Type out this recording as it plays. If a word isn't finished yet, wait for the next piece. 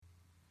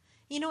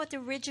You know what the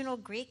original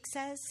Greek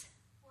says?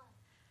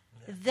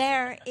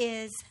 There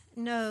is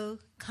no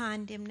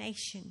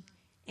condemnation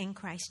in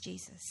Christ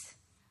Jesus.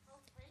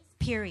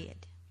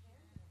 Period.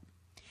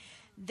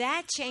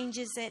 That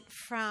changes it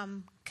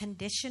from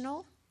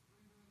conditional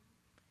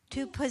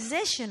to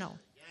positional.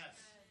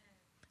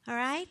 All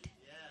right?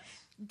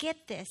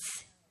 Get this.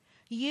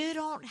 You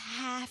don't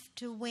have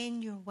to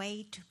win your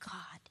way to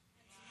God.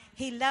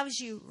 He loves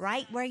you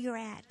right where you're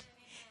at.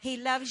 He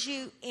loves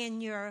you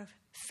in your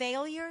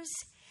failures,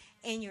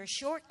 in your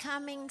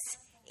shortcomings,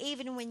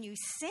 even when you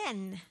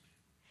sin.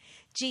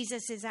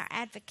 Jesus is our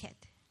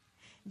advocate.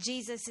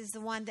 Jesus is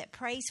the one that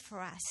prays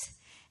for us.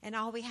 And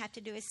all we have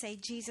to do is say,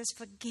 Jesus,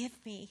 forgive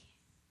me.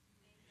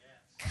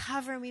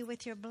 Cover me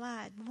with your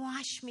blood.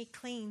 Wash me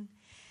clean.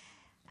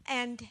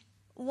 And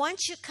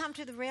once you come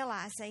to the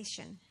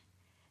realization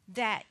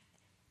that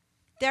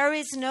there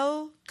is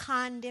no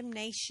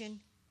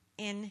condemnation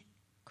in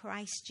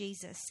Christ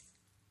Jesus,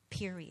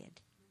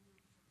 period.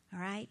 All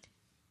right?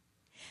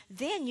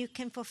 Then you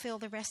can fulfill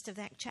the rest of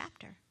that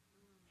chapter.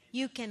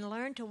 You can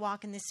learn to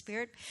walk in the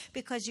Spirit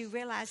because you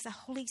realize the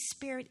Holy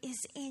Spirit is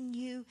in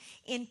you,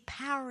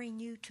 empowering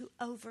you to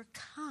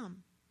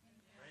overcome.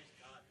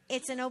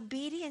 It's an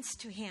obedience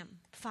to Him,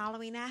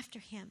 following after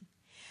Him.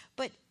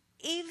 But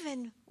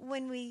even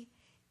when we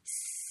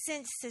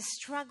sense the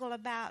struggle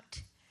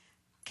about,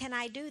 can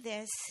I do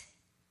this?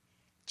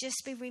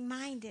 Just be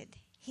reminded,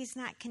 He's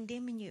not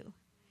condemning you.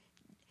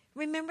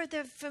 Remember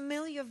the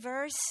familiar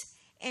verse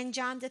in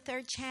John the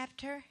 3rd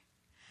chapter?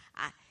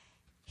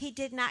 He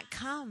did not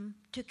come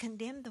to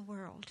condemn the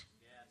world.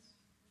 Yes.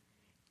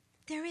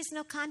 There is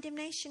no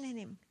condemnation in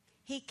Him.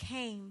 He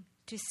came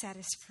to set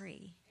us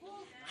free.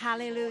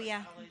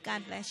 Hallelujah.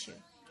 God bless you.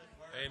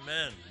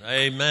 Amen.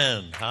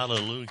 Amen.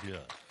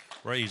 Hallelujah.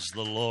 Praise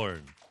the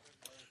Lord.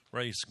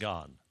 Praise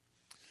God.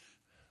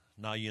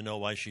 Now you know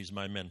why she's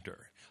my mentor.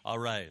 All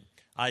right.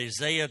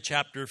 Isaiah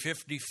chapter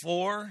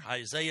 54.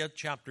 Isaiah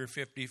chapter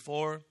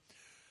 54.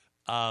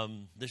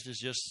 This is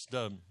just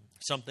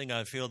something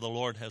I feel the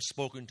Lord has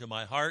spoken to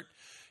my heart,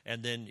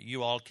 and then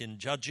you all can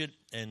judge it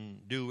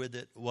and do with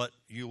it what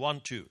you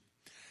want to.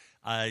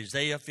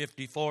 Isaiah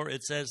 54,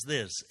 it says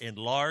this,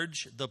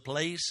 enlarge the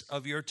place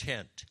of your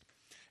tent,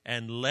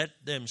 and let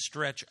them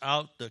stretch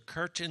out the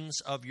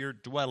curtains of your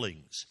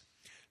dwellings.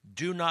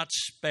 Do not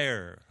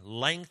spare,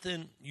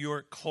 lengthen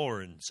your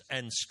cords,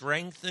 and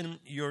strengthen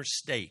your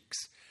stakes,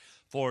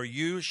 for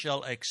you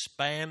shall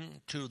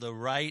expand to the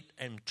right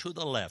and to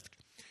the left,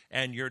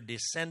 and your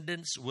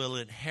descendants will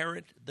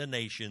inherit the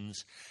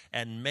nations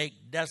and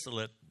make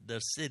desolate the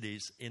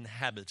cities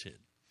inhabited.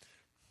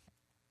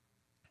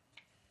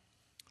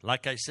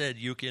 Like I said,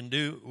 you can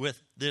do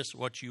with this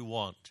what you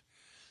want.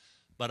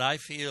 But I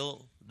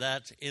feel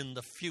that in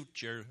the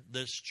future,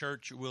 this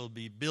church will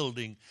be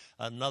building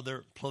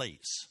another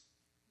place.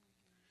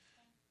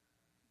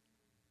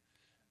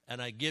 And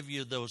I give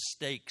you those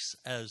stakes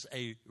as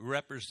a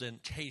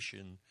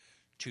representation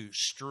to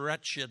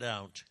stretch it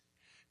out,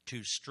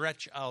 to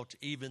stretch out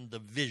even the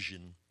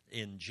vision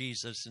in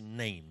Jesus'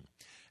 name.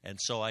 And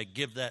so I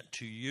give that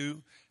to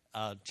you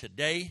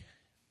today,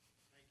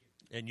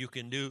 and you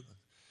can do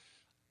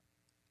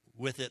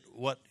with it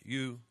what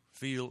you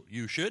feel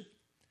you should.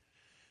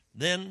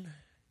 Then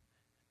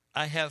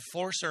I have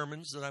 4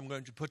 sermons that I'm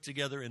going to put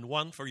together in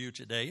one for you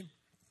today.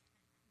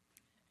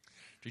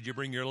 Did you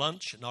bring your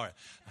lunch? No.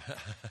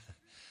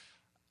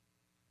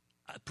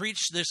 I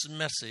preach this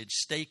message,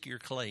 stake your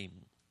claim.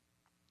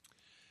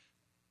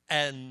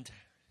 And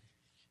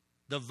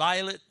the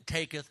violent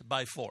taketh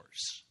by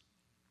force.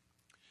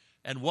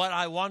 And what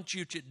I want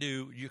you to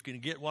do, you can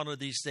get one of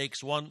these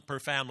stakes, one per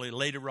family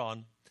later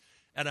on.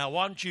 And I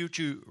want you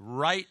to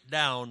write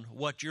down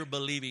what you're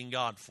believing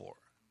God for.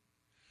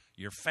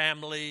 Your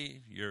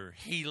family, your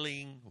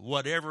healing,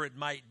 whatever it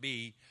might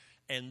be.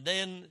 And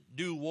then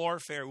do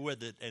warfare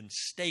with it and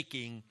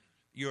staking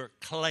your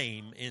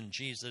claim in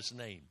Jesus'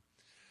 name.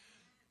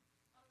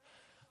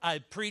 I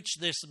preached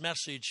this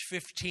message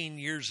 15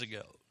 years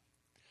ago.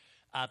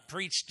 I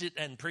preached it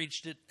and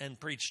preached it and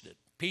preached it.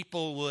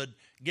 People would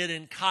get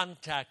in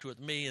contact with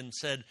me and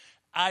said,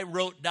 I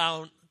wrote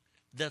down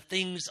the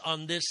things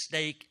on this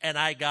stake and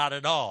I got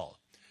it all.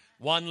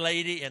 One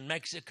lady in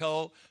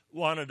Mexico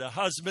wanted a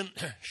husband.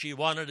 She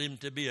wanted him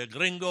to be a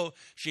gringo.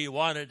 She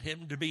wanted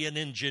him to be an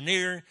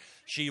engineer.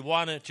 She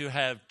wanted to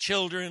have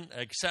children.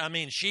 I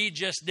mean, she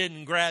just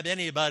didn't grab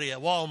anybody at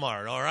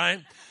Walmart, all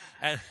right?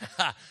 And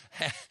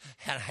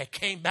I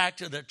came back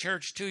to the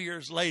church 2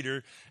 years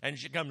later, and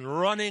she comes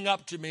running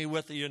up to me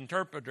with the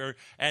interpreter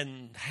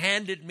and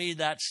handed me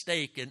that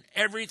stake, and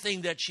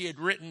everything that she had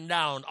written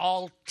down,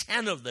 all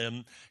 10 of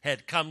them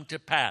had come to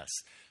pass.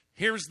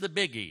 Here's the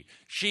biggie.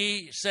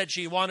 She said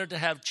she wanted to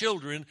have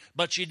children,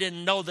 but she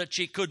didn't know that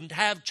she couldn't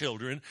have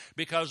children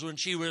because when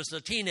she was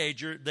a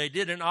teenager, they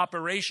did an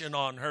operation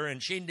on her,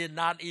 and she did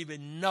not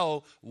even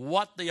know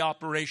what the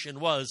operation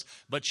was,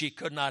 but she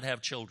could not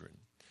have children.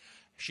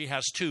 She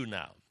has 2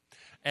 now,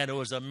 and it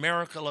was a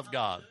miracle of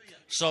God.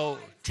 So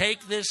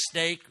take this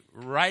stake,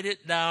 write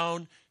it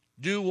down,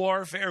 do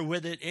warfare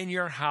with it in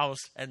your house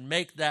and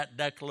make that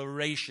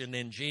declaration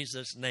in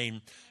Jesus'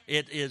 name.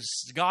 It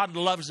is, God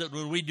loves it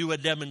when we do a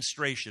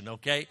demonstration,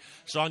 okay?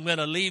 So I'm going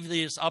to leave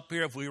these up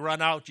here. If we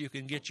run out, you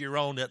can get your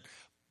own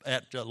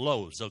at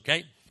Lowe's,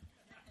 okay?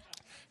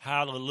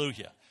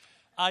 Hallelujah.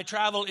 I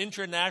travel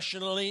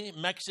internationally.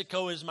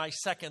 Mexico is my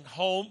second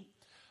home.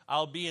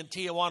 I'll be in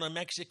Tijuana,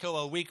 Mexico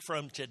a week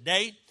from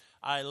today.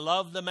 I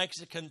love the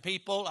Mexican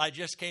people. I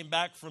just came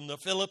back from the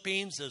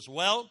Philippines as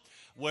well,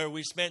 where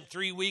we spent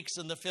 3 weeks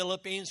in the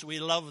Philippines. We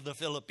love the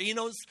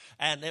Filipinos,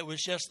 and it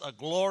was just a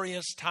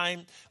glorious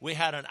time. We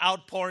had an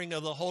outpouring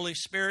of the Holy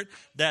Spirit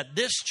that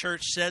this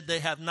church said they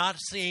have not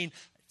seen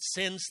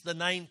since the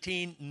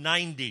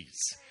 1990s.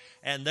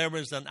 And there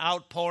was an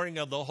outpouring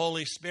of the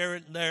Holy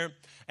Spirit there.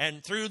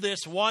 And through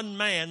this one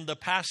man, the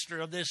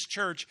pastor of this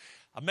church,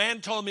 a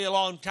man told me a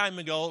long time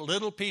ago,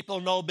 little people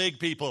know big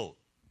people.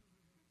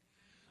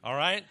 All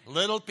right?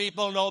 Little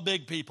people know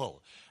big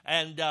people.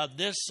 And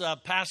this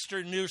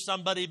pastor knew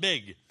somebody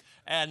big.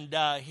 And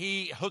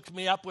he hooked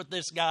me up with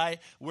this guy.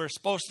 We're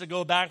supposed to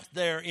go back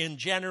there in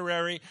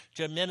January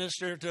to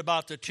minister to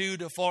about the 200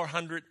 to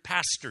 400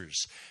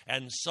 pastors.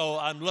 And so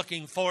I'm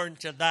looking forward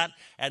to that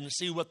and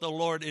see what the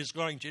Lord is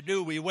going to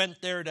do. We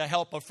went there to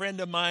help a friend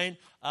of mine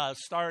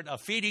start a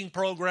feeding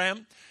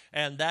program.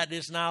 And that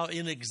is now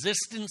in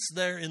existence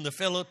there in the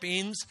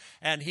Philippines.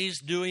 And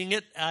he's doing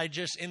it. I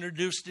just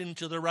introduced him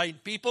to the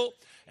right people.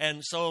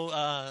 And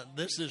so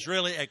this is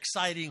really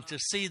exciting to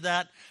see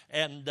that,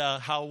 and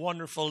how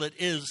wonderful it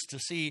is to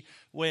see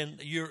when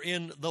you're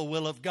in the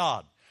will of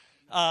God.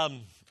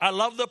 I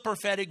love the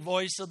prophetic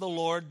voice of the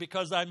Lord,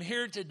 because I'm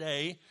here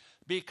today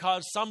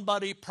because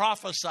somebody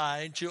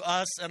prophesied to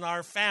us and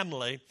our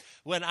family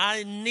when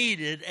I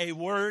needed a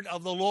word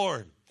of the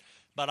Lord.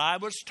 But I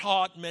was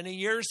taught many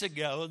years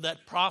ago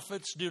that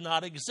prophets do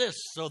not exist.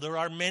 So there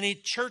are many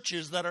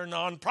churches that are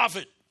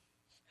non-profit.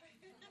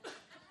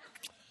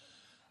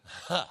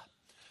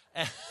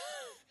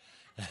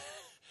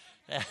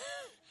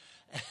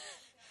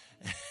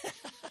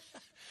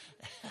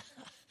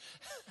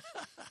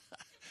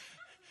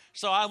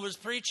 So I was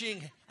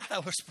preaching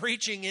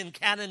in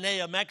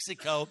Cananea,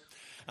 Mexico.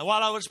 And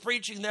while I was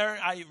preaching there,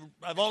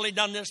 I've only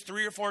done this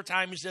 3 or 4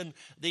 times in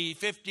the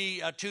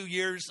 52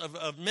 years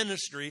of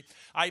ministry.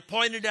 I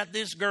pointed at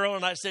this girl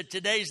and I said,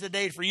 today's the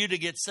day for you to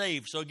get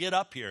saved, so get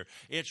up here.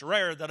 It's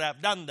rare that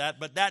I've done that,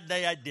 but that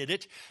day I did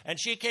it. And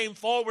she came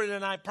forward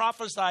and I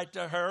prophesied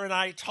to her, and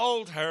I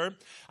told her,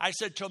 I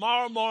said,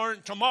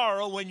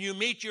 tomorrow when you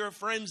meet your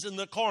friends in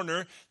the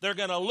corner, they're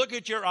going to look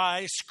at your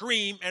eyes,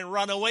 scream, and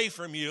run away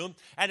from you.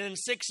 And in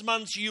 6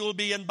 months, you will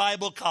be in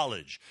Bible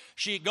college.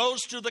 She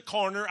goes to the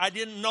corner. I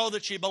didn't know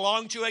that she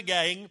belonged to a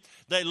gang.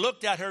 They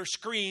looked at her,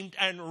 screamed,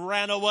 and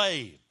ran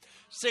away.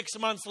 6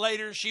 months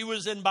later, she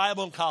was in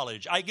Bible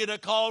college. I get a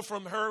call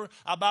from her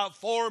about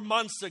 4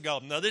 months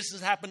ago. Now, this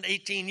has happened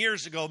 18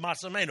 years ago,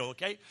 más o menos,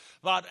 okay?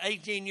 About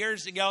 18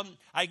 years ago,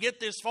 I get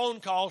this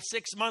phone call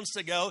 6 months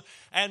ago,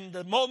 and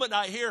the moment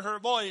I hear her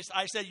voice,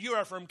 I said, you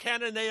are from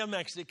Cananea,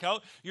 Mexico.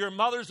 Your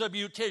mother's a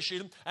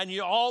beautician, and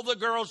all the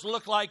girls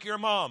look like your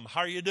mom.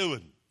 How are you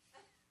doing?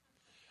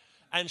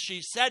 And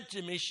she said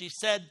to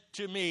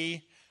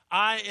me,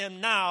 I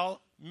am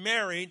now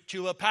married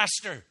to a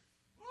pastor.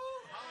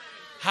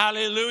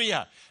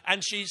 Hallelujah.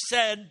 And she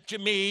said to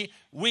me,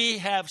 we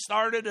have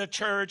started a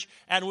church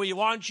and we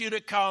want you to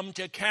come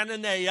to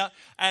Cananea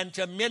and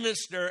to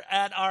minister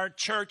at our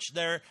church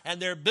there.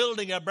 And they're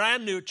building a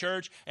brand new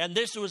church. And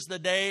this was the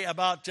day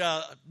about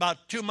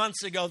 2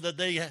 months ago that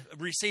they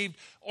received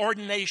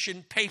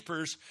ordination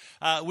papers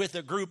with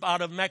a group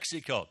out of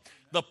Mexico.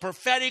 The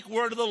prophetic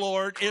word of the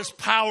Lord is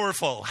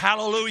powerful.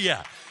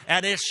 Hallelujah.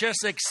 And it's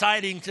just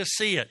exciting to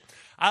see it.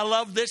 I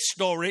love this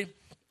story.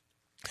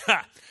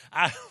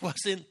 I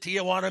was in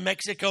Tijuana,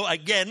 Mexico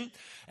again,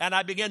 and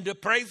I began to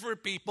pray for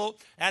people.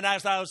 And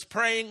as I was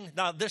praying,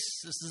 now this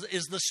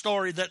is the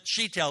story that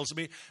she tells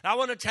me. I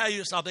want to tell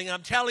you something.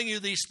 I'm telling you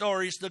these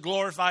stories to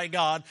glorify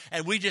God,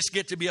 and we just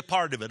get to be a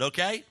part of it,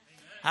 okay? Amen.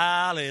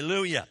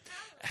 Hallelujah.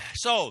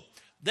 So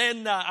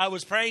then I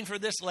was praying for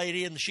this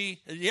lady, and she,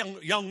 a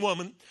young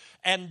woman,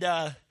 and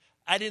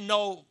I didn't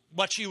know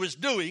what she was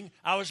doing.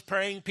 I was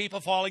praying,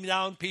 people falling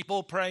down,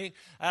 people praying,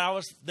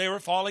 and they were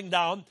falling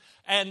down.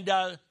 And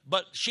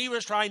but she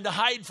was trying to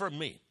hide from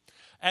me.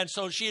 And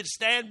so she'd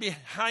stand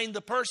behind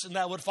the person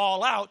that would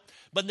fall out,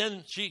 but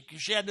then she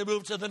had to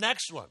move to the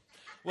next one.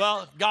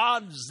 Well,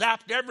 God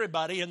zapped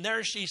everybody, and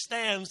there she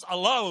stands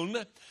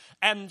alone.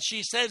 And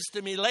she says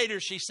to me later,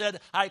 she said,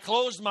 I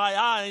closed my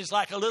eyes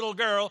like a little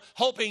girl,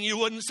 hoping you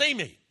wouldn't see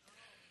me.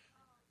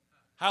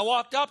 I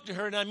walked up to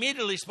her and I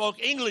immediately spoke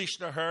English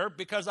to her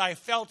because I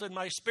felt in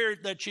my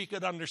spirit that she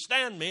could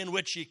understand me, in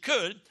which she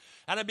could.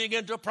 And I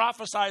began to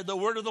prophesy the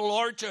word of the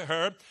Lord to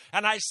her.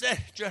 And I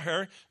said to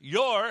her,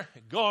 you're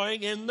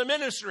going in the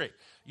ministry.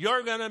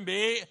 You're going to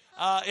be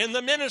in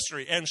the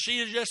ministry. And she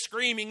is just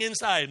screaming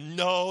inside,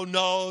 no,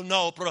 no,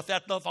 no,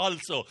 profeta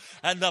falso.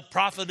 And the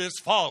prophet is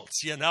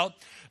false, you know.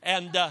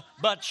 And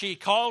but she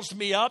calls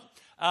me up.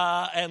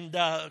 and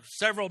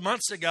several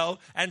months ago,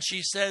 and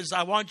she says,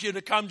 I want you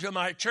to come to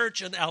my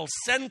church in El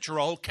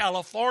Centro,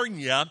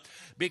 California,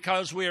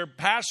 because we're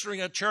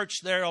pastoring a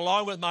church there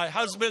along with my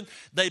husband.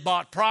 They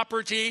bought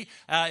property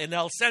in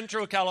El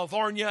Centro,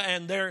 California,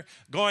 and they're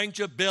going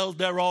to build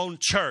their own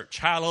church.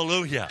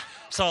 Hallelujah.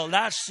 So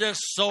that's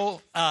just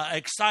so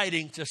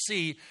exciting to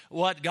see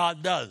what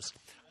God does.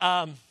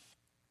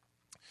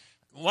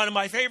 One of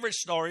my favorite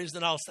stories,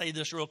 and I'll say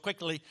this real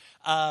quickly,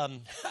 I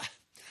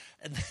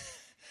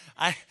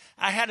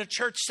had a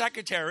church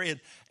secretary,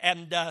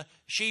 and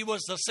she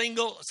was a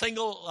single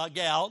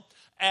gal.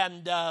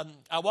 And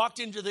I walked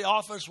into the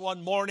office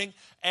one morning,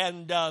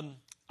 and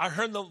I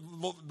heard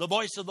the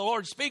voice of the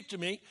Lord speak to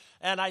me.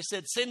 And I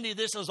said, Cindy,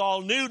 this is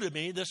all new to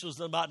me. This was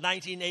about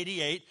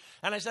 1988.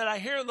 And I said, I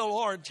hear the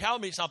Lord tell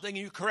me something.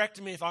 You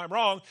correct me if I'm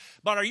wrong.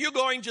 But are you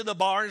going to the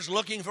bars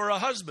looking for a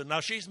husband? Now,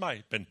 she's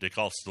my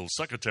Pentecostal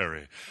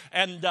secretary.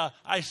 And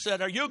I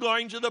said, are you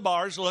going to the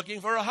bars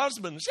looking for a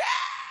husband?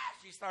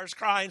 She starts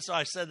crying. So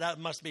I said, that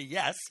must be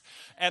yes.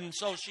 And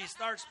so she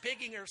starts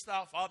picking her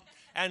stuff up.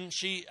 And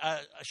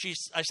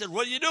I said,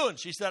 what are you doing?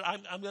 She said,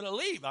 I'm going to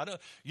leave.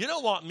 You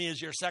don't want me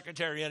as your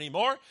secretary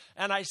anymore.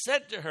 And I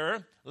said to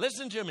her,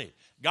 listen to me.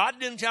 God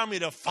didn't tell me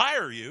to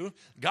fire you.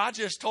 God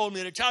just told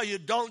me to tell you,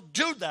 don't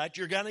do that.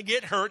 You're going to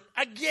get hurt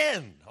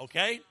again.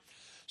 Okay?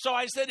 So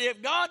I said,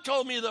 if God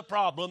told me the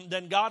problem,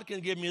 then God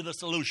can give me the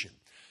solution.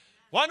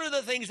 One of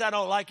the things I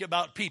don't like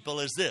about people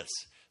is this.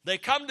 They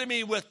come to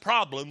me with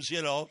problems,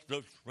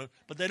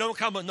 but they don't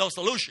come with no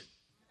solution.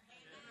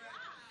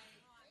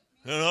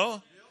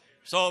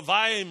 So if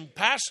I'm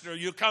pastor,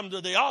 you come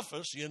to the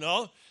office,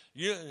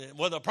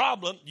 with a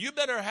problem, you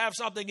better have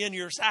something in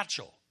your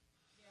satchel.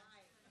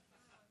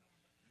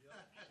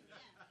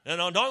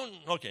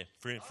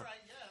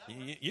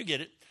 You get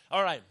it.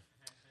 All right.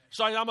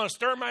 So I'm going to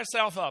stir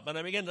myself up. And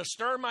I began to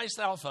stir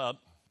myself up.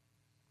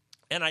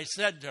 And I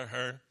said to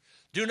her,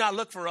 do not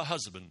look for a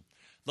husband.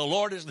 The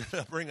Lord is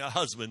going to bring a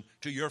husband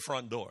to your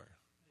front door.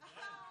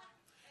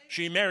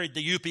 She married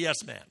the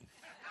UPS man.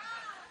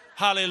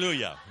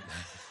 Hallelujah.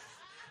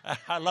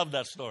 I love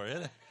that story.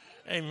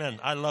 Amen.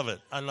 I love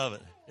it.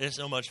 It's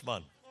so much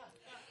fun.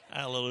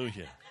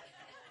 Hallelujah.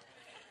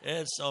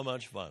 It's so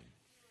much fun.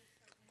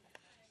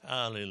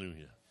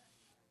 Hallelujah.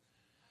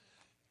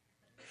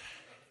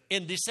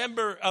 In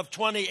December of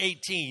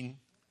 2018,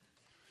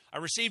 I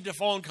received a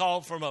phone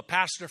call from a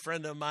pastor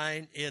friend of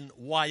mine in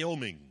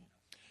Wyoming.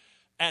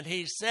 And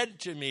he said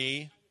to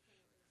me,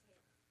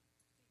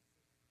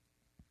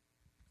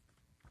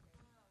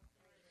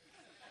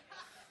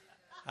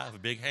 I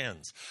have big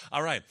hands.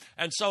 All right.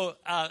 And so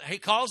he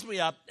calls me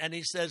up and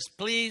he says,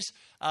 please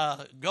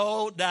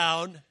go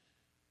down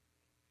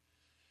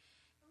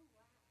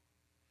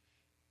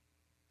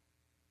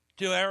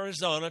to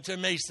Arizona, to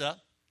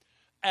Mesa,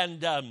 and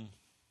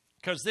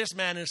because this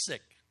man is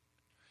sick.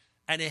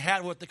 And he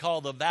had what they call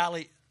the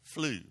valley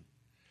flu.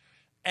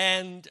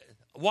 And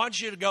I want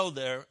you to go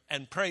there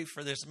and pray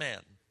for this man.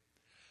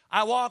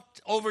 I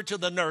walked over to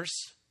the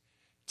nurse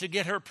to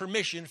get her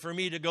permission for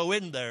me to go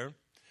in there.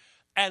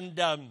 And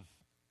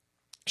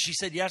she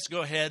said, yes,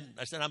 go ahead.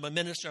 I said, I'm a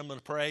minister. I'm going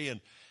to pray.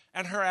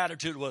 And her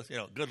attitude was,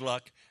 good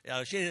luck.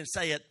 She didn't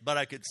say it, but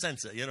I could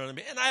sense it. You know what I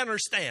mean? And I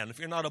understand if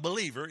you're not a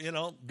believer,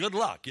 good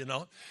luck,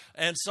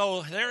 And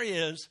so there he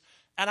is.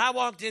 And I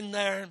walked in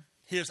there.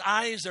 His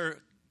eyes are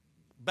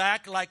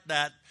back like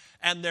that.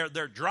 And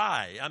they're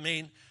dry.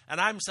 And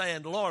I'm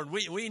saying, Lord,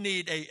 we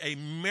need a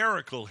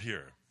miracle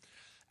here.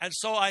 And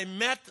so I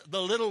met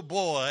the little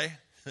boy.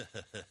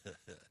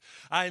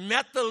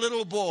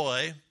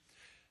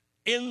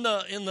 In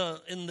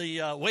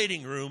the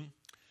waiting room.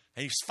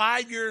 And he's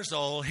 5 years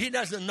old. He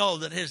doesn't know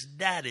that his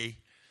daddy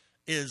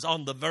is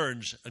on the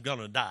verge of going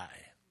to die.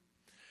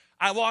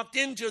 I walked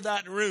into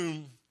that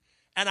room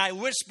and I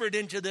whispered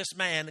into this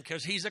man,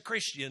 because he's a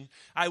Christian.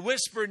 I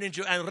whispered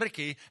into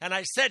Enrique and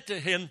I said to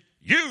him,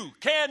 you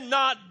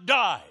cannot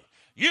die.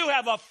 You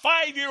have a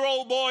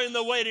 5-year-old boy in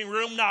the waiting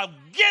room. Now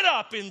get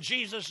up in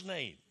Jesus'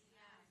 name.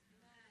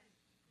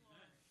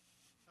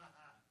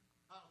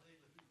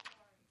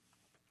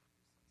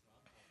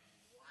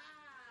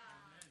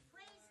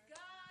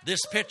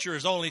 This picture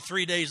is only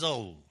 3 days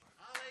old.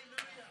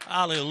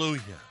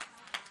 Hallelujah.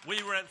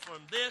 We went from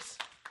this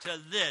to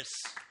this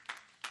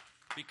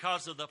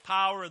because of the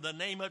power of the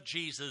name of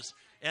Jesus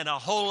and a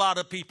whole lot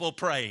of people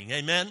praying.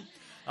 Amen.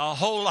 A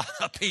whole lot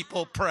of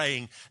people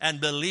praying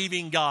and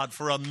believing God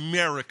for a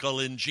miracle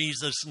in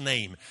Jesus'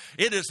 name.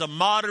 It is a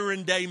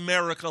modern day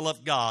miracle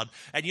of God.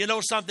 And you know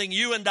something?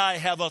 You and I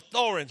have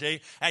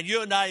authority, and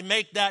you and I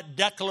make that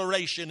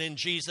declaration in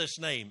Jesus'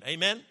 name.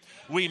 Amen.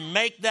 We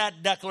make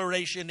that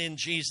declaration in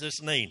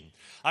Jesus' name.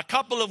 A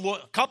couple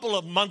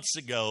of months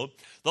ago,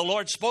 the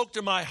Lord spoke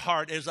to my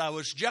heart as I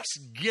was just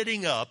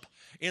getting up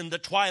in the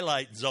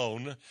twilight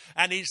zone.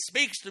 And he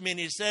speaks to me and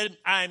he said,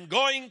 I'm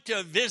going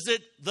to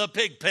visit the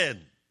pig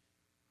pen.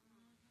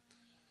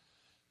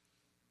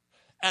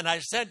 And I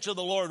said to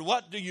the Lord,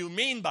 what do you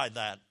mean by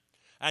that?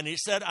 And he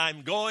said,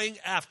 I'm going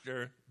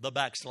after the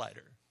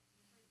backslider.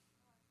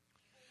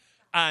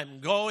 I'm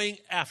going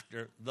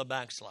after the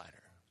backslider.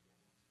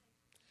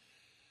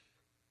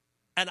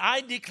 And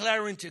I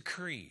declare and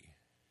decree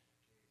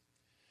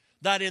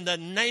that in the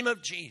name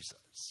of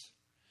Jesus,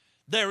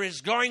 there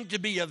is going to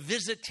be a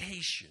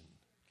visitation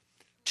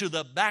to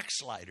the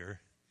backslider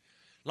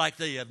like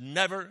they have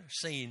never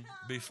seen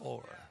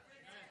before.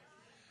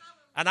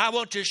 And I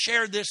want to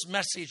share this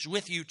message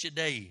with you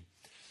today.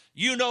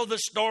 You know the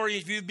story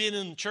if you've been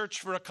in church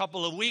for a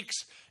couple of weeks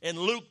in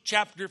Luke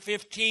chapter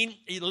 15,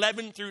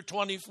 11 through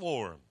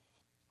 24.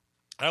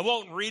 I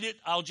won't read it.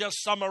 I'll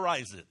just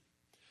summarize it.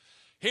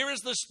 Here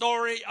is the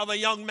story of a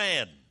young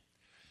man.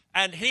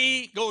 And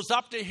he goes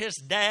up to his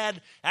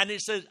dad and he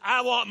says,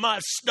 I want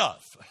my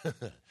stuff.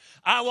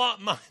 I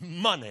want my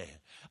money.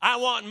 I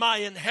want my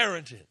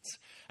inheritance.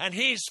 And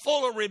he's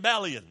full of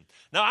rebellion.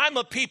 Now, I'm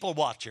a people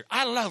watcher.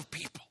 I love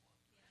people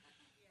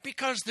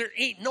because there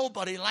ain't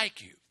nobody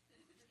like you.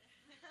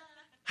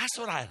 That's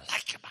what I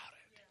like about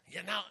it,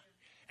 you know.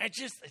 I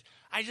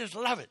just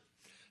love it.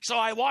 So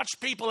I watch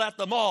people at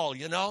the mall,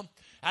 you know,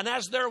 and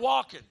as they're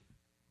walking,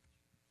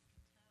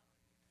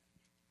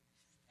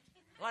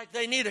 like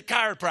they need a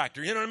chiropractor,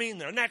 you know what I mean?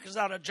 Their neck is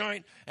out of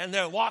joint and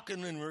they're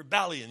walking in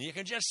rebellion. You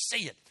can just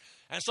see it.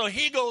 And so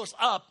he goes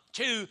up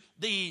to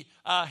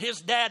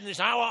his dad and he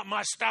says, I want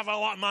my stuff, I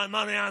want my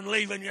money, I'm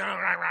leaving.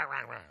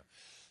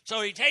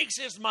 So he takes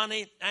his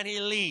money and he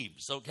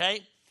leaves,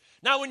 okay?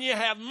 Now, when you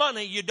have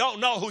money, you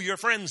don't know who your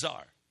friends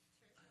are.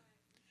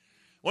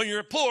 When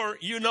you're poor,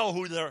 you know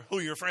who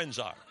your friends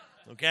are,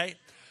 okay?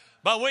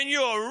 But when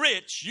you're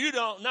rich, you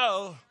don't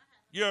know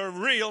your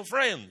real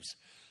friends.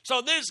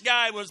 So this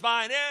guy was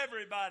buying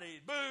everybody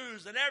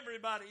booze and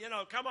everybody, you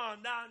know, come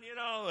on down, you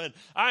know, and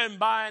I'm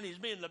buying, he's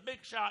being the big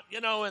shot,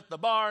 you know, at the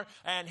bar,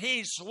 and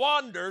he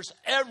squanders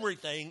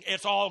everything.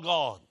 It's all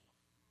gone.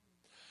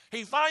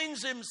 He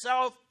finds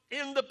himself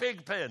in the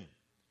pig pen,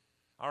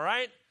 all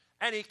right?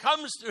 And he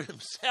comes to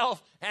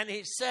himself and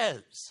he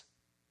says,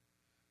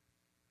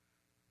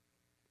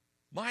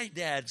 my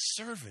dad's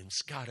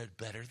servants got it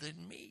better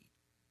than me.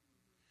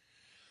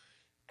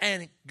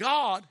 And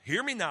God,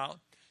 hear me now,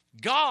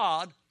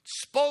 God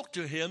spoke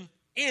to him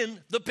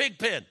in the pig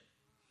pen.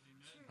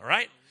 All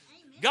right?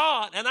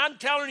 God, and I'm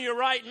telling you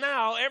right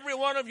now, every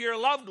one of your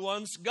loved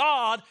ones,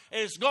 God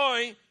is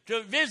going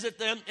to visit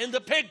them in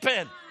the pig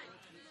pen.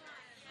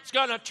 He's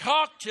going to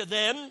talk to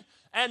them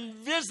and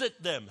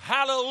visit them.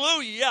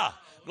 Hallelujah.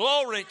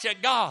 Glory to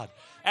God.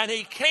 And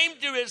he came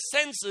to his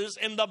senses,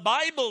 and the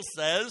Bible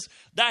says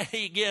that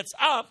he gets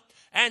up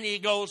and he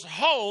goes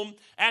home,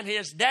 and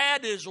his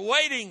dad is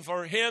waiting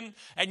for him.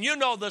 And you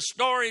know the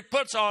story,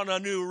 puts on a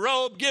new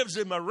robe, gives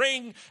him a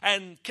ring,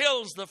 and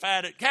kills the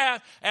fatted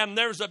calf, and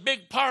there's a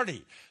big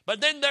party. But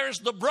then there's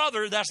the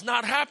brother that's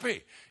not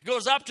happy. He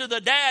goes up to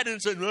the dad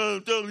and says, well,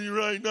 I'm telling you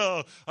right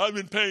now, I've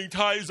been paying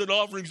tithes and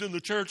offerings in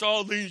the church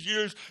all these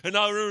years, and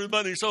now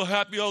everybody's so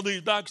happy all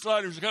these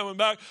backsliders are coming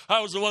back. I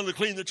was the one that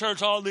cleaned the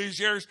church all these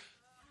years.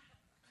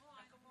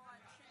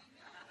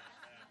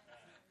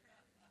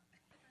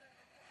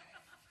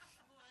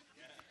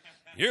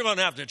 You're going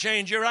to have to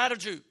change your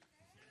attitude.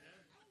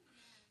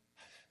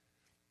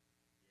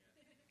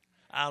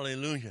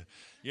 Hallelujah.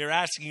 You're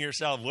asking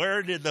yourself,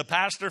 where did the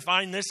pastor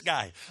find this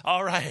guy?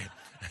 All right.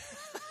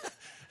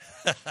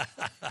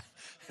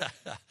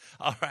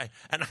 All right.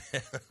 And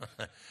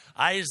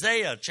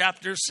Isaiah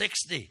chapter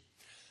 60.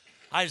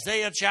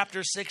 Isaiah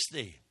chapter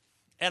 60.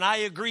 And I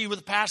agree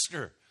with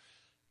Pastor.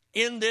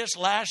 In this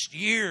last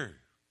year,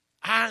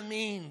 I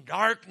mean,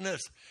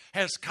 darkness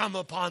has come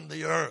upon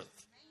the earth.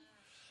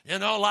 You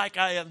know, like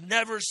I have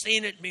never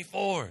seen it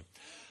before.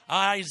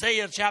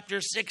 Isaiah chapter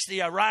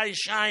 60, arise,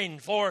 shine,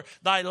 for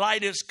thy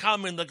light is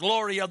come, and the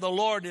glory of the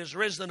Lord is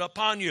risen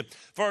upon you.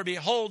 For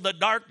behold, the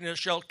darkness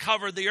shall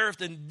cover the earth,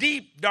 and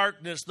deep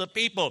darkness the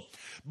people.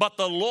 But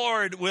the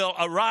Lord will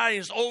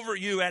arise over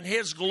you, and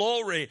his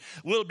glory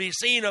will be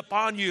seen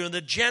upon you. And the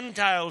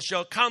Gentiles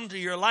shall come to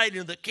your light,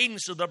 and the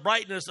kings to the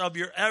brightness of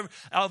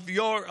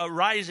your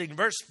arising.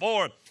 Verse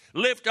 4.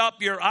 Lift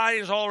up your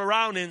eyes all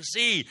around and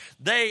see.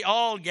 They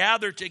all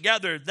gather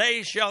together.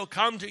 They shall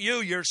come to you,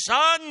 your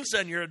sons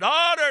and your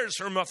daughters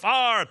from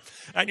afar.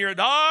 And your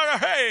daughter,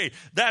 hey,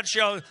 that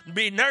shall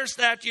be nursed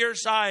at your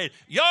side.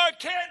 Your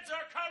kids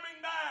are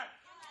coming back.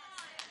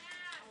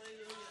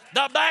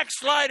 The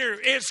backslider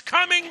is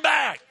coming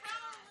back.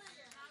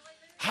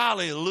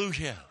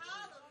 Hallelujah.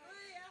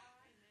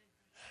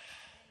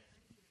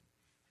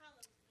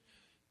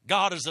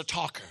 God is a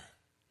talker.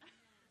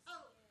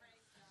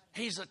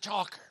 He's a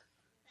talker.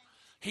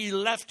 He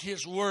left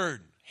his word.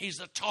 He's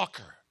a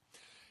talker.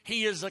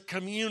 He is a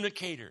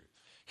communicator.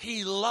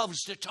 He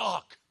loves to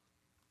talk.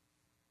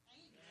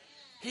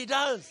 He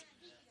does.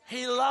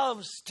 He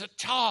loves to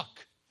talk.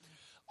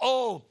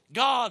 Oh,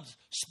 God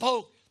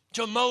spoke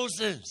to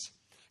Moses.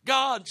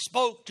 God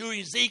spoke to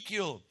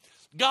Ezekiel.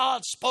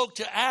 God spoke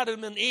to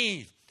Adam and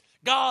Eve.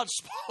 God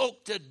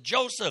spoke to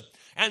Joseph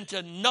and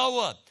to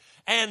Noah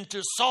and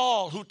to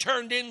Saul, who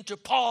turned into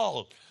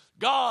Paul.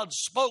 God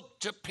spoke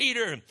to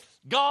Peter.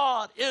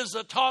 God is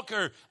a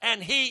talker,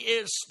 and he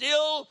is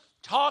still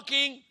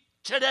talking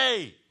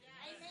today.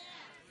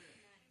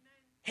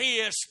 He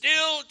is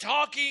still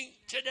talking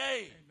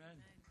today.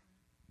 Amen.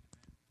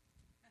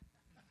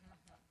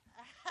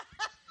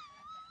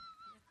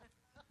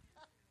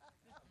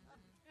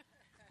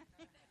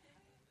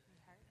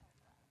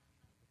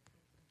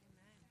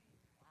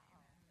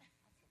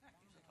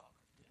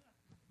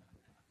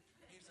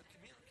 He's a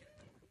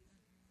communicator.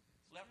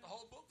 He's left the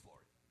whole book for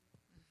you.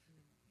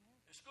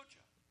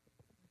 Escucha.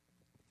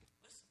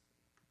 Listen.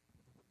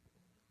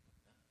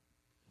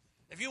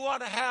 If you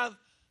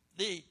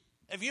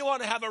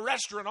want to have a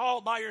restaurant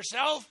all by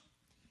yourself,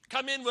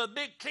 come in with a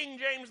big King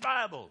James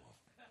Bible.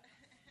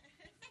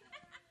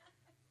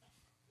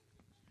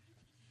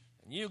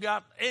 And you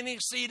got any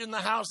seat in the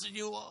house that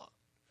you want.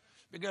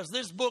 Because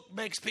this book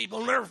makes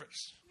people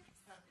nervous.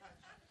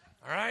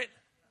 All right?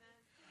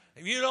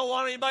 If you don't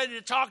want anybody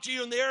to talk to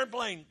you in the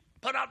airplane,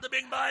 put out the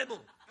big Bible.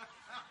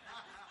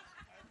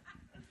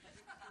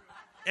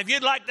 If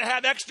you'd like to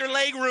have extra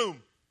leg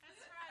room,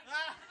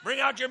 bring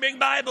out your big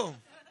Bible.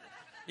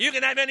 You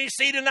can have any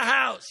seat in the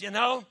house,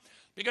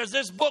 because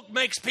this book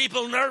makes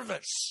people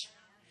nervous.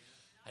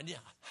 And yeah,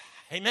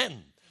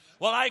 amen.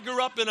 Well, I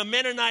grew up in a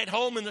Mennonite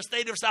home in the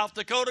state of South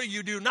Dakota.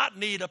 You do not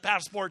need a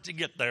passport to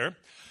get there.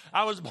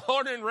 I was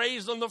born and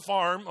raised on the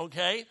farm,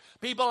 okay?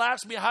 People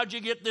ask me, how'd you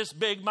get this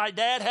big? My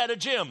dad had a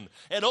gym.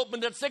 It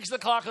opened at 6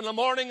 o'clock in the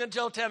morning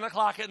until 10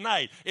 o'clock at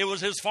night. It was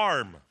his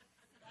farm.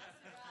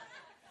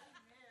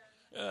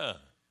 Yeah.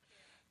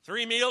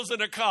 3 meals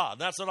and a cod.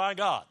 That's what I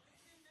got.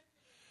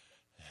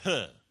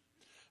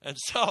 And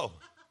so,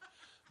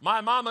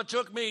 my mama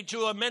took me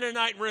to a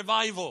Mennonite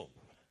revival.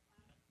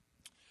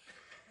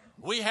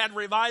 We had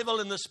revival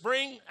in the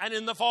spring and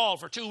in the fall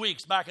for 2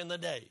 weeks back in the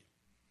day.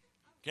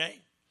 Okay?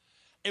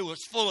 It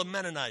was full of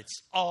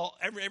Mennonites.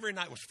 Every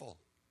night was full.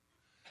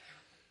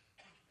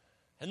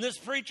 And this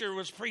preacher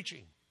was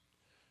preaching.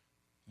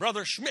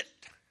 Brother Schmidt.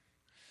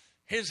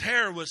 His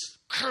hair was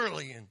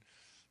curly and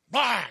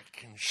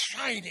black and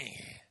shiny.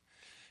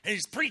 And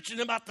he's preaching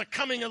about the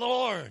coming of the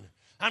Lord.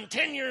 I'm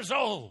 10 years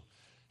old.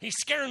 He's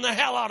scaring the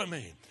hell out of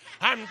me.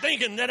 I'm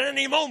thinking that at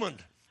any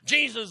moment,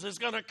 Jesus is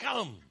going to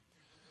come.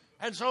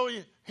 And so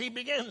he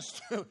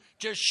begins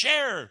to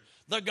share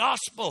the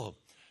gospel.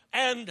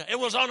 And it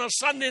was on a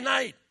Sunday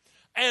night.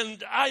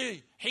 And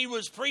he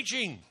was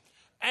preaching.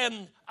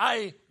 And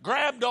I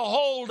grabbed a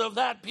hold of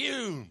that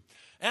pew.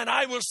 And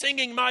I was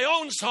singing my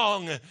own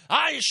song,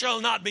 I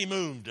Shall Not Be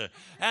Moved.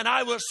 And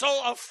I was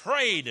so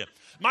afraid.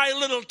 My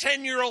little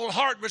 10-year-old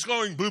heart was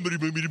going boobity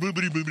boobity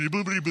boobity boobity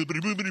boobity boobity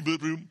boobity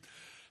boobity.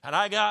 And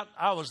I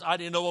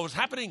didn't know what was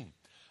happening.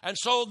 And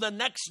so the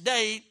next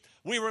day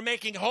we were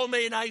making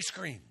homemade ice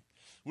cream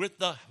with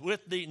the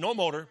no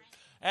motor,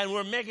 and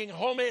we're making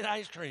homemade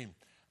ice cream.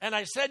 And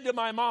I said to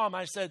my mom,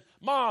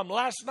 Mom,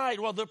 last night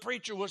while the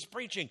preacher was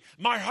preaching,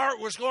 my heart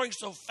was going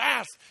so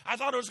fast. I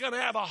thought I was going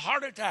to have a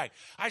heart attack.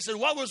 I said,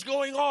 what was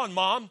going on,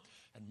 Mom?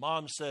 And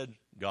Mom said,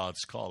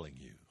 God's calling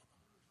you.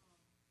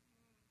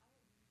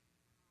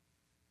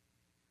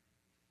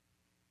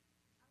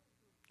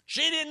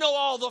 She didn't know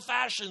all the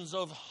fashions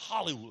of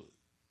Hollywood.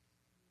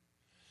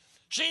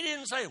 She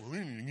didn't say, well,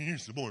 you need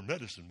some more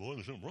medicine, boy.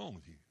 There's something wrong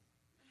with you.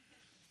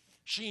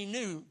 She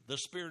knew the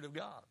Spirit of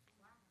God.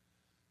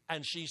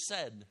 And she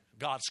said,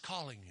 God's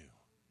calling you.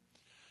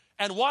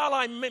 And while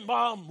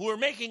we're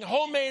making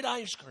homemade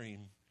ice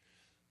cream,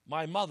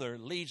 my mother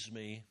leads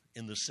me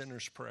in the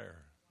sinner's prayer.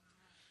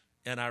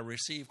 And I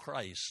receive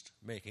Christ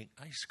making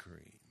ice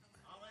cream.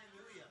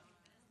 Hallelujah.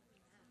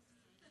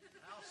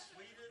 How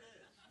sweet it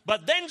is.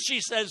 But then she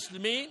says to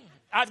me,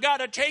 I've got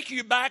to take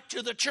you back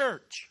to the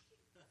church.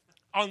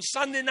 On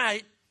Sunday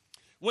night,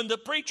 when the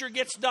preacher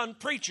gets done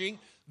preaching,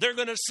 they're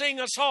going to sing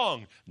a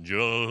song.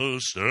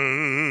 Just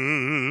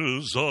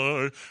as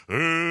I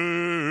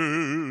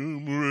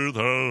am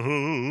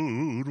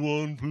without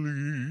one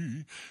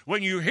plea.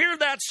 When you hear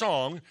that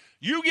song,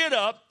 you get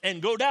up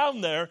and go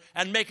down there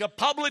and make a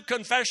public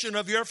confession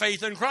of your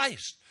faith in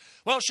Christ.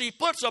 Well, she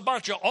puts a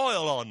bunch of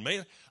oil on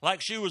me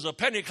like she was a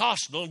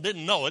Pentecostal and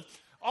didn't know it.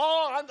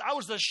 I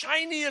was the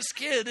shiniest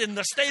kid in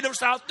the state of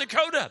South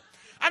Dakota.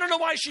 I don't know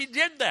why she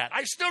did that.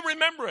 I still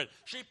remember it.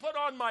 She put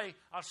on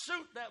a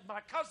suit that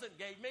my cousin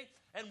gave me,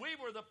 and we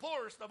were the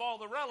poorest of all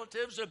the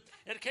relatives, and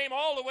it came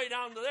all the way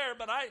down to there,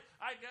 but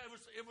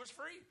it was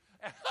free.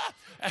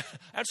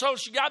 And so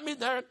she got me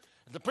there.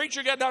 The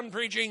preacher got done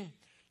preaching.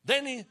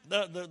 Then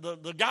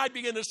the guy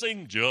began to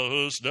sing,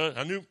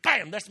 I knew,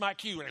 bam, that's my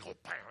cue. And I go,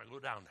 bam, I go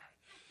down there.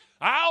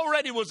 I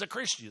already was a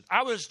Christian.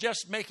 I was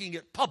just making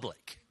it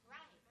public.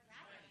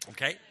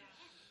 Okay?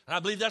 And I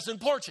believe that's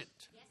important.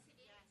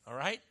 All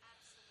right?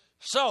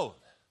 So,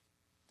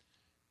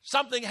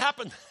 something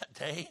happened that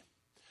day.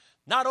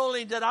 Not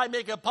only did I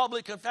make a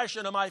public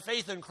confession of my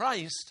faith in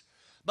Christ,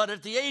 but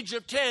at the age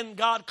of 10,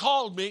 God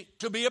called me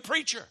to be a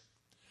preacher.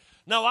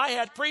 Now, I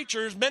had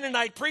preachers,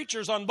 Mennonite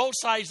preachers on both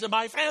sides of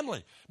my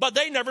family, but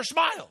they never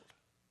smiled.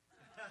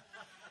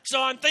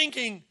 So I'm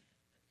thinking,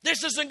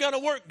 this isn't going to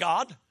work,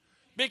 God,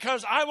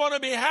 because I want to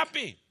be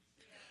happy.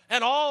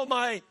 And all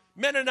my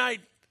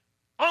Mennonite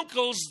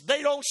uncles,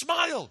 they don't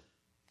smile.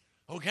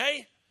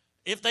 Okay?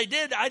 If they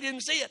did, I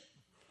didn't see it.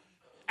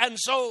 And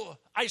so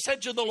I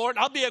said to the Lord,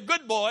 I'll be a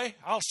good boy,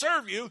 I'll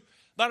serve you,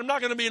 but I'm not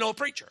going to be no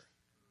preacher.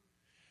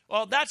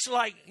 Well, that's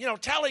like,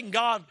 telling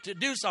God to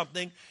do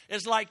something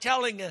is like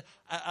telling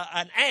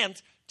an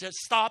ant to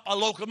stop a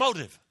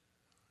locomotive.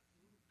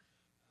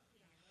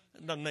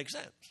 It doesn't make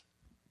sense.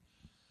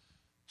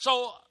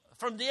 So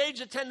from the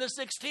age of 10 to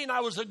 16, I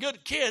was a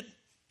good kid.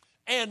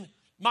 And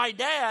my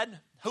dad,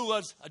 who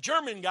was a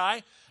German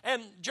guy,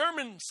 and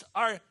Germans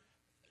are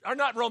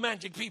not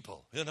romantic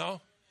people,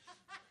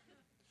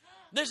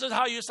 This is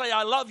how you say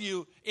I love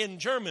you in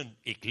German.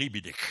 Ich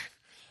liebe dich.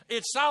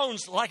 It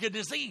sounds like a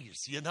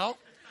disease,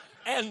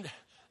 And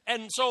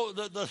so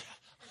the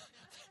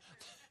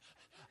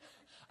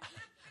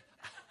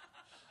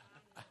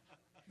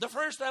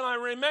first time I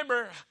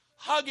remember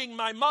hugging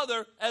my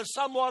mother as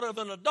somewhat of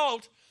an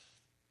adult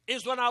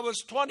is when I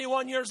was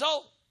 21 years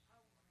old.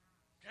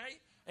 Okay?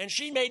 And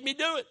she made me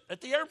do it at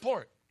the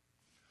airport.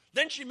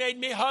 Then she made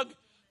me hug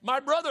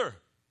my brother.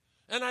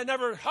 And I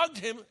never hugged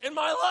him in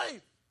my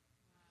life.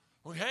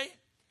 Okay?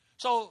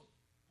 So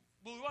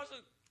we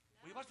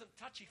wasn't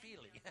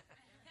touchy-feely.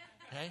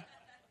 Okay?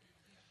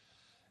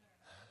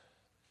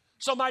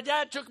 So my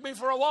dad took me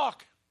for a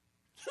walk.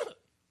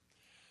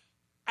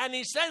 And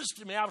he says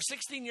to me, I was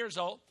 16 years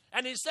old,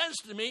 and he says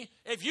to me,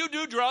 if you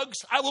do drugs,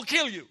 I will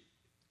kill you.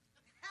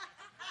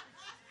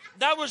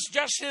 That was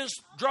just his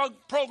drug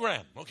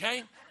program,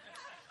 okay?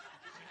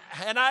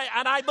 And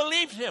I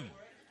believed him.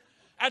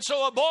 And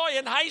so a boy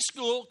in high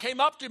school came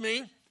up to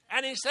me,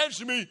 and he says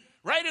to me,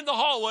 right in the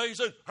hallway, he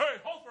said, hey,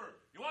 Hofer,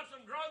 you want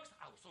some drugs?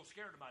 I was so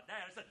scared of my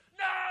dad. I said,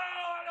 no,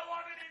 I don't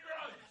want any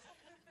drugs.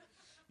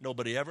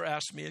 Nobody ever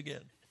asked me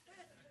again.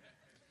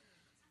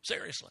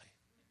 Seriously.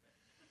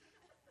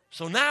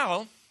 So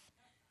now,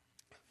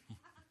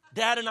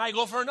 Dad and I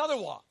go for another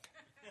walk.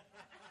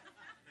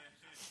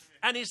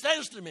 And he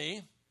says to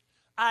me,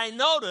 I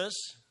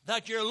notice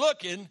that you're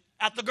looking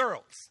at the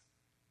girls.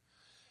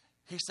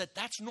 He said,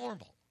 that's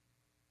normal.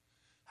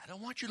 I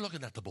don't want you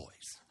looking at the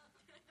boys.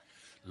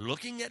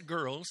 Looking at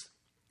girls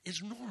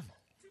is normal.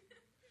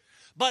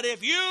 But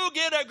if you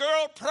get a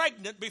girl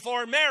pregnant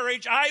before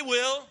marriage, I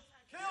will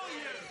kill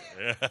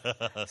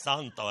you.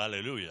 Santo,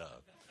 hallelujah.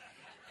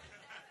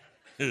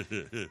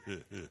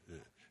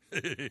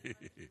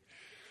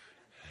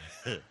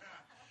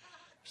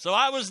 So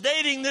I was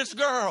dating this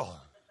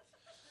girl.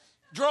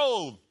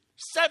 Drove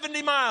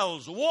 70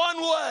 miles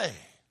one way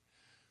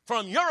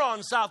from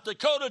Huron, South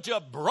Dakota to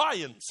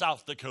Bryant,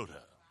 South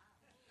Dakota.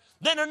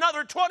 Then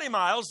another 20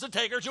 miles to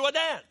take her to a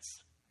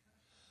dance.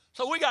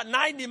 So we got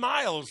 90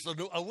 miles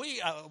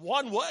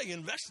one way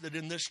invested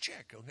in this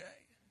chick, okay?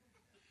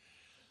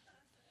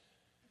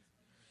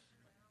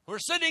 We're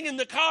sitting in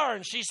the car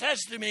and she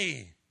says to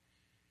me,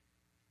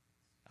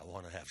 I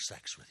want to have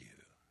sex with you.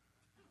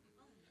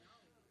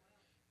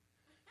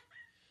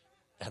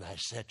 And I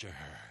said to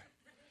her,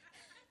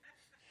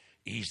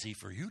 easy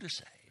for you to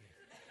say.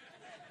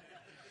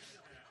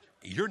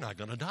 You're not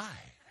going to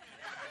die.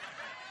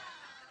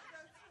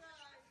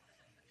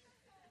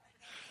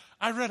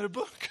 I read a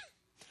book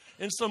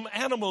in some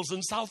animals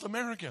in South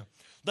America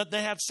that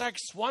they had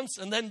sex once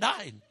and then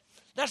died.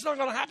 That's not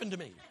going to happen to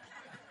me.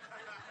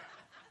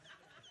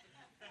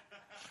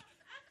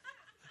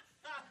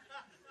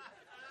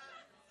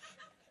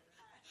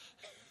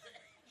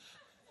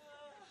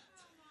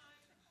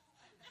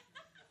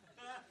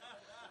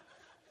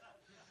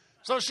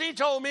 So she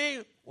told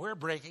me, we're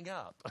breaking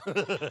up.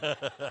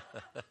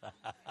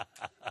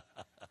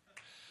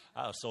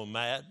 I was so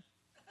mad.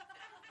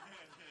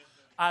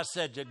 I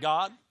said to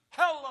God,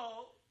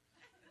 hello.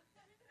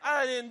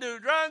 I didn't do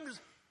drugs.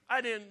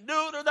 I didn't do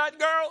it to that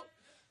girl.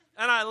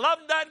 And I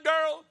loved that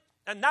girl.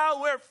 And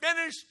now we're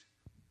finished.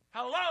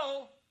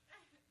 Hello.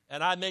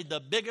 And I made the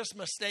biggest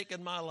mistake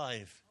in my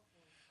life.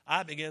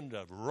 I began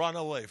to run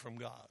away from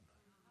God.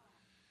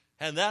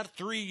 And that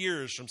 3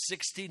 years from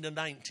 16 to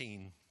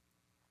 19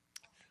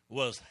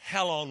 was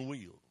hell on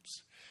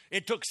wheels.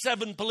 It took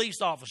 7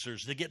 police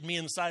officers to get me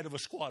inside of a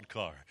squad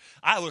car.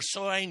 I was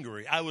so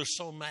angry. I was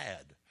so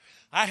mad.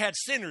 I had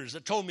sinners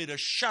that told me to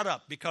shut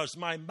up because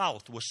my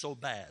mouth was so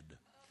bad.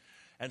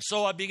 And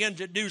so I began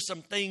to do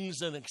some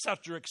things and et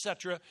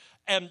cetera,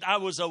 and I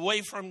was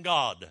away from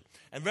God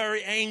and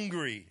very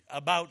angry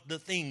about the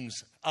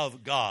things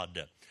of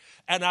God.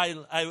 And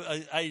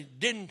I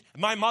didn't,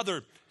 my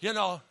mother,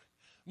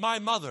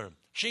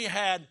 she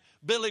had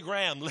Billy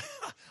Graham.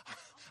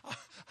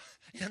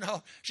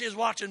 She was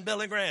watching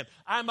Billy Graham.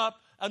 I'm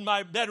up in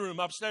my bedroom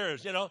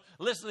upstairs,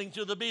 listening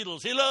to the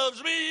Beatles. He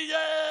loves me,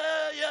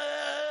 yeah,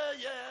 yeah,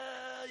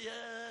 yeah, yeah,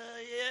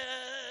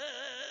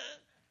 yeah.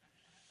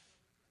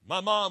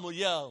 My mom would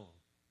yell,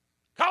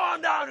 come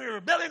on down here,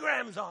 Billy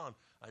Graham's on.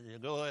 I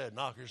said, go ahead,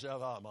 knock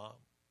yourself out, Mom.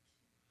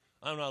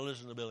 I'm not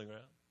listening to Billy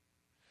Graham.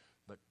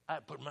 But I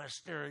put my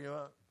stereo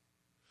up.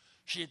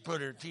 She'd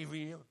put her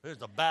TV up. There's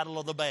the battle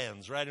of the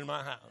bands right in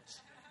my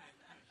house.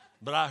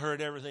 But I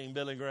heard everything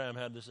Billy Graham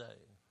had to say.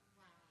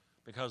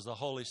 Because the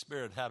Holy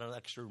Spirit had an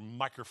extra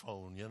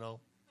microphone,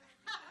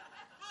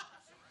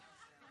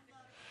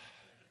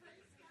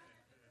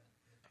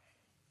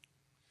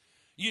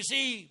 You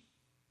see,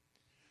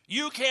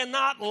 You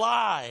cannot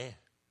lie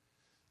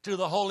to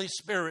the Holy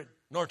Spirit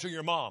nor to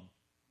your mom.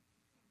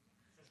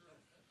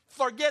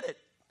 Forget it.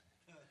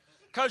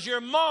 Because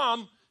your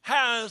mom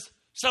has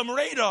some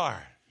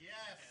radar.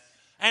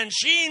 And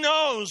she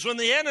knows when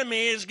the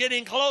enemy is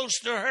getting close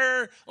to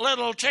her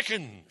little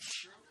chickens.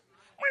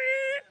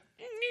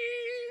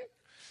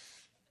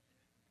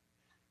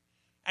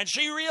 And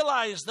she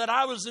realized that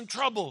I was in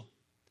trouble.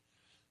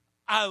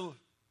 I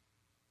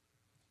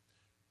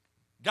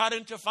got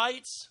into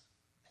fights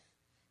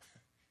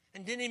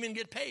and didn't even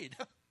get paid.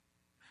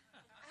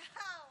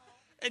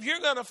 If you're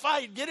going to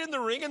fight, get in the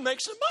ring and make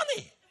some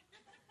money.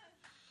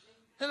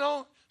 You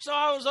know, so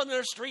I was on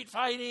there street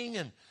fighting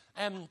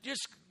and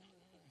just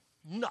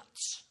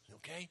nuts,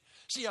 okay?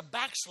 See, a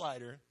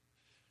backslider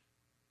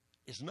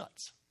is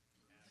nuts.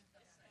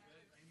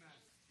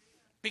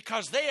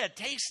 Because they had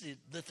tasted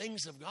the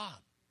things of God.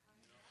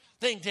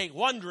 They can take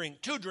 1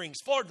 drink, 2 drinks,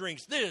 4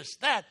 drinks, this,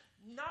 that.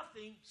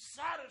 Nothing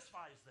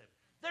satisfies them.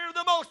 They're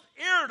the most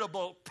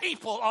irritable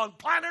people on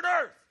planet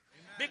Earth.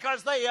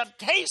 Because they have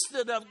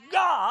tasted of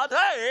God,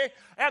 hey,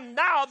 and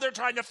now they're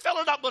trying to fill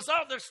it up with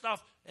other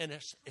stuff. And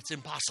it's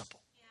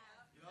impossible.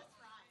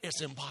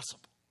 It's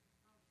impossible.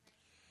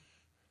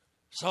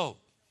 So,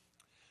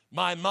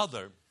 my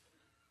mother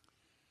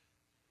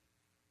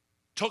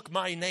took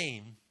my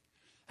name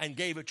and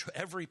gave it to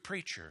every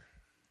preacher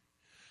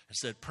and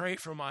said, pray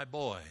for my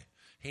boy.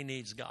 He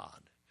needs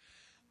God.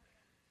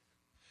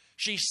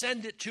 She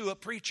sent it to a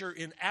preacher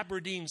in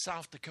Aberdeen,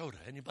 South Dakota.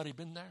 Anybody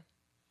been there?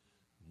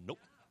 Nope.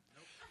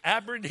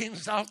 Aberdeen,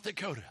 South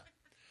Dakota.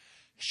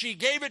 She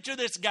gave it to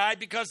this guy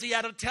because he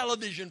had a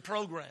television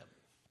program.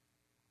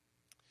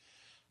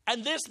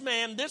 And this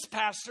man, this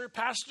pastor,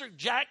 Pastor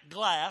Jack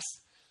Glass,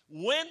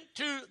 went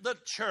to the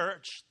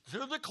church,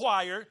 to the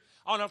choir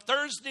on a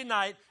Thursday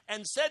night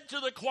and said to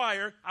the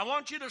choir, I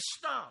want you to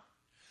stop.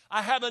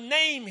 I have a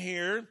name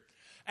here,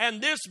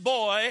 and this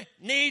boy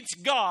needs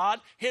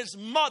God. His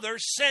mother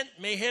sent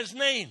me his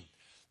name.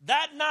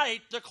 That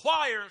night, the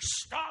choir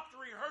stopped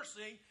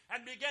rehearsing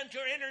and began to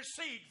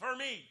intercede for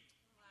me.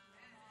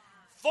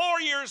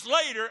 4 years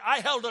later, I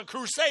held a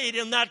crusade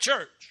in that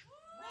church.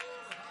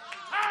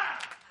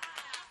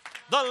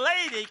 The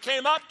lady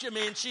came up to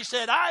me and she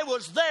said, I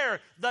was there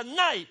the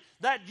night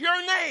that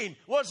your name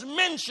was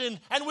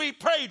mentioned and we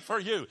prayed for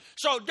you.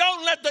 So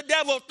don't let the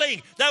devil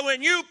think that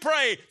when you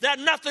pray that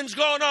nothing's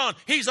going on.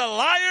 He's a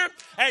liar,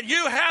 and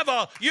you have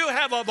a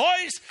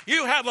voice,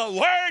 you have a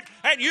word,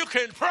 and you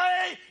can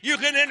pray, you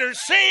can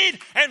intercede,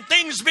 and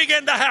things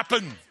begin to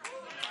happen.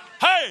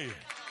 Hey!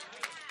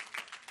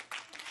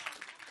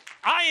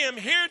 I am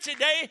here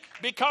today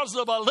because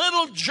of a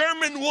little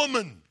German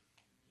woman,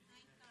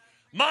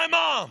 my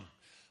mom,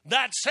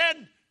 that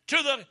said to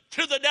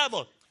the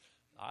devil,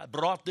 I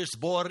brought this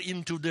boy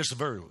into this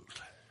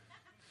world.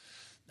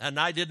 And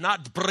I did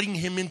not bring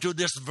him into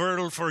this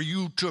world for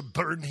you to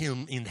burn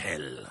him in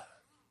hell.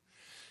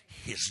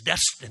 His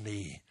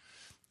destiny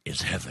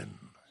is heaven.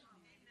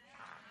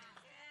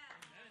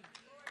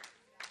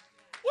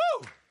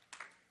 Woo!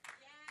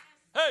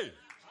 Hey!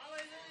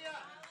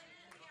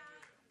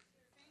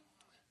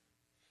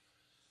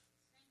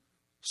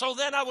 So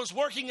then I was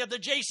working at the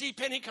J.C.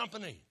 Penney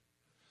Company,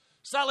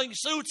 selling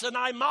suits, and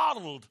I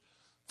modeled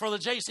for the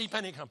J.C.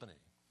 Penney Company.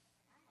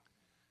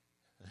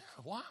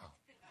 Wow.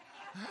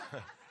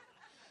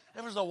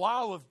 It was a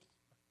wow of...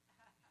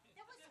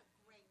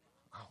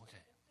 Oh,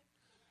 okay.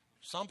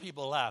 Some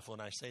people laugh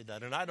when I say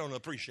that, and I don't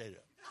appreciate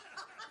it.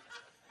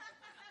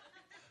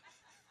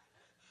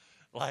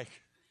 Like,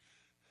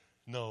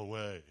 no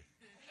way.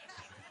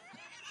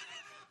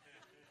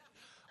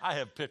 I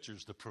have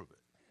pictures to prove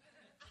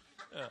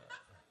it. Yeah.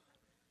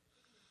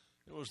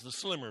 It was the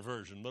slimmer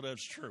version, but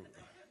that's true.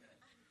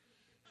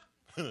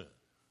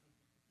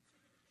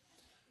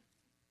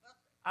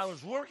 I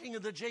was working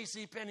at the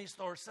J.C. Penney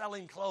store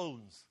selling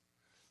clothes.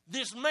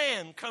 This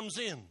man comes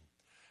in,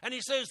 and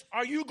he says,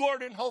 are you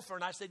Gordon Hofer?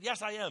 And I said,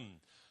 yes, I am.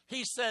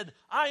 He said,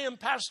 I am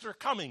Pastor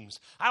Cummings.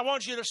 I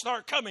want you to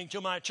start coming to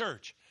my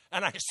church.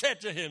 And I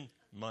said to him,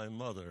 my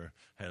mother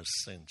has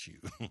sent you.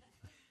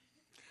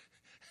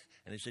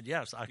 And he said,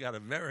 yes, I got a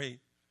very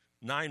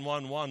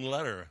 911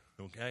 letter,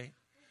 okay?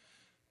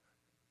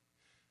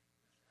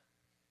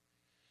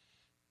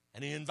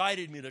 And he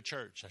invited me to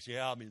church. I said,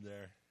 yeah, I'll be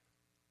there.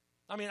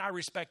 I mean, I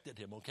respected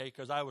him, okay,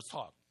 because I was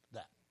taught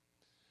that.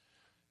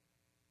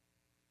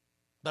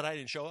 But I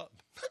didn't show up.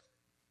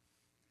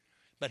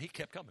 But he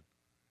kept coming.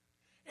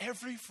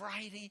 Every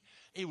Friday,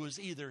 it was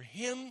either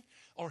him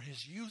or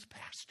his youth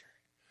pastor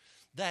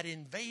that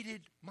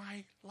invaded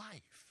my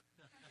life.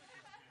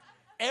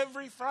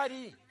 Every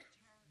Friday,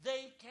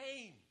 they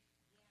came.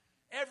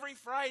 Every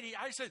Friday,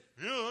 I said,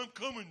 yeah, I'm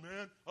coming,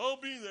 man. I'll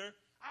be there.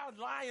 I was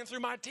lying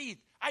through my teeth.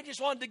 I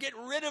just wanted to get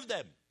rid of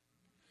them.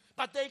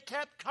 But they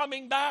kept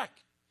coming back.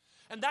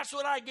 And that's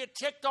what I get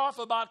ticked off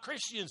about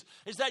Christians,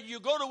 is that you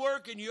go to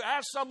work and you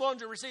ask someone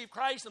to receive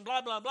Christ and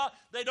blah, blah, blah.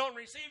 They don't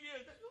receive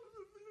you.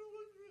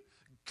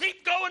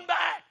 Keep going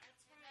back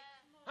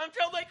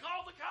until they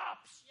call the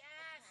cops.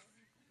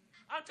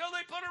 Until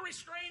they put a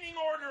restraining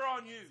order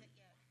on you.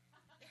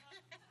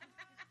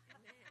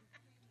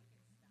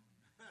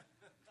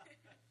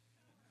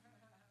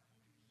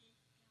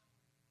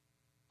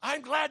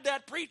 I'm glad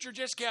that preacher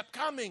just kept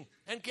coming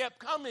and kept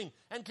coming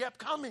and kept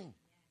coming.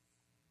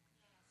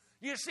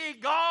 You see,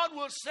 God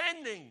was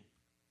sending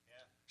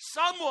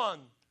someone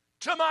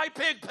to my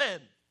pig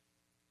pen.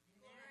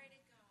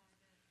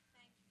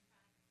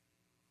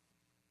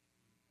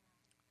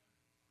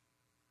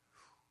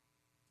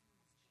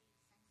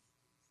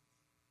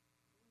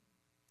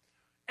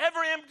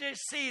 Every empty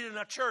seat in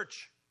a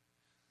church,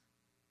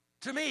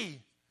 to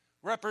me,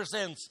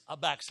 represents a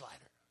backslider.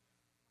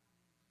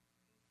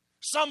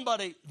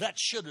 Somebody that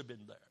should have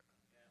been there.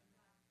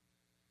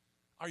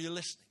 Are you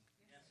listening?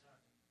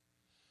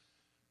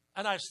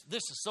 And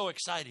this is so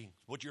exciting,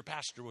 what your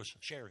pastor was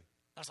sharing.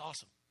 That's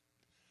awesome.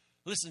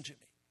 Listen to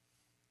me.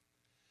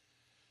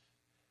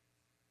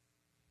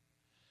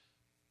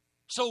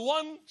 So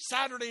one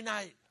Saturday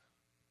night,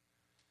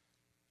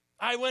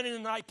 I went in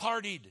and I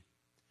partied.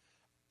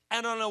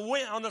 And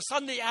on a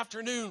Sunday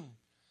afternoon,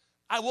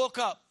 I woke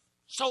up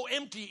so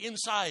empty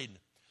inside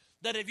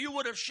that if you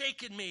would have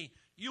shaken me,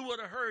 you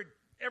would have heard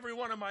every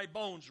one of my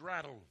bones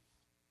rattle.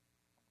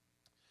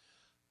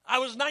 I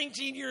was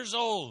 19 years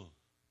old,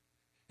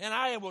 and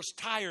I was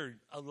tired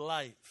of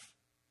life.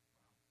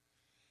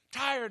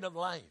 Tired of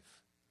life.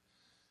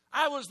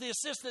 I was the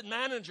assistant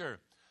manager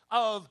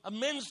of a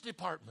men's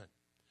department.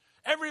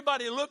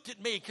 Everybody looked at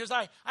me because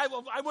I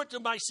went to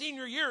my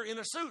senior year in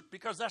a suit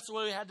because that's the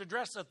way we had to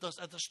dress at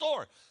the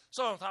store.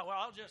 So I thought, well,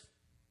 I'll just,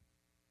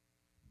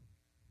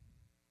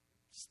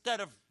 instead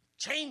of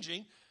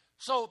changing,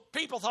 so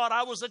people thought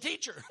I was a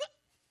teacher,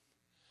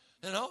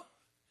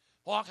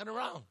 walking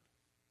around.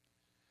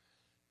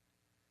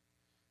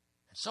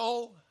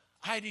 So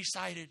I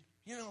decided,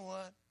 you know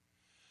what?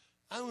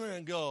 I'm going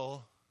to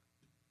go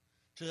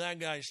to that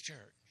guy's church.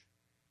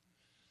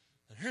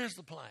 And here's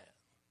the plan.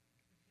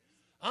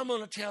 I'm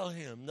going to tell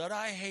him that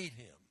I hate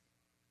him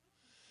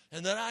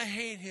and that I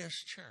hate his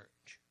church.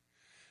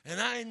 And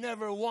I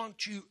never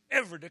want you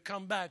ever to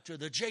come back to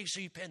the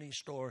J.C. Penney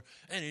store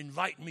and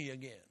invite me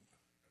again.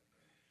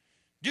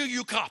 Do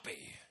you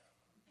copy?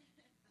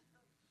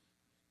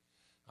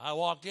 I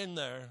walked in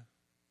there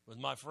with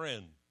my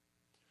friend.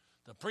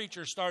 The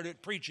preacher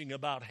started preaching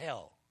about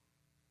hell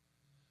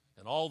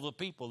and all the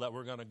people that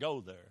were going to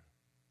go there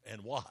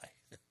and why.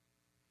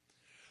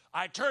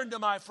 I turned to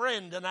my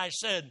friend and I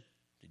said,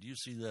 did you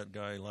see that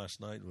guy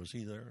last night? Was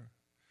he there?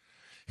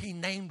 He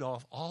named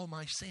off all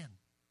my sin.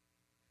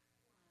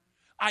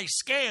 I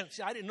scanned.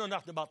 See, I didn't know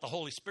nothing about the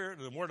Holy Spirit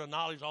and the word of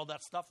knowledge, all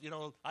that stuff.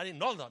 I didn't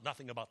know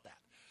nothing about that.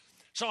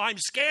 So I'm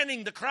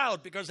scanning the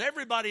crowd because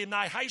everybody in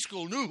my high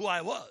school knew who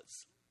I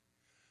was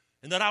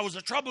and that I was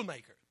a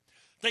troublemaker.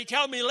 They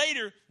tell me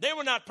later they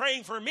were not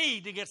praying for me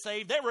to get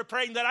saved. They were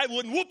praying that I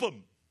wouldn't whoop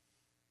them.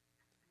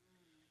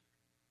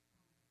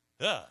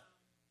 Yeah.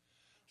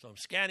 So I'm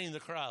scanning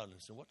the crowd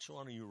and said, which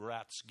one of you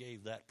rats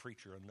gave that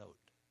preacher a note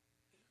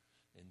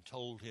and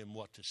told him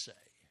what to say?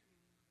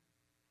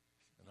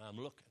 And I'm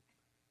looking.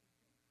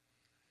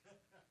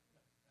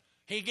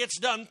 He gets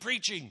done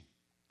preaching.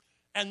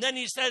 And then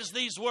he says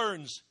these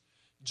words,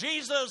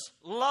 Jesus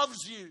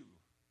loves you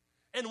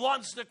and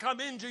wants to come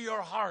into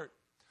your heart.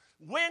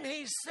 When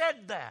he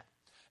said that,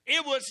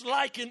 it was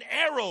like an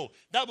arrow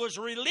that was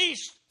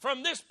released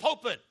from this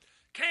pulpit,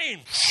 came,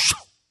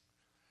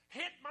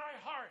 hit my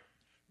heart,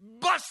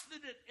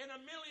 busted it in a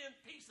million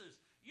pieces.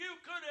 You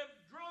could have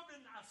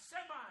driven a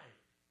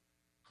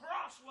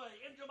semi-crossway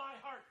into my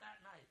heart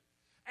that night.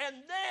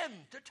 And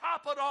then, to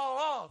top it all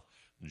off,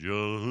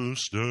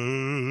 just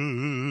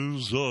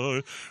as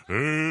I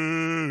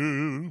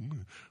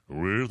am,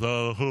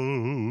 without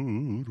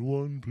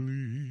one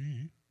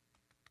plea.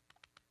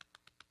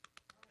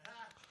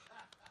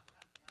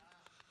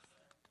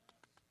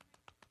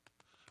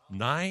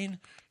 Nine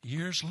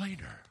years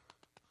later,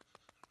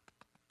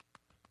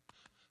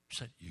 I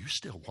said, you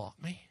still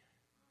want me?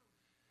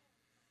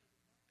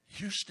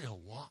 You still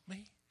want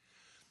me?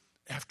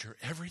 After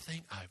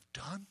everything I've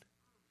done?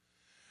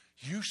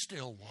 You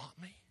still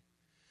want me?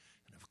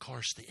 And of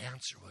course the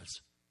answer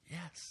was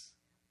yes.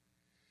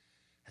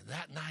 And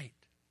that night,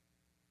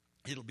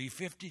 it'll be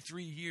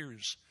 53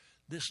 years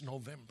this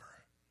November.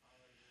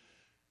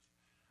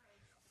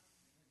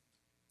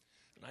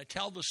 And I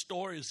tell the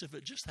story as if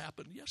it just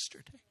happened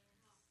yesterday.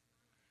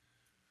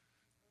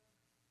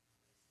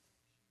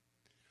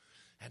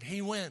 And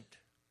he went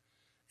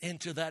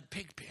into that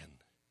pig pen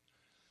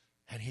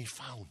and he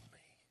found me.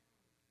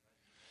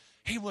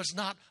 He was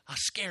not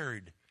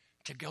scared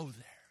to go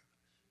there.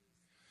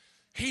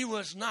 He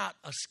was not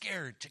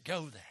scared to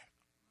go there.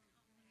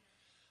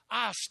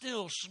 I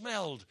still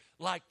smelled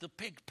like the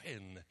pig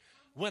pen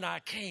when I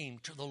came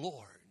to the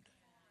Lord.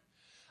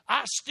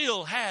 I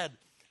still had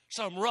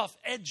some rough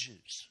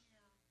edges.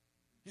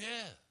 Yeah.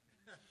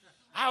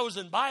 I was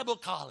in Bible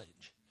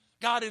college.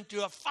 Got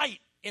into a fight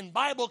in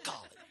Bible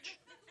college.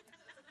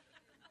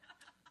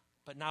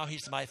 But now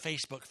he's my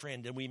Facebook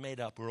friend and we made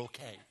up. We're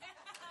okay.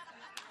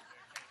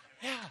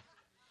 Yeah.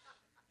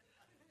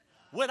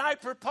 When I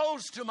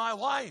proposed to my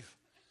wife,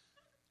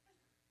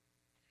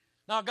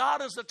 now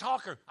God is a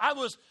talker. I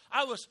was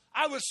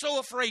so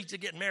afraid to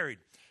get married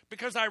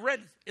because I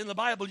read in the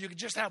Bible you could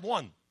just have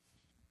one.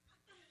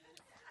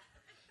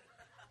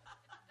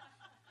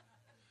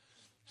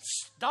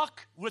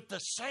 stuck with the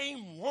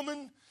same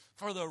woman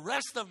for the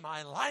rest of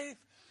my life?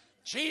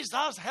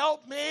 Jesus,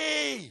 help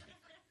me.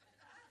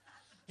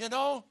 You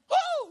know,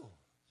 woo!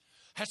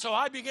 And so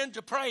I began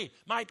to pray.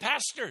 My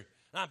pastor,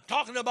 I'm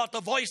talking about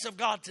the voice of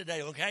God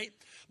today, okay?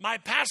 My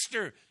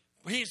pastor,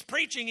 he's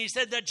preaching. He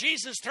said that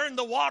Jesus turned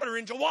the water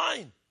into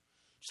wine.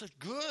 I said,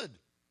 good.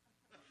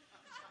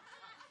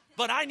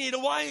 But I need a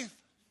wife.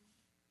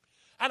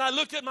 And I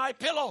looked at my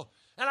pillow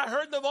and I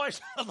heard the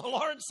voice of the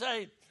Lord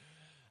say,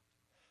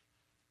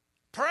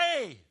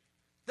 pray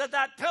that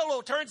that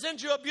pillow turns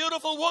into a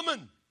beautiful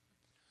woman.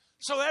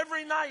 So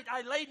every night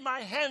I laid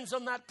my hands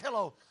on that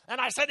pillow and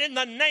I said, in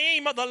the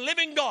name of the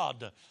living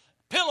God,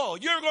 pillow,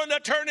 you're going to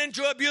turn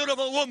into a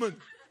beautiful woman.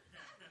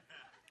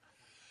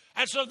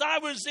 And so I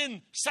was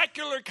in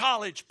secular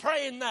college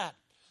praying that.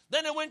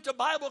 Then I went to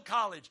Bible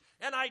college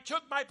and I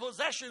took my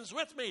possessions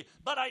with me,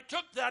 but I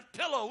took that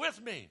pillow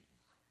with me.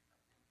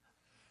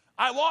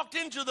 I walked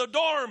into the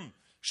dorm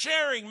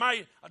sharing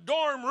my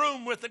dorm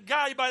room with a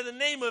guy by the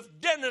name of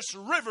Dennis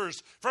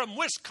Rivers from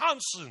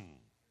Wisconsin.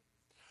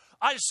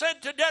 I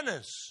said to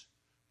Dennis,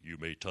 you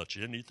may touch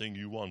anything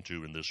you want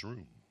to in this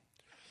room,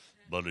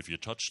 but if you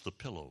touch the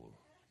pillow,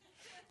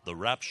 the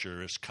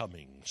rapture is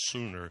coming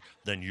sooner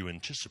than you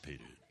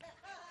anticipated.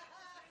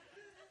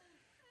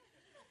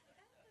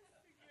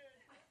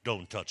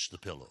 Don't touch the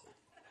pillow.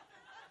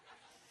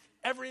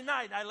 Every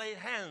night I laid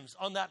hands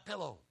on that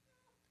pillow.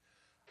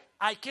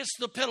 I kissed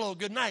the pillow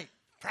goodnight,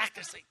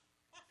 practicing.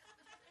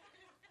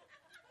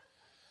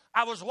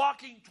 I was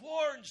walking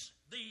towards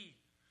the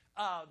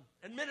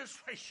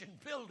administration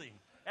building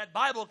at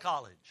Bible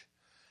college.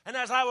 And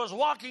as I was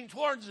walking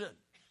towards it,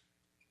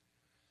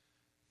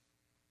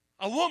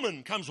 a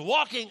woman comes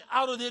walking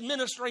out of the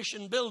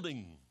administration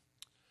building.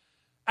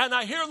 And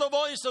I hear the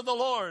voice of the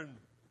Lord.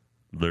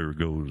 There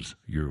goes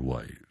your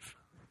wife.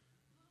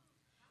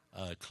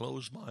 I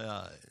close my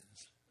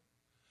eyes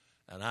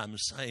and I'm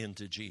saying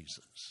to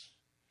Jesus,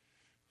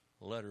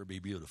 let her be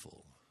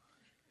beautiful.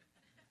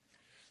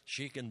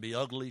 She can be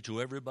ugly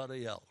to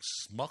everybody else.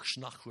 Smuck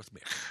schnuck with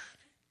me.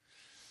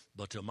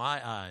 But to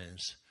my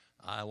eyes,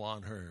 I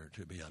want her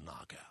to be a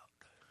knockout.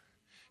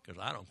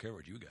 Because I don't care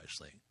what you guys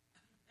think.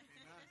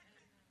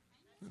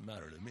 It doesn't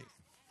matter to me.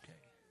 Okay.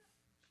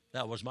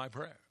 That was my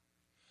prayer.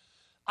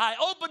 I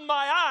opened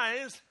my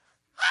eyes.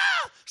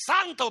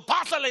 Santo,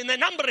 pásale en el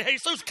nombre de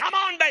Jesus. Come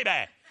on,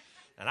 baby.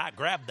 And I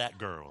grabbed that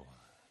girl.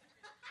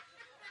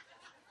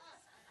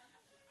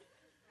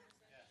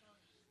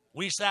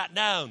 We sat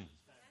down.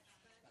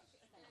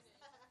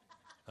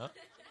 Huh?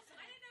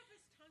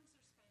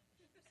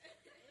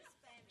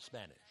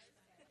 Spanish.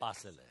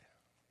 Pásale.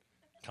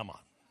 Come on.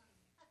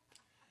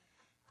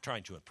 I'm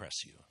trying to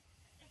impress you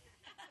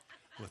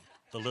with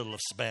the little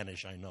of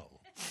Spanish I know.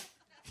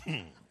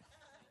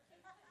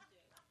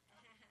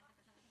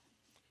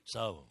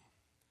 So,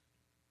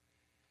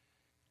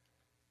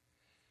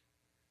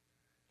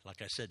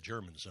 like I said,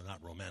 Germans are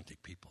not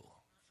romantic people,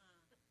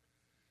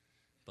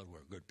 but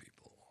we're good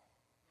people.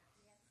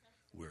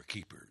 We're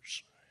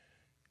keepers.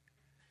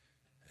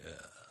 Yeah.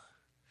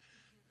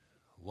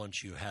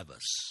 Once you have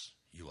us,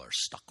 you are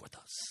stuck with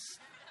us.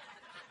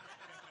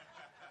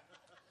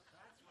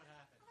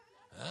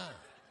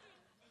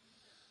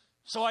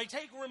 So I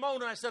take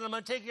Ramon and I said, I'm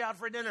going to take you out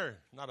for dinner.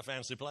 Not a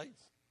fancy place.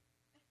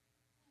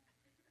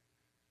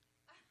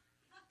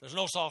 There's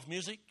no soft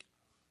music.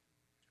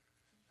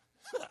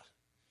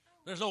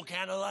 There's no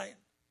candlelight.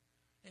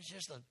 It's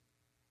just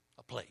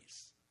a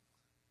place.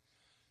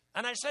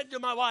 And I said to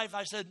my wife,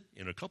 I said,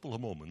 in a couple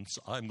of moments,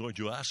 I'm going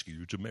to ask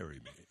you to marry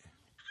me.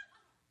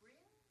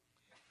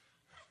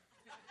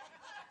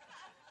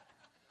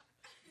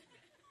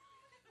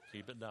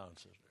 Keep it down,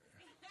 sister.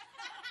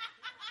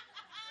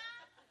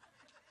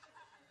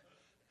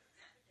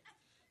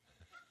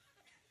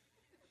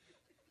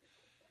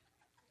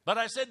 But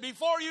I said,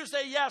 before you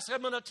say yes,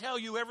 I'm going to tell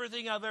you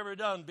everything I've ever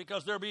done,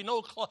 because there'll be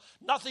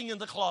nothing in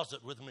the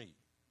closet with me.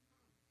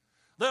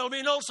 There'll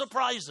be no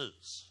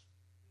surprises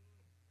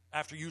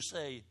after you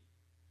say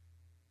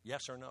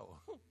yes or no.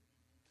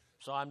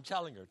 So I'm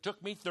telling her. It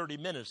took me 30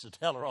 minutes to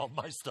tell her all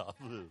my stuff.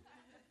 And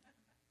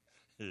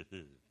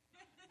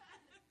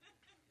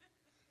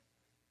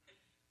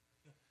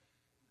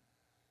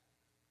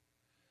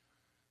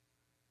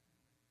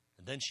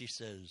then she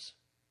says,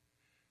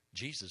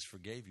 Jesus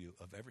forgave you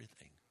of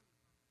everything.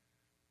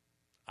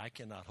 I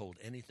cannot hold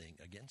anything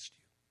against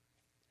you.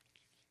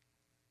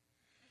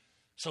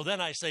 So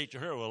then I say to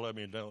her, well, let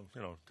me tell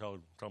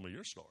me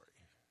your story.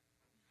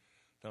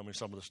 Tell me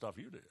some of the stuff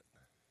you did.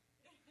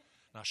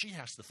 Now she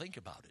has to think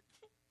about it.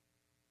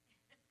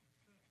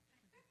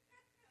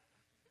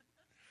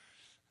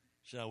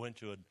 So I went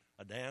to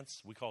a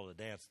dance. We call it a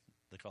dance.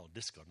 They call it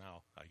disco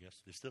now, I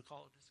guess. They still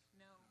call it disco?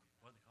 No.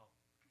 What do they call it?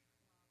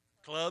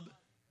 Club?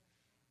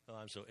 Oh,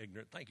 I'm so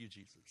ignorant. Thank you,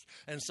 Jesus.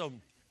 And so,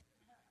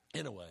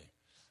 anyway,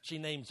 she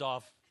names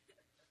off.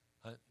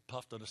 I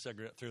puffed on a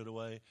cigarette, threw it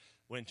away,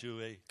 went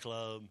to a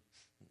club,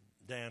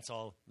 dance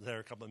all there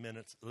a couple of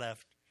minutes,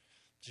 left.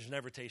 She's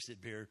never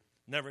tasted beer,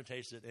 never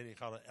tasted any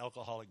kind of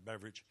alcoholic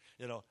beverage.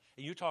 You know,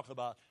 and you talk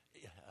about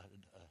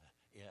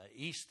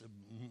east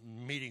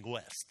meeting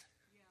west,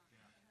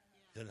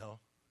 you know.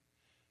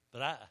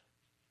 But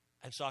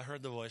and so I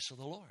heard the voice of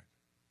the Lord.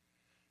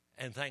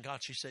 And thank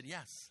God she said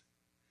yes.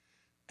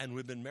 And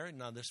we've been married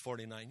now this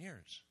 49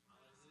 years.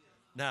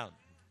 Now,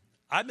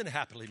 I've been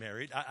happily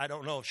married. I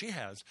don't know if she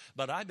has,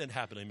 but I've been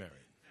happily married.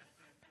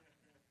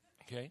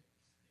 Okay?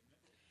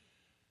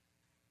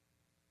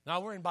 Now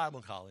we're in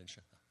Bible college.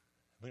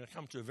 We're going to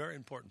come to a very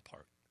important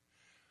part.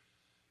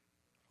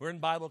 We're in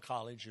Bible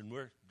college, and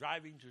we're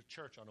driving to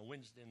church on a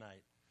Wednesday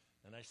night.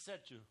 And I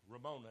said to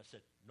Ramona, I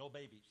said, no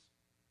babies.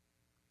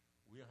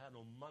 We don't have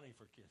no money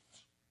for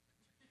kids.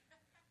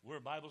 We're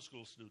Bible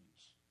school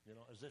students, you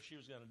know, as if she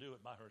was going to do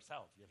it by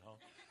herself, you know.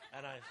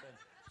 And I said,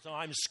 so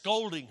I'm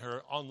scolding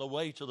her on the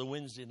way to the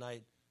Wednesday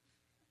night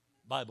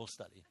Bible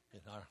study in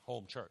our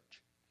home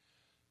church.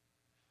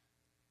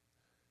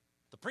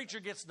 The preacher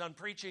gets done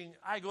preaching.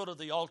 I go to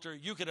the altar.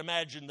 You can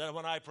imagine that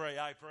when I pray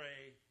loud.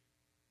 Okay.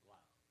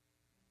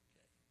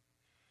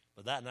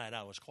 But that night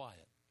I was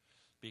quiet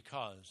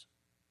because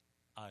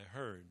I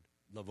heard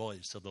the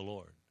voice of the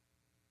Lord.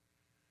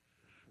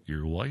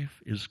 Your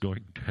wife is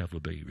going to have a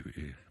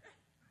baby.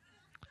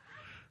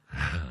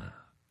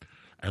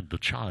 And the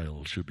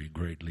child should be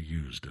greatly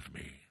used of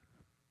me.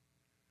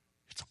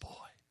 It's a boy.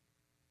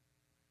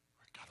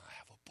 We're going to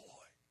have a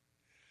boy.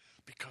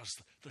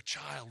 Because the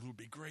child will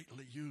be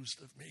greatly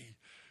used of me.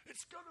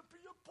 It's going to be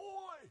a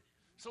boy.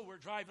 So we're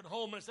driving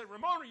home, and I said,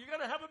 Ramona, you're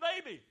going to have a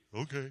baby.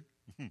 Okay.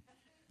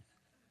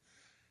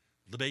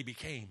 The baby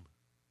came.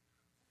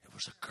 It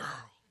was a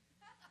girl.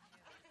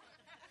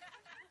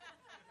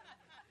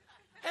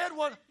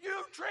 Edwin,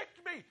 you tricked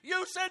me.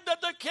 You said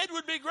that the kid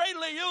would be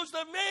greatly used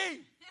of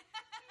me.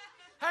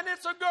 And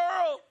it's a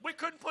girl. We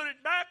couldn't put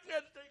it back. We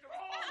had to take it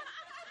off.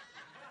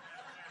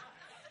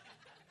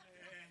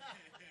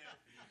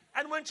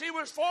 And when she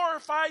was 4 or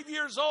 5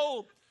 years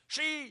old,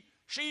 she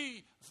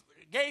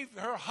gave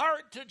her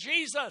heart to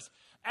Jesus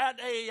at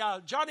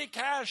a Johnny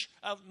Cash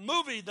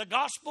movie, The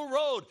Gospel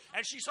Road.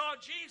 And she saw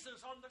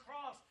Jesus on the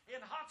cross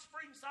in Hot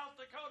Springs, South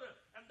Dakota.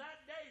 And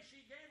that day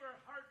she gave her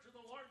heart to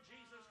the Lord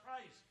Jesus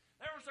Christ.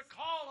 There was a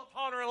call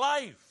upon her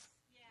life.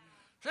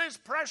 Yeah. It's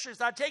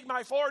precious. I'd take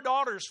my 4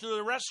 daughters to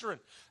the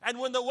restaurant, and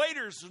when the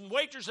waiters and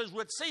waitresses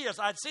would see us,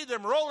 I'd see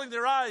them rolling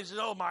their eyes,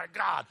 and oh my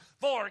God,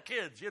 4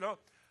 kids, you know.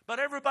 But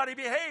everybody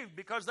behaved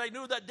because they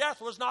knew that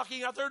death was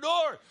knocking at their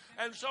door.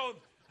 And so,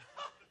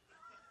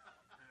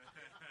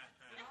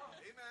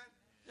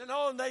 you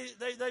know, and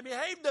they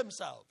behaved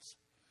themselves.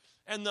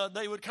 And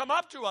they would come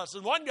up to us.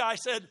 And one guy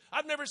said,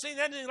 I've never seen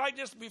anything like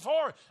this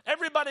before.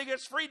 Everybody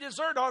gets free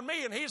dessert on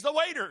me, and he's the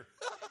waiter.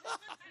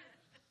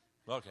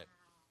 Okay.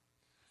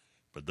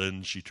 But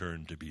then she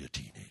turned to be a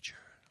teenager.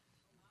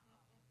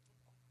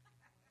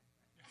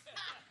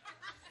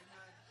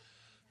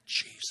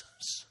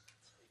 Jesus.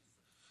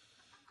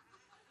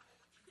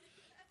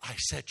 I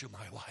said to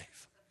my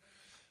wife,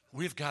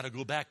 we've got to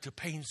go back to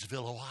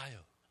Painesville,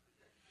 Ohio.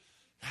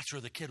 That's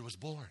where the kid was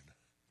born.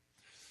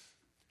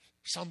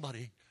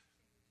 Somebody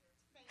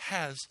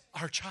has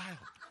our child.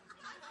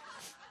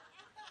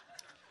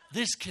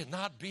 This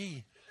cannot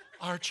be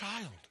our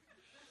child.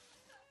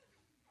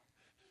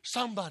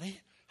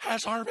 Somebody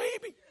has our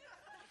baby.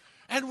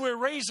 And we're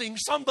raising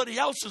somebody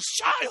else's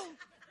child.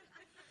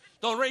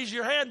 Don't raise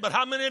your hand, but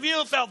how many of you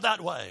have felt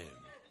that way?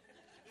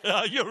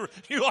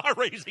 You are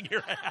raising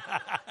your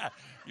hand.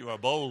 You are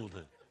bold.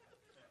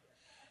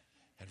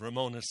 And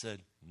Ramona said,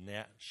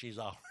 nah, she's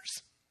ours.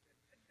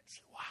 I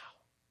said, wow.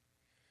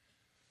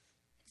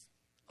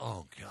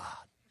 Oh,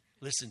 God.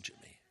 Listen to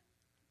me.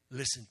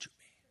 Listen to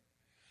me.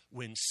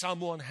 When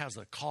someone has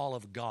a call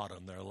of God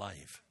on their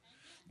life,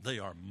 they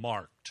are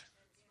marked.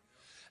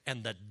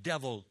 And the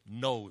devil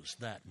knows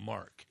that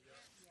mark.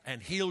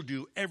 And he'll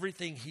do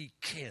everything he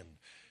can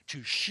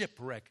to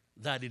shipwreck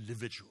that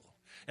individual.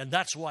 And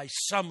that's why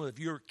some of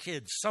your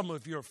kids, some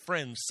of your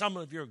friends, some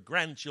of your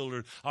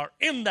grandchildren are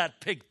in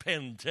that pig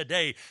pen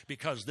today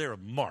because they're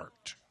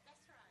marked.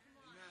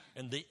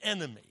 And the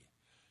enemy,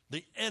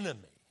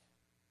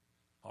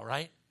 all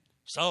right?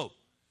 So,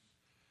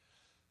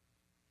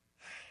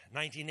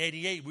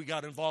 1988, we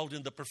got involved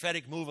in the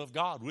prophetic move of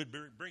God. We'd be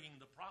bringing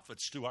the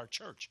prophets to our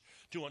church,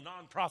 to a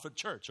non-profit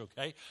church,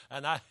 okay?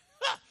 And I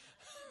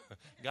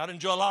got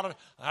into a lot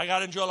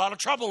of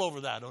trouble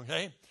over that,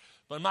 okay?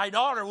 But my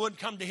daughter wouldn't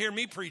come to hear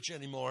me preach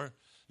anymore,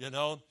 you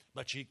know,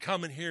 but she'd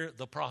come and hear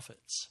the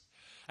prophets.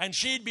 And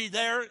she'd be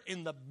there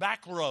in the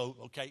back row,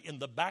 okay, in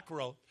the back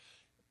row.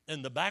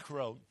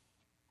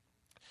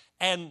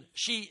 And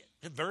she,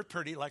 very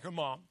pretty, like her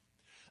mom.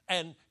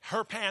 And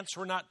her pants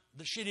were not,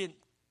 she didn't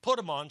put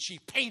them on, she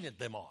painted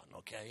them on,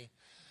 okay?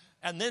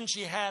 And then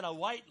she had a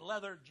white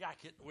leather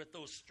jacket with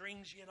those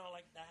strings, you know,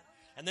 like that.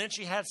 And then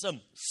she had some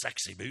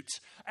sexy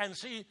boots. And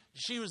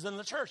she was in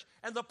the church.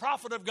 And the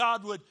prophet of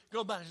God would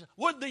go back and say,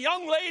 would the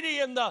young lady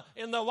in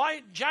the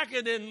white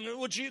jacket, and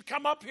would you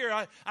come up here?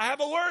 I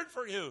have a word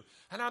for you.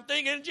 And I'm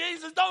thinking,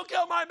 Jesus, don't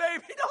kill my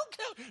baby.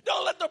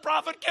 Don't let the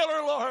prophet kill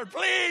her, Lord.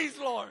 Please,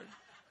 Lord.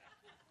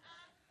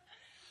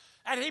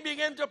 And he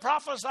began to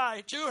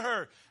prophesy to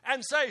her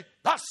and say,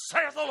 thus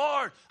saith the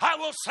Lord, I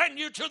will send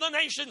you to the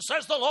nations,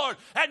 says the Lord,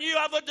 and you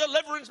have a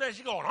deliverance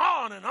message. Going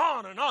on and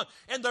on and on.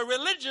 And the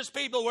religious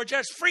people were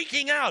just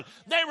freaking out.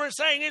 They were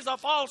saying he's a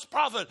false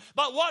prophet.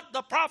 But what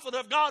the prophet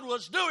of God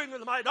was doing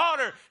with my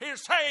daughter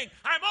is saying,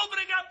 I'm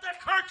opening up the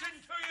curtain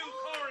to you,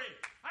 Corey.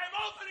 I'm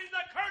opening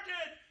the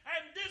curtain,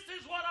 and this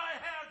is what I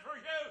have for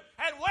you.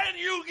 And when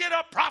you get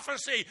a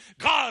prophecy,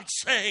 God's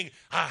saying,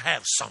 I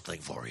have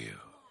something for you.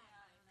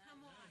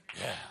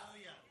 Yeah.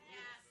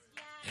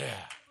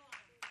 Yeah.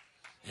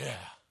 Yeah.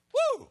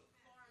 Woo!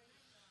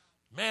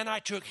 Man, I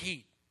took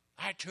heat.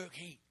 I took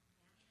heat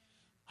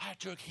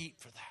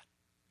for that.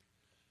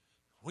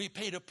 We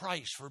paid a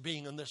price for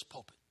being in this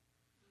pulpit.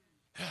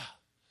 Yeah.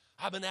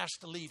 I've been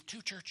asked to leave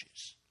 2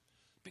 churches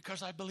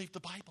because I believe the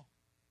Bible.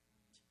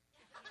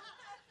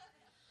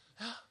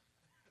 Yeah.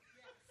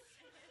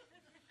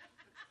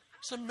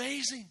 It's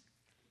amazing.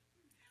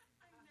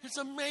 It's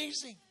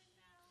amazing.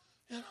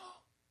 You know.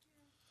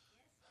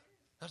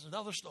 That's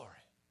another story.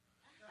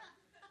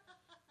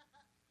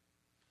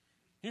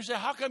 You say,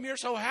 how come you're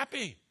so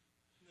happy?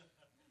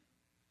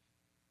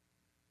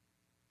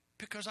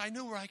 Because I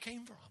knew where I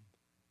came from.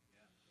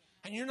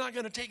 And you're not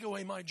going to take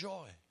away my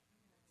joy.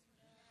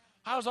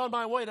 I was on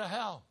my way to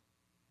hell.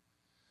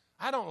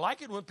 I don't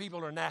like it when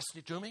people are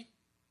nasty to me,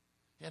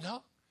 you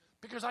know,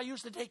 because I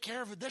used to take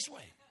care of it this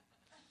way.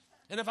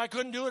 And if I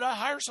couldn't do it, I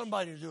hire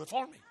somebody to do it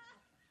for me.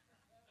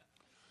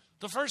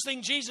 The first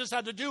thing Jesus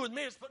had to do with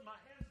me is put my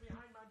hands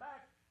behind my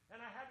back,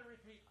 and I had to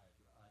repeat,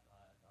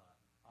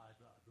 I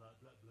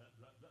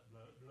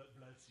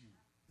bless you.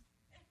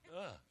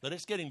 But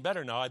it's getting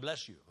better now. I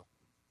bless you.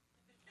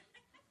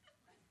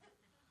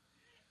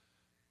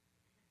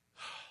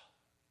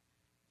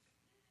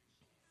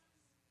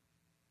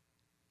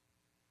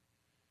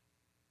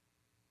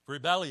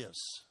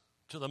 Rebellious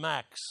to the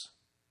max.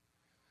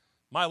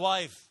 My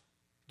wife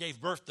gave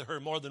birth to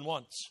her more than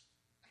once.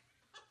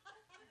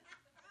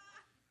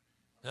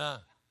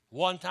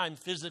 One time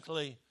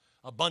physically,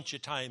 a bunch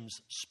of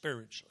times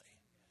spiritually,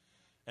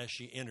 as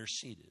she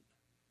interceded.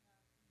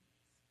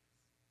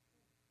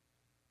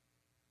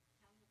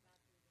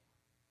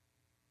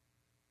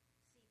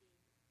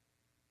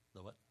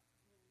 The what?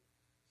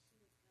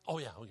 Oh,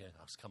 yeah, okay,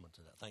 I was coming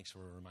to that. Thanks for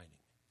reminding me.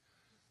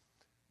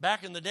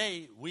 Back in the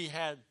day, we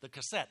had the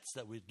cassettes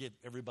that we'd give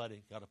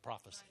everybody, got a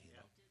prophecy. You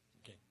know?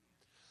 Okay.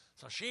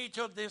 So she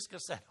took this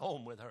cassette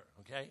home with her,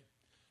 okay?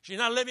 She's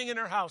not living in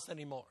her house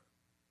anymore.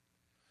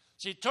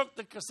 She took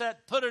the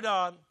cassette, put it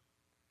on,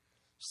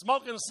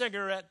 smoking a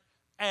cigarette,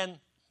 and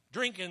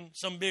drinking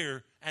some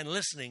beer, and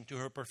listening to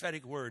her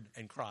prophetic word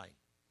and crying.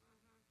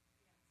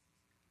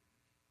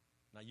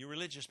 Now, you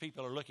religious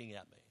people are looking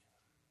at me.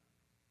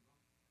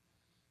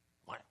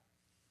 Wow.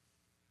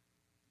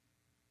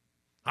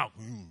 How?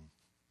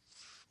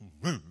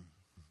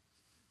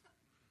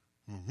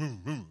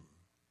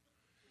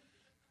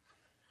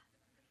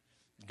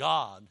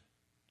 God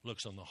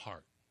looks on the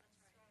heart.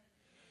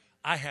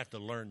 I had to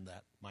learn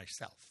that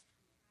myself.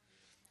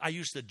 I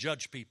used to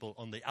judge people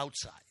on the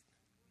outside.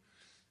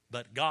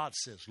 But God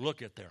says,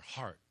 look at their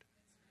heart.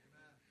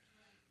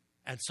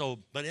 And so,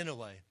 but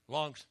anyway,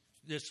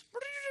 this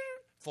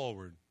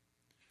forward.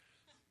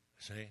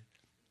 See?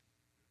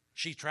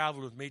 She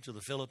traveled with me to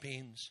the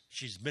Philippines.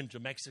 She's been to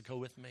Mexico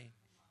with me.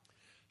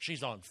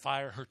 She's on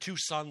fire. Her 2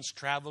 sons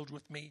traveled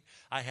with me.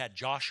 I had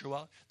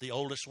Joshua, the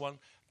oldest one,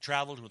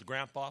 traveled with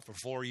Grandpa for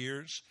 4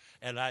 years,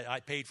 and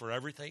I paid for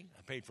everything.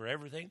 I paid for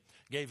everything.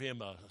 Gave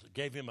him a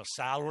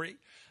salary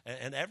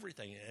and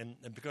everything. And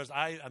because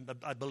I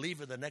believe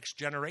in the next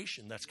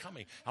generation that's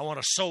coming, I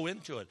want to sow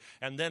into it.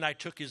 And then I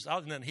took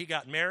and then he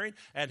got married,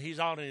 and he's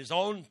out on his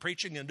own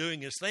preaching and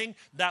doing his thing.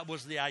 That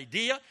was the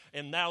idea.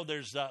 And now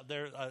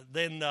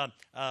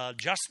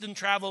Justin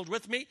traveled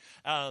with me,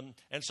 and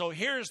so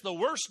here's the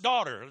worst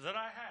daughter that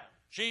I have.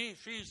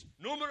 She's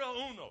numero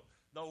uno,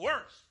 the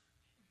worst.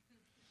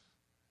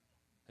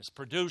 Has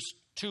produced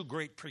 2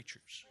 great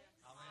preachers.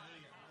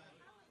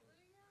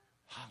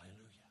 Hallelujah.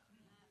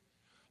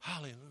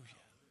 Hallelujah.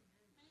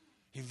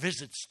 He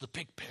visits the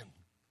pig pen.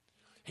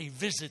 He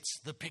visits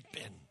the pig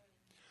pen.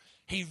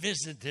 He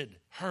visited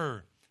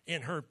her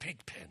in her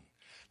pig pen.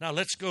 Now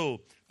let's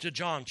go to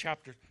John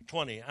chapter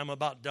 20. I'm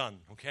about done,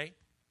 okay?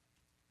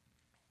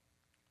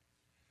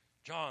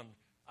 John,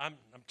 I'm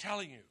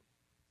telling you,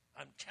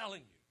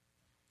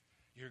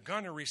 you're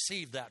going to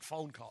receive that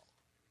phone call.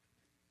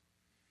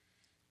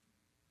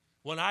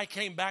 When I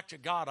came back to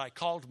God, I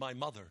called my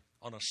mother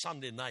on a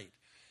Sunday night.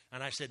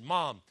 And I said,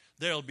 Mom,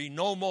 there'll be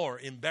no more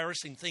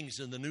embarrassing things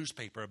in the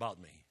newspaper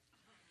about me.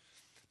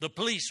 The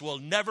police will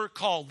never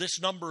call this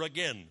number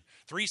again,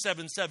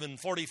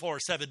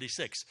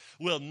 377-4476.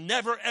 We'll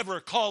never,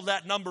 ever call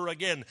that number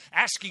again,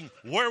 asking,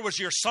 where was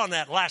your son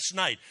at last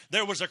night?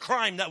 There was a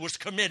crime that was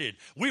committed.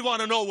 We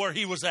want to know where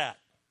he was at.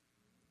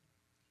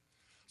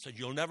 I said,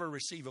 you'll never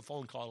receive a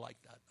phone call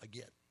like that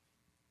again.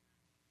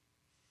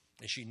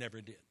 And she never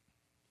did.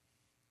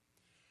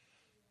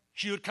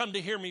 She would come to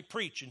hear me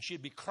preach, and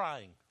she'd be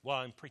crying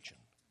while I'm preaching.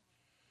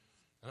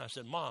 And I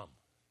said, Mom,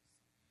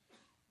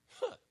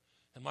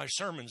 And my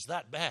sermon's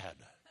that bad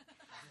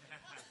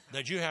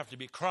that you have to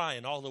be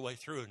crying all the way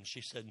through. And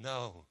she said,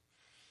 no,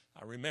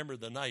 I remember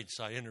the nights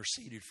I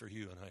interceded for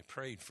you and I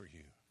prayed for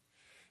you,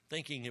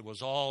 thinking it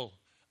was all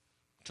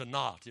to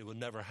naught. It would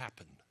never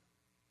happen.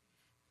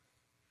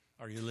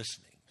 Are you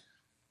listening?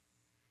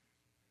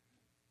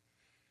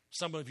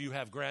 Some of you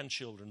have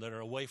grandchildren that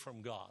are away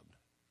from God.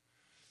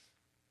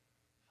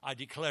 I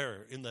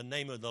declare in the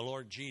name of the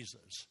Lord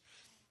Jesus,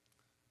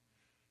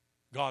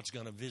 God's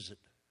going to visit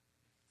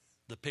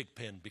the pig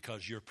pen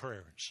because of your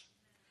prayers.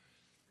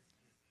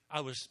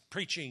 I was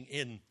preaching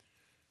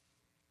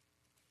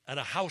at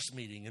a house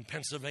meeting in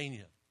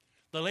Pennsylvania.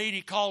 The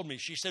lady called me.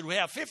 She said, we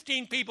have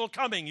 15 people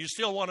coming. You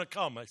still want to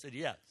come? I said,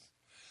 yes.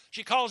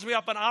 She calls me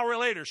up an hour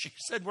later. She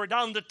said, we're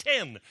down to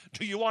 10.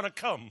 Do you want to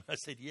come? I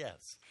said,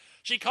 yes.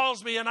 She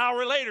calls me an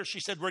hour later.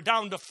 She said, we're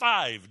down to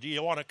 5. Do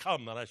you want to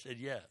come? And I said,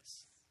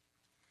 yes.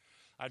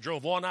 I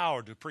drove 1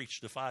 hour to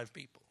preach to 5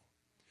 people.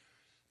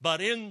 But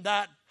in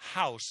that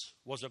house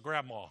was a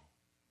grandma.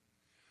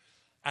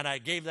 And I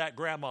gave that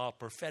grandma a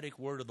prophetic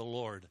word of the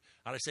Lord.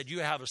 And I said, you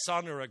have a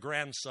son or a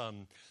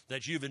grandson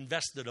that you've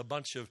invested a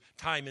bunch of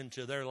time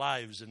into their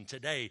lives. And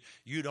today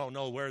you don't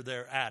know where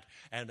they're at.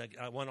 And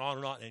I went on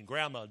and on. And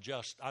grandma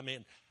just,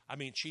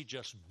 she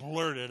just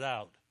blurted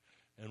out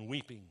and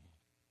weeping.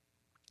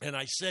 And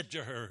I said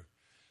to her,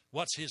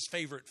 what's his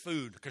favorite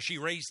food? Because she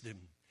raised him.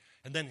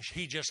 And then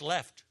he just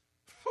left.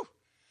 Whew.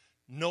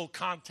 No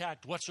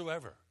contact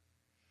whatsoever.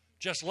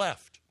 Just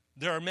left.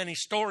 There are many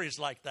stories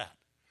like that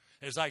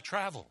as I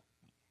travel.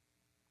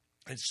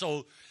 And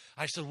so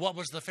I said, what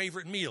was the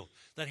favorite meal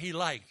that he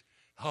liked?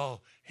 Oh,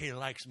 he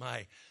likes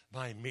my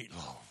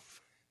meatloaf.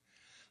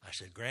 I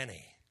said,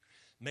 Granny,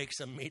 make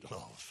some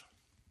meatloaf.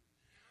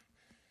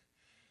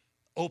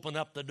 Open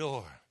up the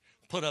door.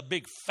 Put a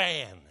big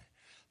fan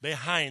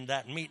behind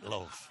that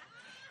meatloaf.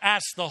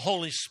 Ask the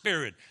Holy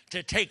Spirit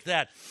to take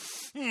that.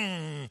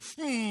 That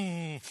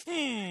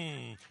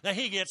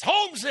he gets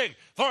homesick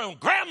for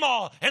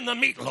Grandma and the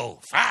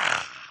meatloaf.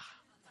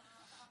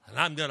 And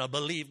I'm going to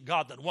believe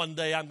God that one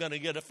day I'm going to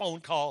get a phone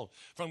call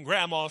from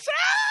Grandma. Say,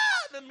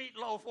 the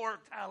meatloaf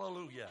worked.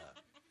 Hallelujah.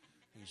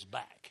 He's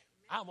back.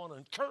 I want to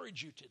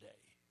encourage you today.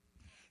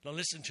 Now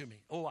listen to me.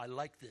 Oh, I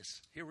like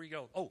this. Here we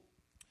go. Oh.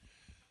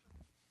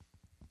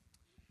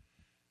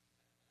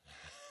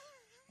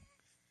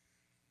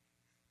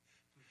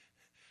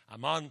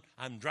 I'm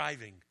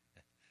driving,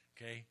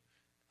 okay,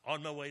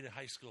 on my way to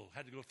high school.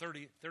 Had to go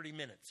 30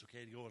 minutes,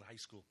 okay, to go to high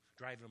school,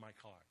 driving in my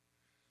car.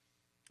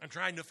 I'm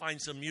trying to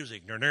find some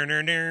music. Can't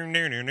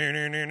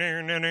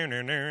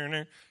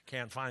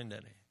find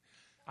any.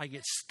 I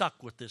get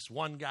stuck with this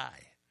one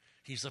guy.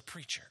 He's a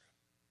preacher.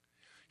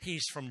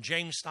 He's from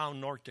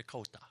Jamestown, North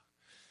Dakota.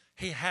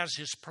 He has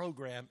his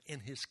program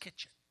in his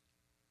kitchen.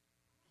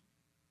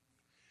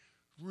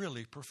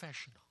 Really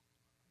professional.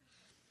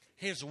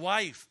 His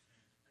wife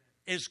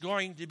is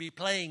going to be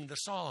playing the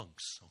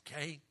songs,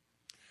 okay?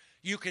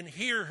 You can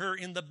hear her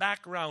in the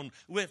background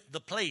with the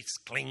plates,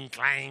 cling,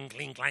 clang,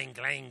 cling, clang,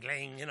 clang,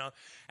 clang, you know.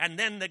 And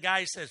then the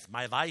guy says,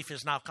 my wife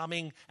is now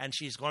coming, and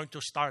she's going to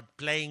start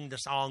playing the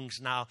songs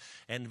now.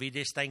 And we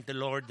just thank the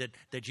Lord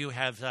that you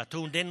have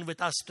tuned in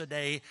with us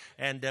today,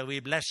 and we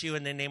bless you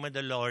in the name of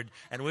the Lord.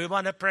 And we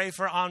want to pray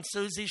for Aunt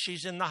Susie.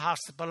 She's in the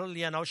hospital,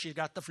 you know, she's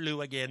got the flu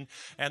again.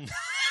 And,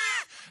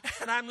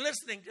 and I'm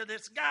listening to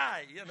this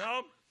guy, you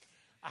know.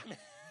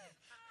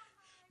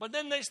 But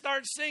then they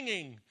start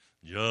singing,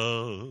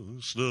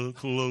 just a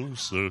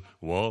closer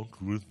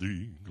walk with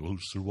thee,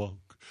 closer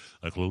walk,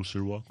 a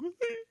closer walk with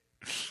thee.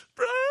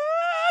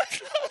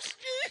 Precious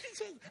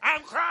Jesus.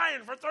 I'm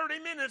crying for 30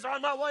 minutes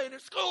on my way to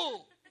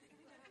school.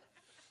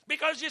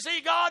 Because you see,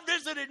 God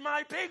visited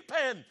my pig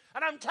pen.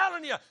 And I'm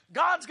telling you,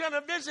 God's going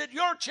to visit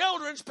your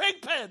children's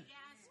pig pen.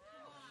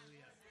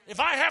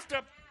 If I have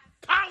to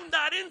pound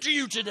that into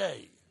you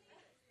today.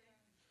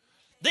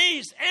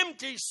 These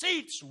empty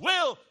seats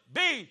will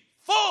be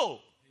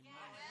full.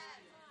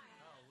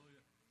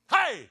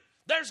 Hey,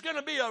 there's going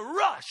to be a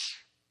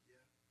rush.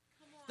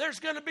 There's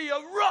going to be a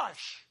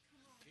rush.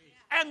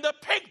 And the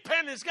pig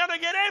pen is going to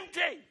get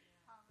empty.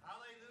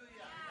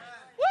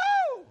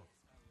 Woo!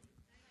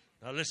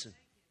 Now listen.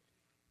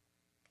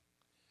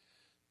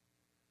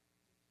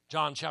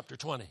 John chapter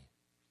 20.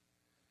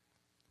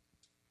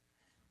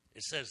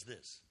 It says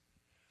this.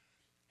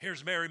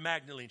 Here's Mary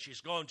Magdalene. She's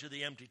going to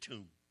the empty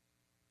tomb.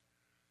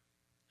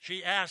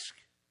 She asks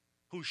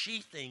who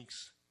she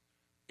thinks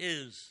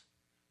is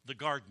the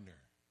gardener.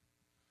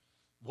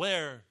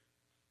 Where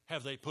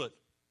have they put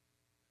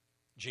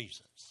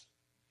Jesus?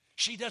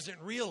 She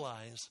doesn't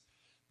realize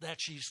that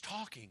she's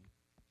talking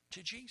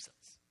to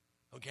Jesus.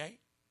 Okay?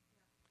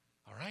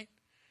 All right?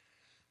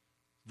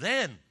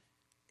 Then,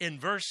 in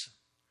verse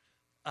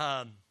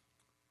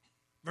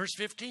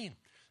 15,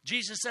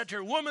 Jesus said to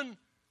her, woman,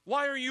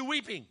 why are you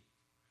weeping?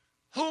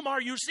 Whom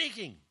are you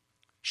seeking?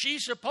 She,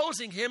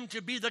 supposing him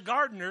to be the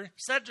gardener,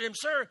 said to him,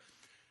 sir,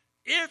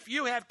 if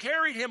you have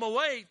carried him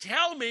away,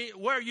 tell me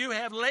where you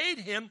have laid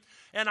him,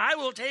 and I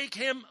will take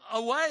him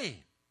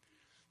away.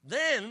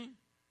 Then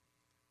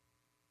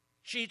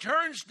she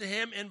turns to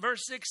him in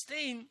verse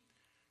 16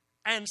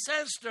 and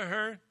says to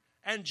her,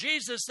 and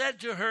Jesus said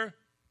to her,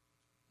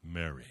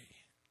 Mary.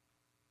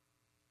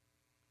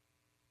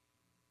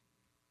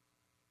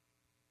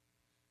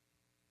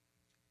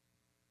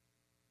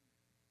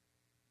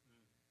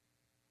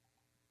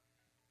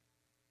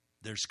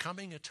 There's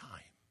coming a time.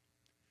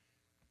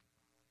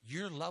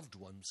 Your loved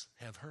ones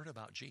have heard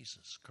about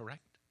Jesus,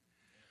 correct?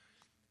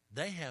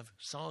 They have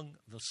sung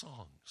the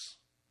songs.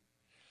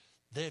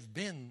 They've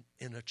been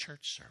in a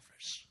church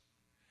service.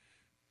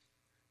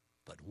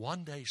 But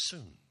one day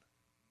soon,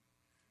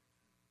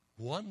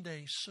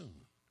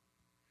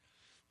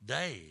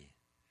 they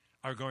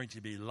are going to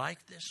be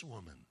like this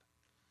woman,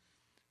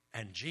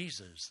 and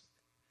Jesus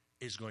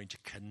is going to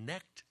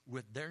connect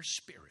with their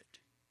spirit.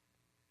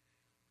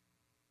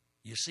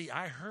 You see,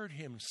 I heard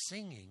him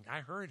singing. I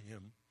heard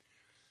him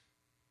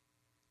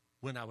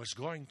when I was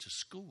going to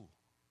school.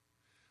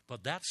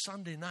 But that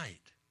Sunday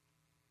night,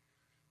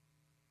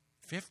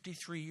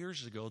 53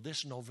 years ago,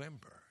 this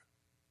November,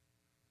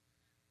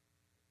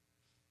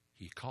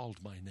 he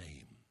called my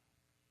name.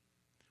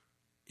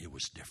 It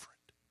was different.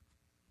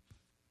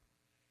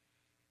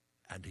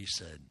 And he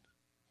said,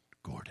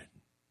 Gordon,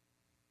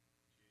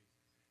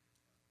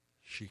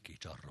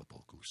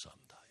 Shikitaraboku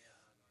Sandaya.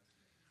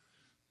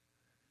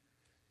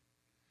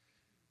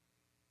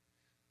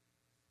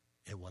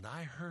 And when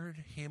I heard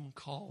him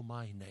call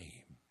my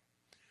name,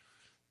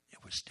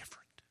 it was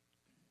different.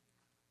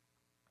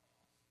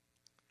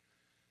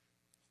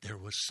 There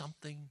was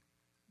something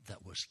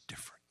that was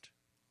different.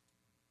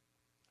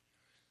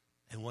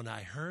 And when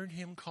I heard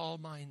him call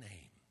my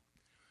name,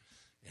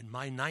 and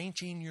my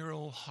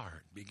 19-year-old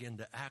heart began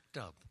to act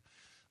up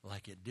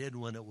like it did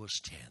when it was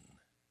 10,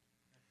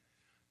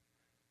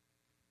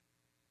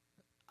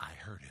 I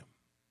heard him.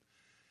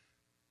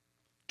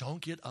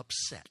 Don't get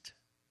upset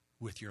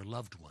with your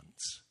loved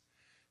ones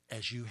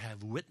as you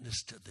have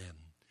witnessed to them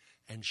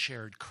and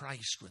shared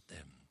Christ with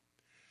them.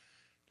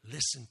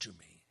 Listen to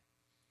me.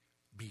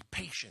 Be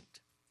patient,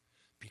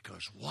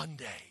 because one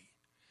day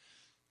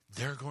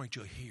they're going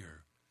to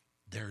hear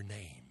their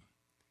name,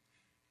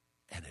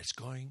 and it's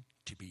going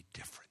to be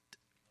different.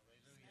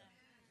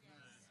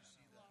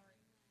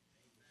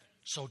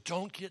 So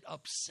don't get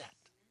upset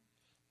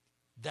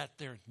that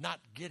they're not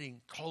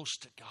getting close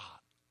to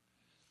God.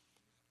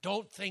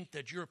 Don't think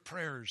that your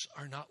prayers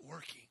are not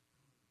working,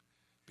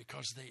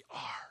 because they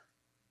are.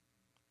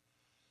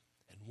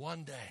 And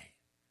one day,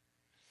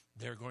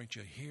 they're going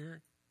to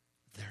hear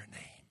their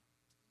name.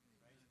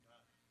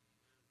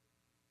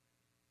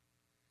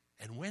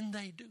 And when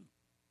they do,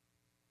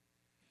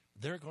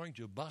 they're going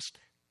to bust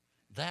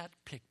that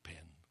pig pen.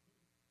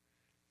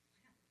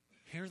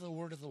 Hear the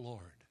word of the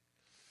Lord.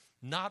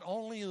 Not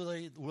only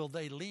will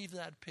they leave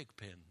that pig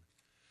pen,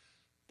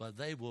 but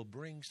they will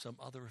bring some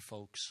other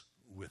folks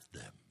with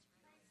them.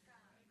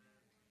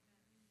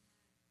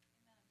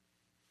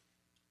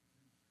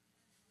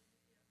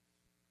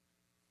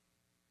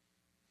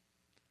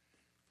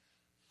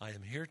 I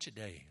am here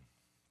today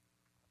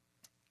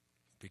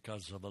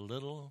because of a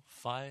little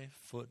 5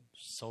 foot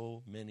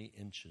so many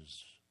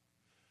inches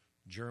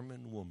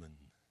German woman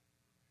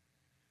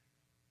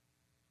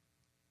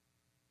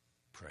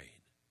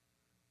prayed.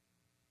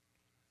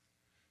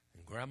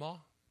 And Grandma,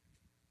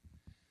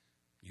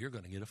 you're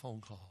going to get a phone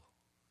call.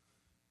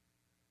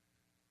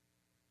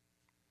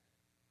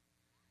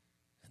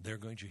 And they're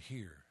going to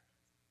hear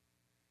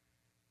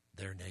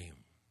their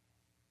name.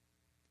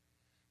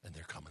 And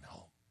they're coming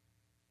home.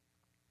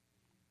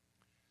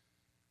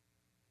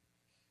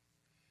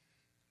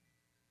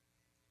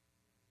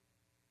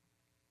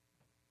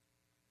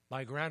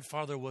 My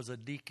grandfather was a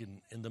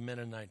deacon in the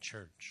Mennonite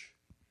church.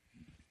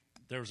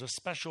 There was a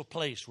special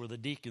place where the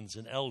deacons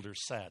and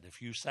elders sat.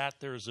 If you sat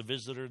there as a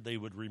visitor, they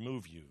would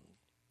remove you.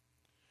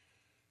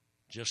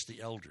 Just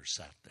the elders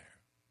sat there.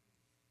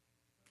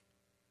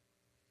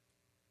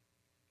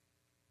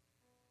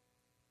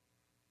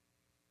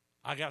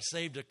 I got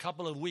saved a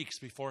couple of weeks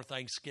before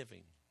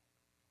Thanksgiving.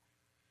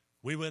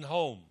 We went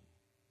home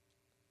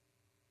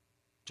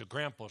to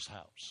Grandpa's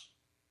house.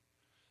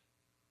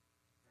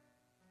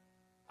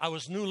 I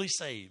was newly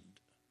saved.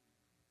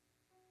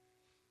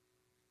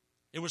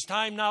 It was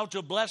time now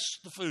to bless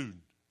the food.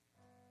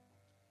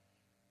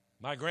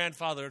 My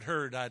grandfather had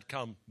heard I'd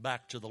come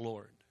back to the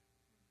Lord.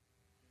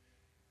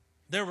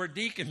 There were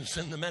deacons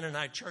in the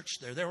Mennonite church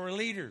there. There were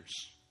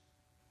leaders.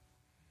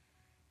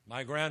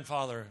 My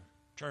grandfather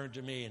turned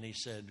to me and he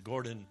said,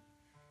 Gordon,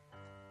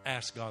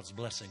 ask God's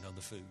blessing on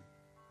the food.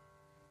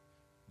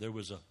 There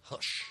was a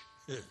hush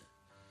that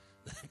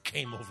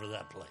came over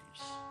that place.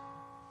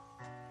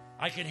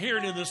 I could hear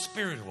it in the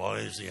spirit. Why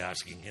is he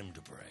asking him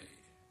to pray?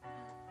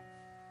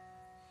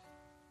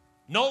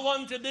 No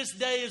one to this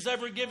day has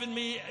ever given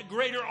me a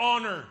greater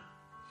honor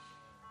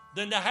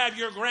than to have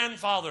your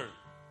grandfather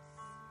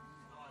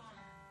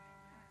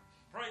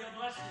pray a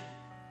blessing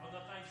on the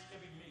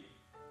Thanksgiving meal.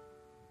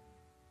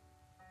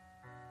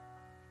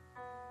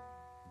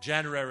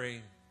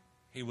 January,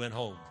 he went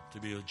home to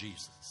be with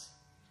Jesus.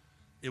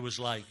 It was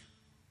like,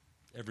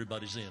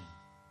 everybody's in.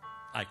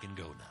 I can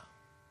go now.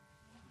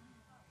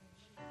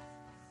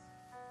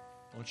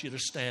 want you to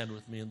stand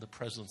with me in the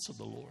presence of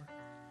the Lord.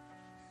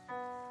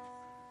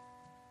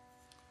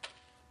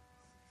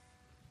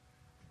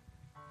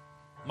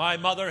 My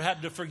mother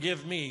had to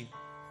forgive me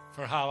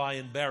for how I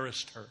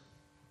embarrassed her.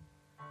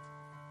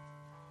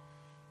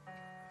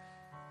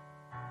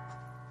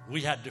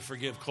 We had to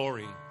forgive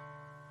Corey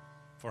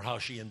for how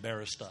she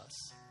embarrassed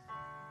us.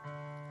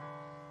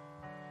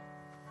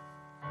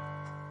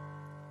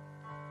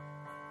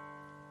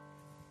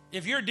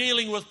 If you're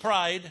dealing with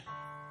pride,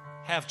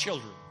 have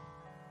children.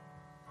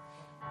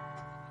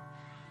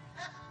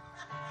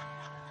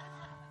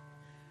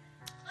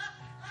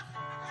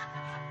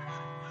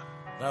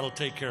 That'll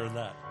take care of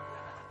that.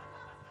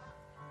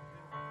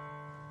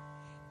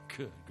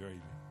 Good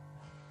gravy.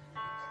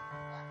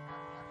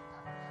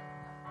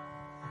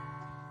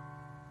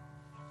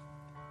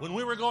 When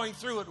we were going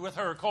through it with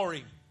her,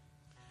 Corey,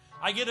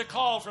 I get a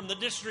call from the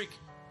district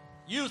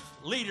youth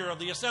leader of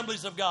the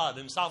Assemblies of God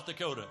in South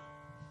Dakota.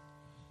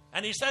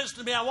 And he says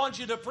to me, I want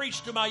you to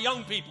preach to my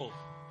young people.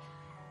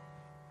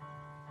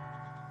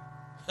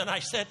 And I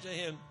said to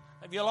him,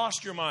 have you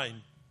lost your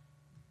mind?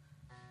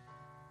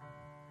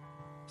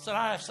 I said,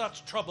 I have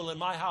such trouble in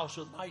my house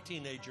with my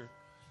teenager,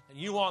 and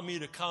you want me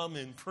to come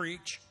and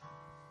preach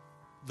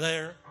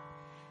there?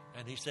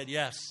 And he said,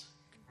 yes,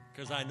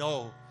 because I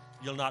know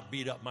you'll not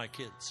beat up my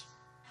kids.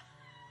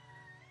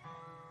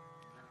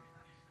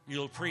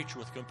 You'll preach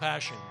with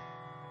compassion.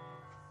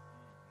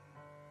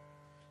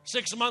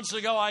 6 months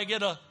ago, I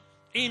get an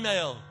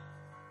email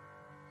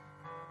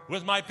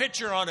with my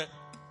picture on it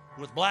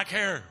with black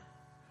hair.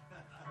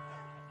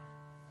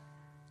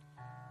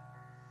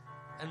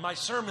 And my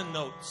sermon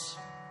notes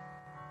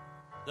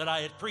that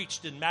I had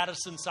preached in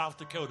Madison, South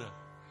Dakota.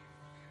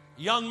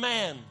 Young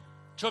man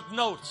took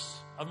notes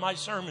of my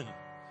sermon.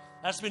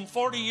 That's been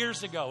 40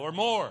 years ago or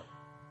more.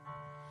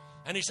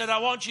 And he said, I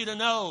want you to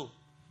know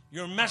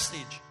your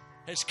message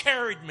has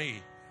carried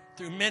me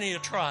through many a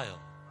trial.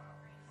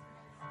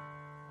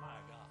 My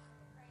God.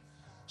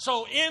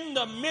 So in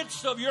the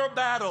midst of your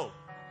battle,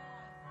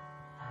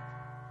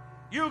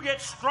 you get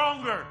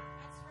stronger.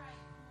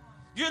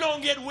 You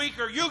don't get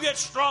weaker, you get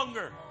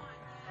stronger.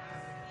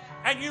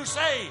 And you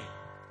say,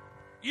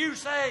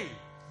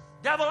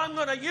 devil, I'm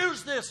going to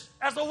use this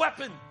as a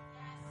weapon.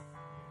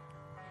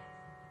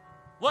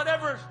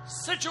 Whatever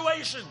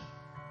situation,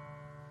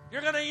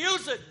 you're going to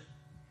use it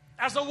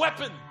as a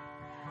weapon.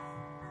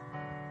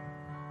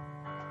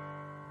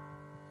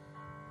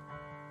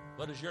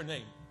 What is your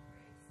name?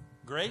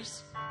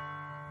 Grace?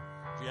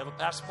 Do you have a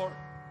passport?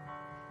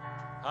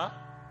 Huh?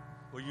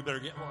 Well, you better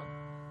get one.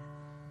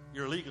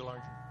 You're legal,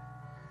 aren't you?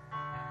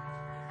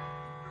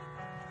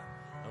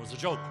 That was a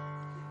joke.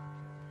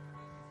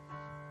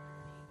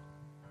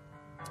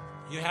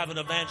 You have an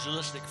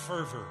evangelistic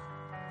fervor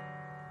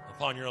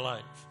upon your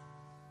life.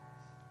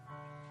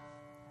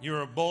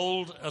 You're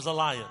bold as a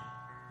lion.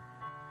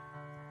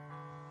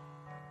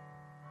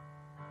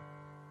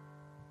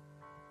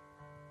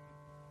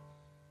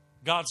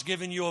 God's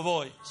given you a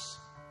voice.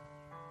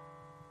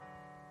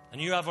 And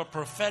you have a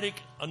prophetic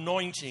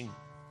anointing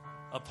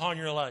upon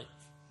your life.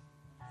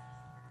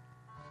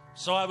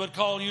 So I would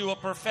call you a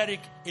prophetic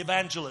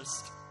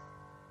evangelist.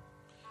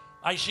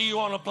 I see you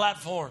on a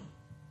platform.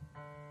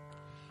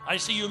 I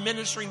see you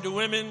ministering to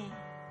women,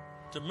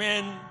 to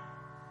men,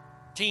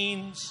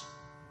 teens.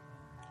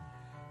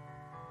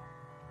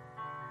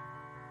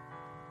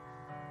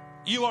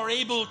 You are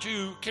able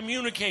to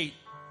communicate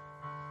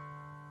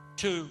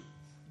to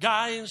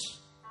guys,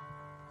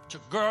 to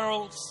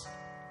girls,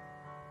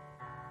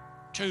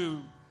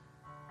 to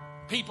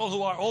people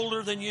who are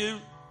older than you,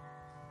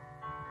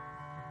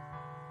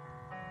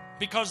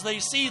 because they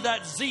see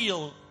that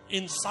zeal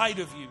inside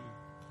of you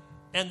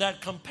and that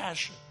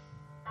compassion.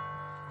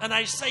 And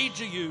I say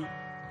to you,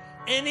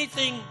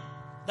 anything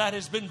that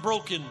has been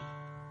broken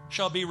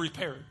shall be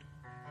repaired.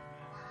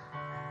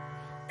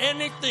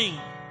 Anything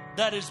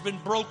that has been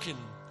broken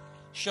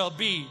shall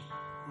be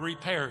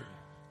repaired.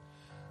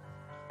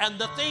 And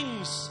the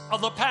things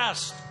of the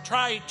past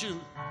try to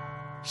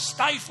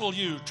stifle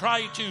you,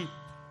 try to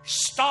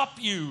stop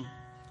you.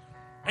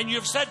 And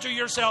you've said to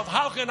yourself,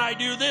 how can I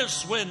do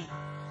this when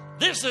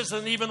this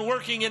isn't even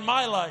working in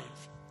my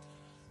life?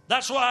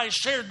 That's why I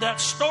shared that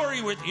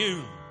story with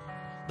you,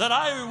 that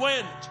I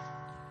went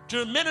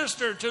to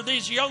minister to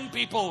these young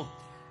people.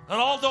 And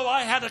although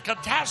I had a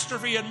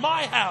catastrophe in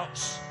my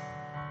house,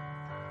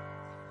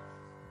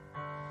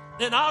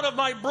 and out of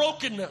my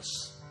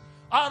brokenness,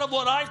 out of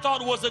what I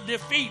thought was a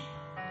defeat,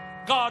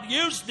 God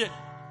used it.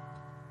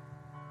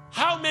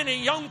 How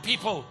many young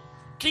people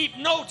keep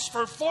notes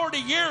for 40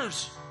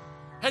 years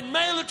and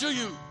mail it to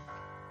you?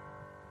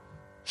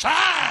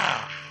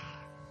 Shah!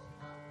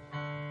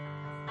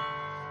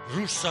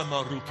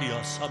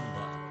 Rusamarukia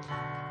Samba.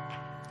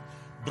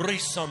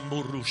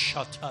 Brisamburu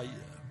Shataya.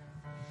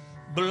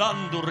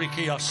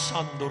 Blandurikia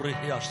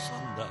Sandurikia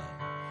Sanda.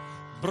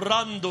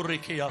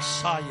 Brandurikia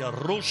Saya.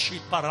 Roshi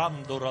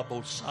Paramdora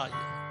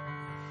Bosaya.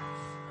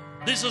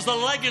 This is the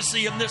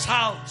legacy in this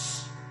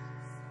house.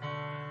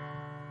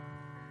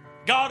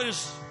 God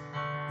is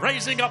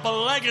raising up a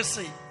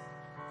legacy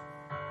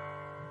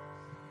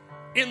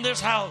in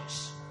this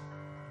house.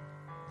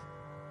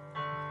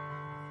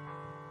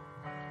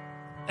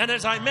 And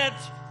as I met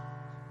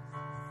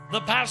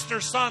the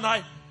pastor's son,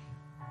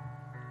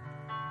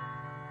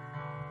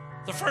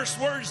 the first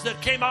words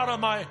that came out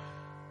of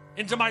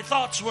into my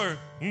thoughts were,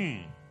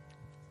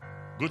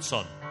 good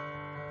son,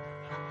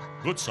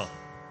 good son,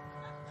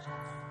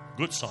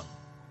 good son,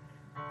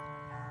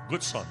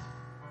 good son.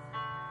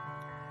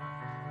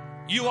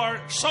 You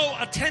are so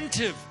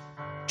attentive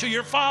to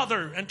your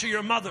father and to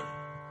your mother.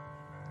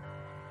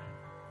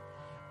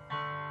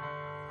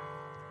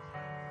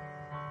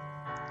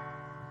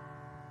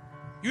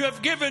 You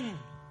have given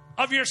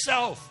of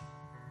yourself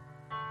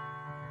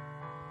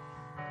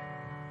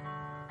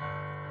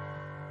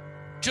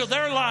to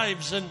their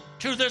lives and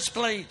to this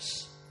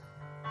place.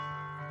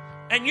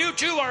 And you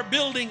too are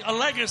building a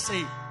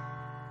legacy.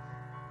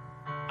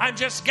 I'm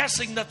just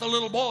guessing that the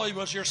little boy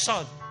was your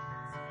son.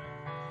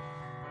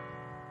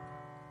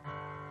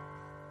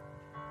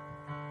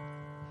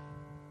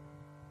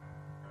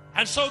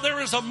 And so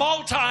there is a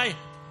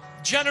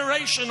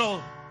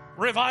multi-generational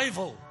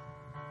revival.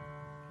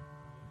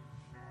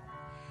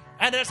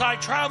 And as I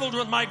traveled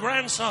with my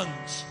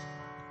grandsons,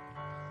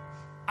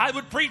 I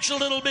would preach a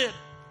little bit,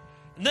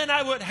 and then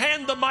I would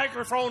hand the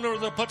microphone or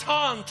the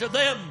baton to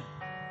them.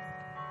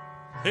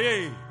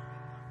 Hey.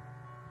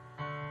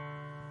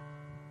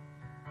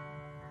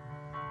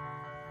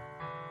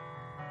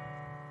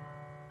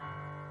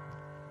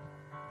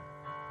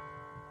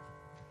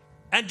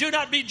 And do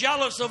not be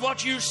jealous of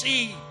what you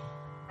see,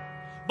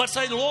 but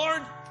say,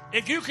 Lord,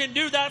 if you can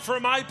do that for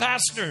my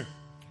pastor,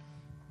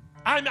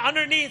 I'm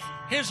underneath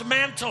his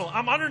mantle,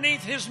 I'm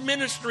underneath his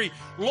ministry.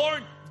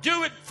 Lord,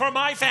 do it for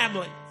my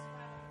family.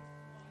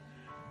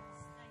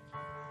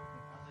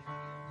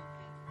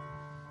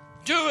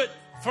 Do it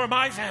for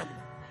my family.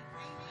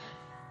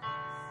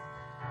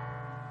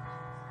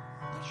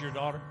 That's your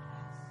daughter?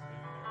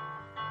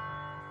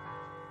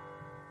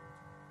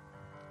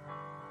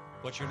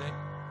 What's your name?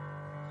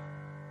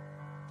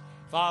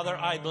 Father,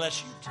 I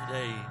bless you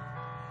today,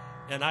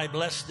 and I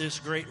bless this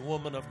great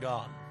woman of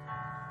God.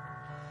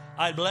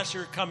 I bless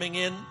her coming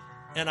in,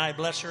 and I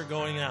bless her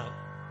going out.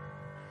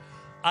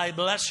 I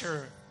bless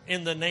her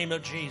in the name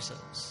of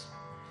Jesus,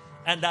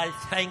 and I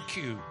thank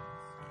you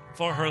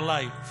for her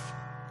life.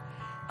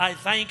 I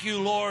thank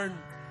you, Lord,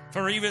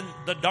 for even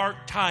the dark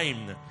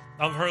time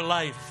of her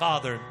life,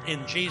 Father,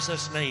 in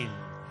Jesus' name.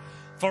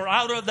 For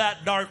out of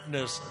that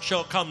darkness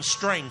shall come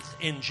strength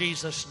in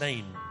Jesus'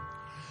 name.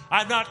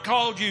 I've not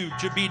called you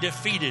to be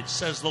defeated,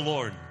 says the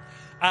Lord.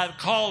 I've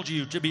called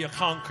you to be a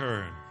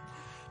conqueror.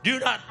 Do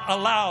not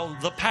allow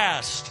the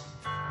past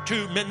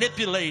to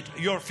manipulate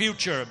your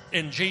future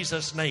in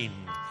Jesus' name.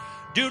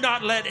 Do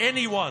not let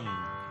anyone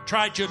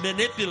try to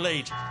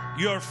manipulate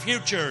your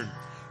future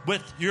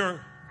with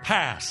your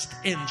past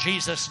in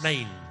Jesus'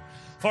 name.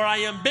 For I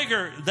am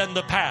bigger than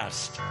the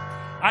past.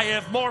 I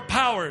have more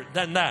power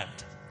than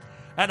that.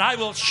 And I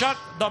will shut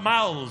the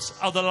mouths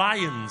of the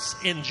lions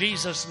in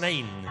Jesus'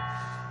 name.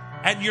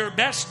 And your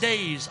best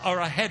days are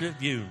ahead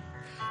of you.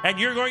 And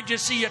you're going to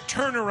see a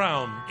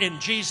turnaround in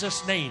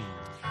Jesus' name.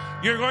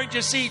 You're going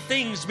to see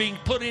things being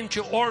put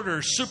into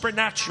order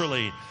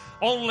supernaturally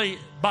only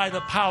by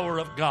the power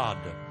of God.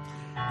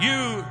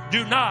 You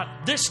do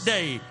not, this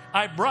day,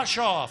 I brush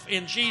off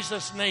in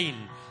Jesus' name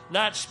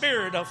that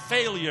spirit of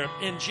failure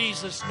in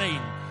Jesus'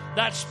 name,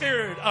 that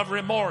spirit of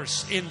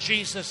remorse in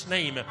Jesus'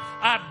 name.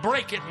 I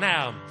break it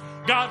now.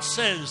 God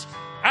says,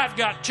 I've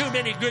got too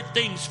many good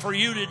things for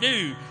you to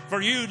do,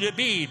 for you to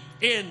be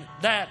in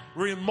that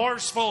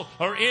remorseful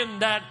or in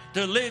that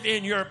to live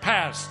in your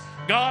past.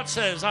 God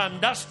says, I'm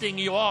dusting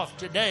you off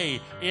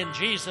today in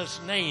Jesus'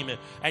 name,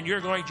 and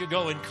you're going to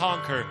go and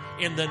conquer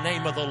in the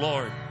name of the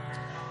Lord.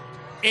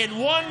 In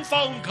one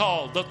phone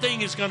call, the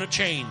thing is going to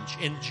change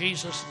in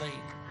Jesus' name.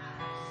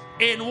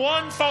 In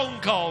one phone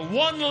call,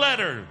 one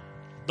letter,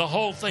 the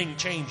whole thing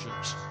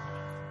changes.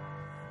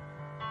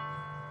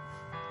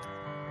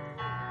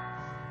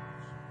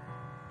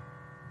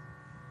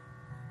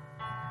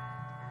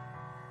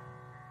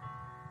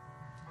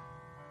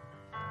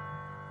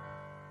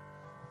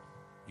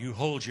 You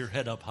hold your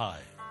head up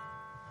high.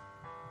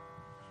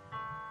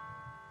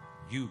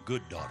 You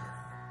good daughter.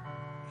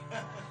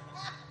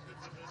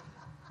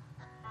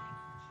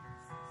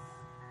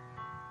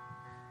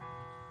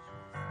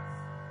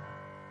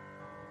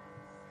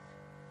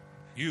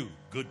 You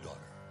good daughter.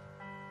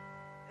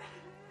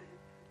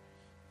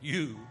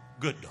 You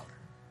good daughter.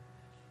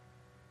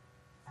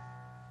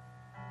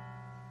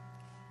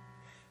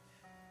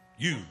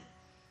 You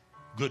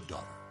good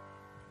daughter.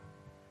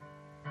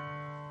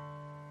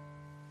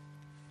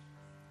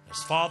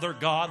 As Father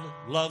God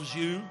loves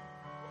you,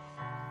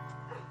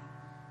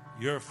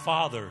 your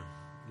Father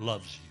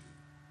loves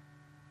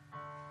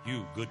you.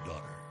 You good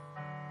daughter.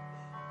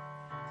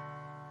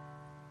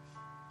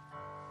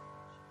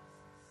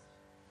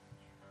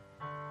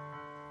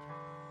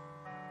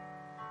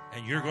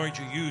 And you're going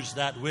to use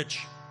that which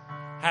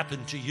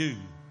happened to you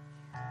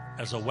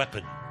as a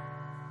weapon.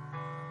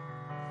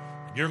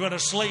 You're going to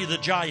slay the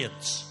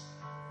giants.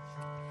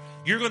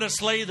 You're going to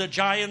slay the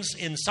giants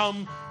in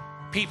some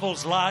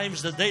people's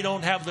lives that they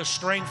don't have the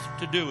strength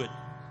to do it.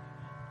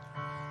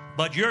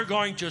 But you're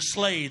going to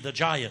slay the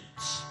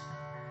giants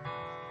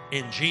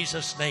in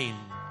Jesus' name.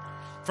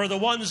 For the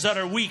ones that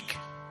are weak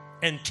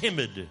and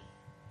timid,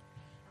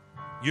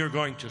 you're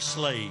going to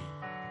slay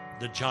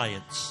the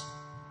giants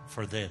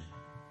for them.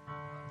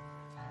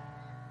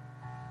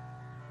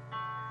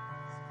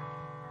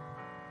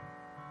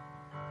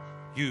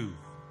 You,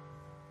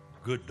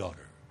 good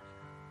daughter.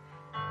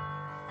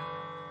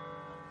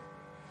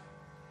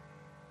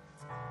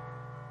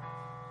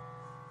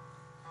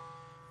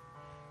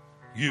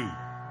 You,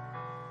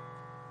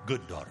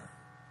 good daughter.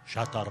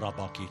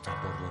 Shatarabakita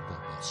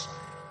borobobasaya.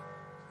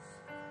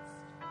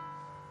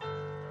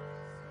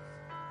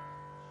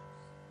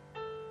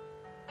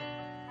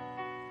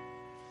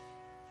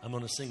 I'm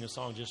going to sing a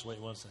song. Just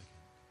wait one second.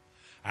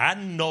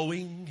 And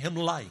knowing him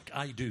like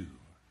I do,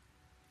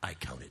 I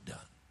count it done.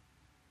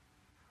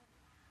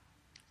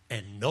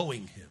 And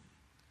knowing him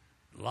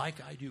like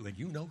I do, and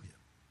you know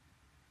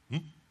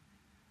him.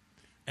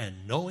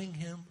 And knowing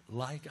him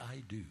like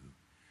I do,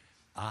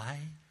 I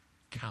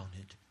count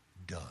it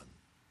done.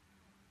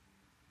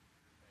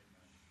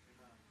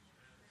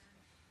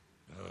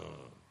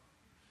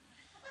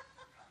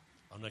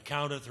 On the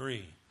count of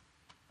 3,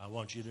 I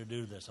want you to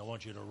do this. I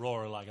want you to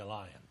roar like a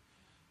lion.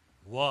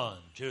 1,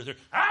 2, 3.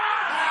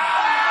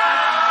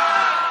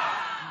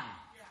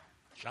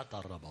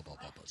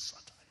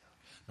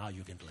 Now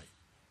you can play.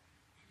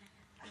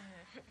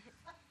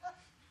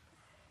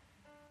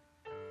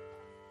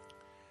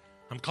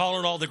 I'm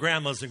calling all the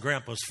grandmas and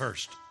grandpas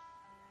first.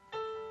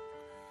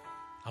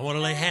 I want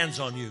to lay hands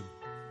on you.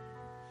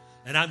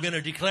 And I'm going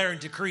to declare and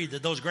decree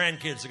that those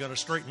grandkids are going to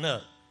straighten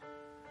up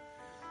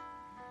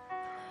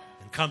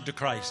and come to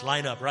Christ.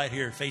 Line up right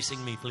here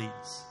facing me, please.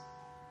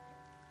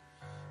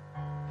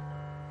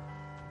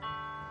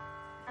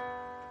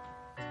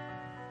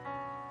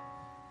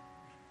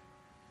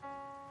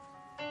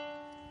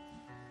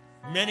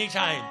 Many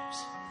times,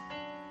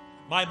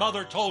 my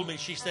mother told me,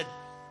 she said,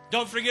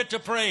 don't forget to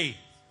pray.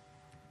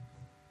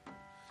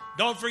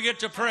 Don't forget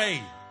to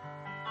pray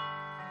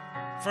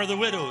for the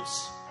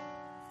widows.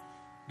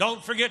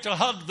 Don't forget to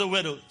hug the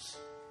widows.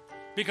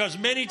 Because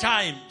many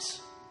times,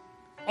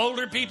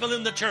 older people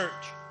in the church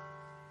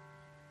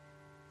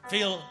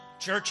feel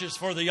church is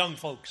for the young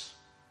folks.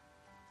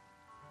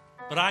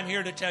 But I'm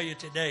here to tell you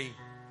today,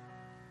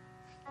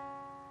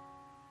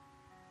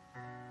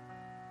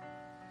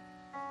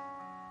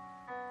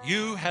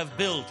 you have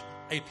built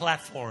a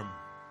platform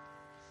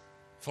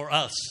for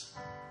us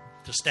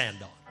to stand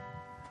on.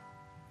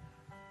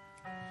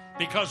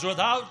 Because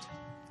without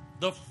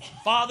the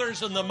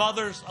fathers and the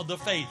mothers of the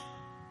faith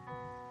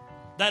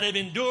that have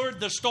endured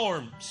the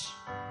storms,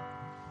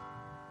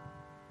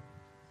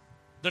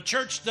 the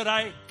church that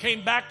I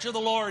came back to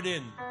the Lord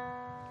in,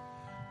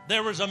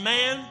 there was a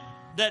man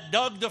that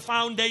dug the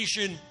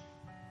foundation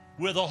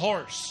with a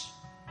horse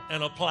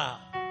and a plow,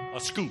 a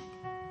scoop.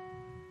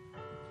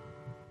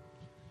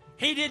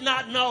 He did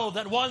not know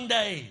that one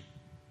day,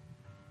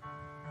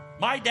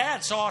 my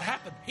dad saw it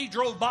happen. He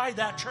drove by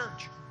that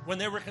church when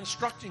they were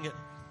constructing it.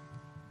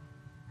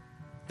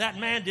 That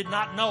man did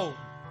not know.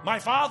 My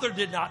father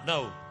did not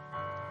know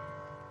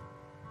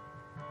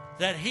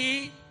that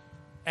he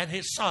and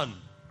his son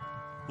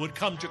would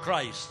come to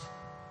Christ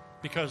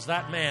because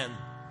that man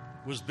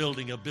was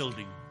building a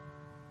building.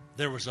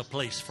 There was a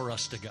place for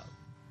us to go.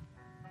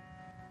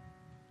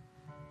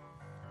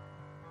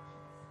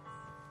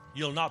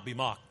 You'll not be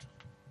mocked.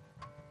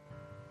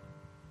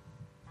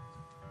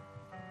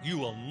 You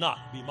will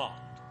not be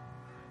mocked.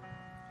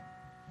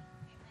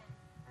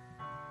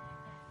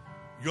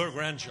 Your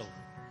grandchildren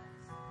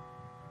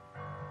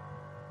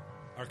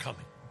are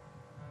coming.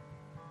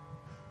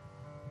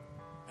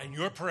 And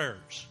your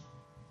prayers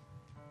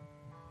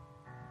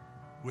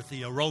with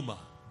the aroma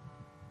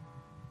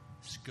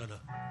is going to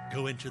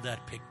go into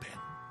that pig pen.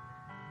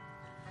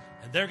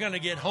 And they're going to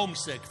get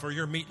homesick for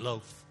your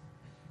meatloaf.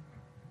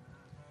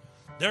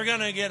 They're going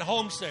to get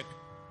homesick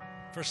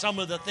for some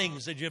of the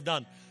things that you've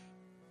done.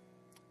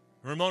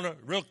 Ramona,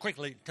 real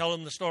quickly, tell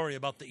them the story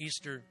about the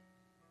Easter.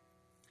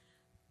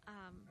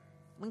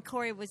 When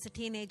Corey was a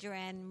teenager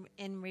and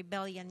in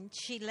rebellion,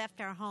 she left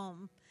our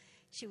home.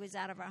 She was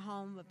out of our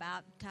home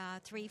about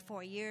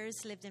 3-4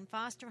 years, lived in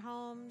foster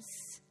homes.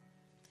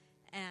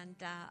 And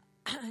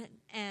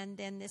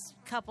then this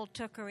couple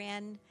took her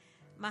in.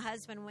 My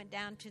husband went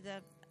down to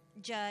the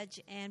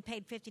judge and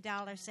paid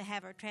 $50 to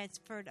have her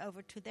transferred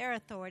over to their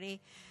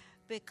authority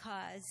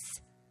because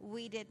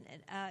we didn't.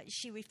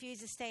 She refused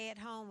to stay at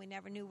home. We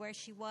never knew where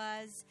she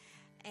was,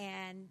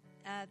 and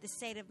the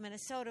state of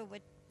Minnesota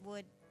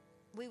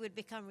we would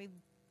become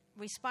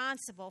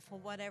responsible for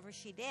whatever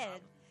she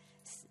did.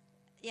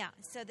 Yeah.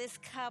 So this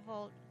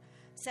couple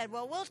said,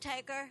 "Well, we'll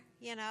take her.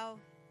 You know,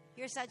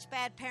 you're such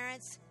bad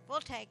parents. We'll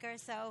take her."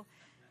 So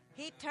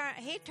he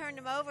turned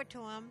him over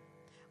to him.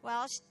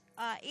 Well,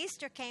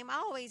 Easter came. I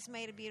always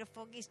made a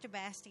beautiful Easter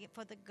basket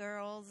for the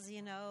girls,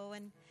 you know,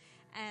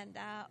 and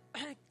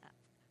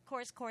of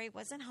course Corey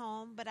wasn't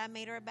home, but I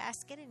made her a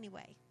basket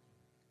anyway.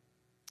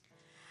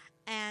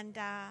 And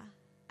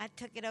I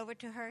took it over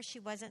to her. She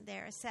wasn't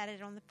there. I sat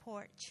it on the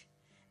porch.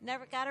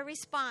 Never got a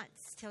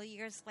response till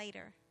years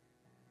later.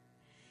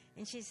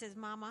 And she says,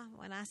 Mama,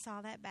 when I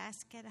saw that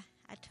basket,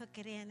 I took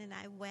it in and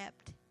I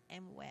wept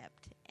and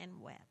wept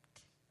and wept.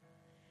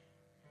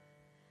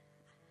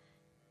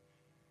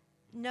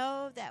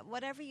 Know that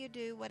whatever you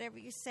do, whatever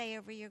you say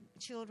over your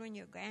children,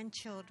 your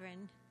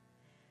grandchildren,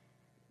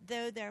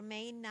 though there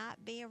may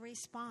not be a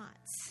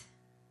response,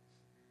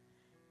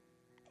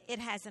 it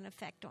has an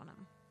effect on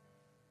them.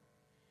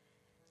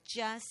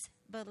 Just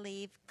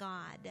believe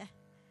God.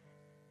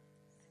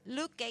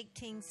 Luke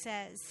 18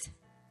 says,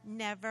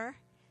 never,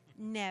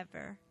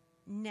 never,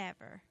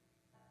 never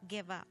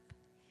give up.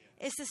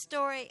 It's the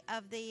story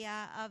of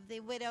the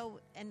widow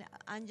and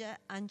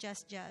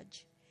unjust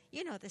judge.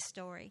 You know the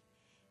story.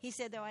 He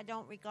said, though I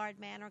don't regard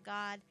man or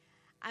God,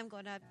 I'm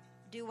going to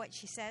do what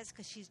she says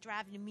because she's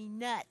driving me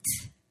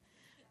nuts.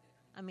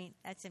 I mean,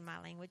 that's in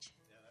my language.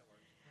 Yeah,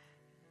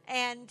 that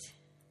works. And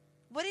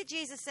what did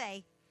Jesus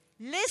say?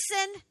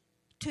 Listen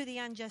to the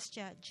unjust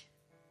judge.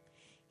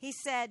 He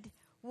said,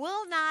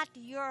 will not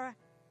your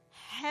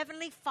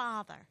heavenly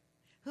Father,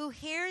 who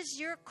hears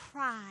your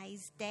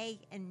cries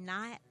day and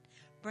night,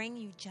 bring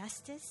you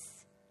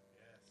justice?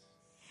 Yes.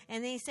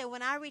 And then he said,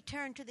 when I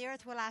return to the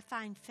earth, will I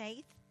find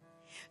faith?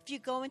 If you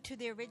go into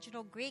the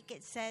original Greek,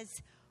 it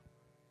says,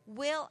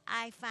 will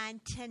I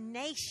find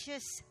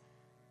tenacious,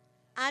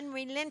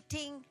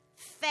 unrelenting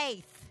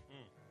faith?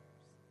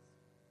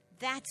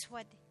 That's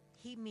what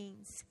he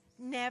means.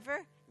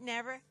 Never,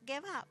 never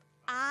give up.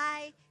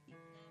 I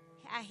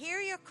hear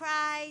your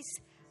cries.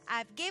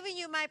 I've given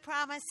you my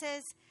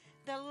promises.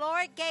 The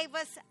Lord gave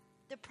us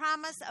the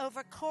promise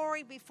over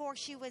Corey before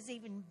she was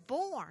even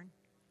born.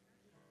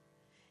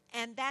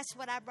 And that's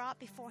what I brought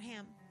before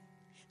him.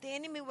 The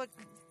enemy would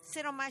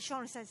sit on my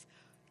shoulder and says,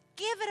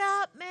 give it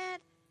up, man.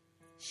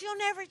 She'll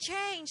never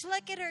change.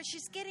 Look at her.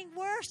 She's getting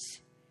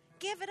worse.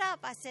 Give it up.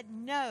 I said,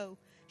 no.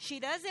 She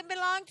doesn't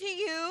belong to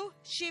you.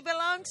 She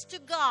belongs to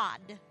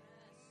God.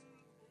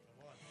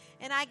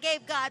 And I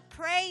gave God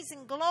praise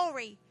and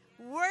glory.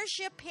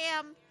 Worship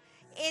him.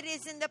 It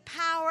is in the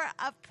power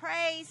of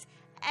praise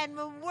and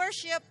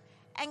worship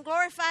and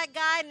glorify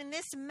God in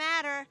this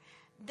matter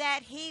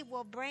that he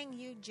will bring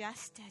you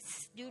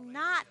justice. Do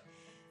not,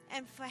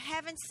 and for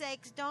heaven's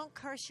sakes, don't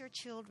curse your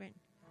children.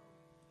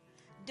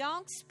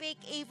 Don't speak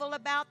evil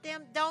about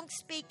them. Don't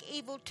speak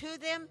evil to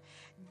them.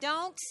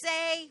 Don't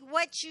say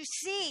what you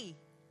see.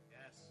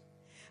 Yes.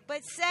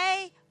 But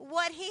say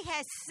what he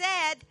has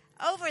said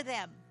over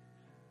them.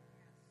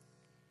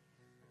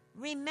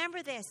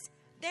 Remember this.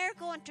 They're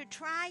going to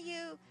try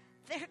you.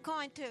 They're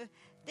going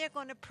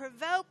to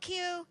provoke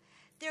you.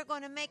 They're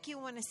going to make you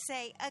want to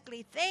say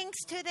ugly things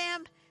to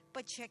them,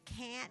 but you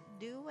can't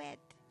do it.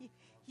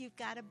 You've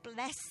got to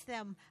bless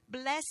them,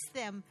 bless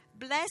them,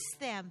 bless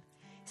them.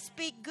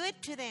 Speak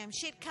good to them.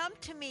 She'd come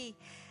to me.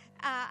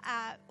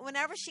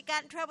 Whenever she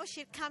got in trouble,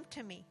 she'd come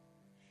to me.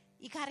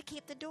 You got to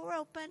keep the door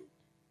open.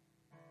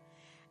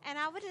 And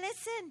I would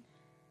listen.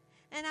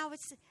 And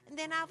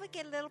then I would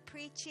get a little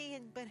preachy,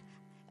 but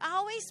I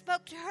always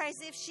spoke to her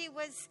as if she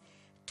was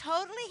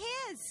totally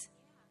his.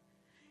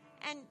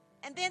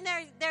 And then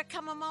there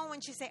come a moment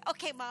when she say,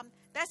 okay, Mom,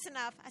 that's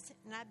enough. I said,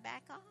 and I'd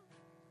back off.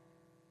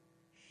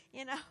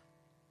 You know?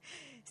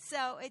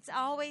 So it's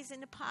always in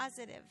the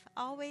positive.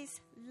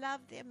 Always love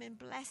them and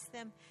bless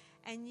them.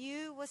 And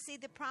you will see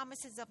the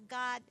promises of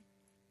God.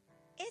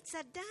 It's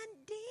a done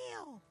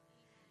deal.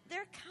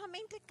 They're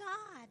coming to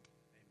God. Amen.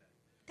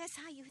 That's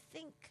how you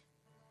think.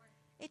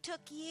 It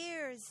took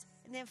years.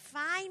 And then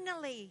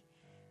finally,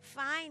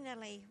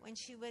 when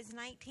she was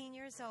 19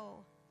 years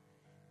old,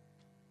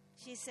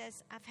 she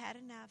says, I've had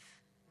enough.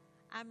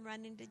 I'm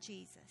running to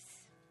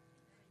Jesus.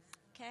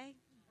 Okay?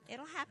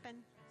 It'll happen.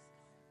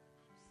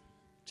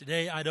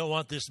 Today, I don't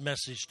want this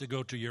message to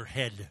go to your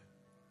head.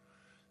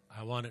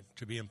 I want it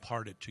to be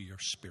imparted to your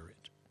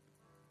spirit.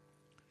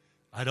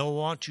 I don't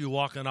want you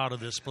walking out of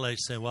this place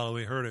saying, well,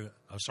 we heard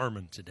a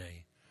sermon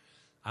today.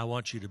 I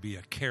want you to be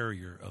a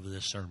carrier of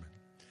this sermon.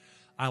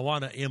 I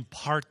want to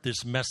impart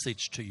this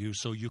message to you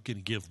so you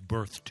can give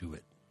birth to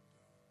it.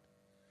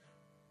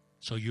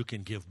 So you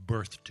can give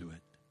birth to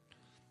it.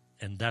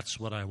 And that's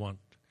what I want.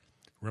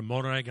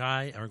 Ramona and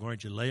I are going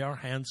to lay our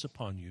hands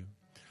upon you.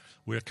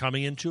 We're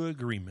coming into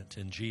agreement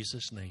in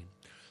Jesus' name.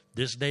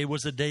 This day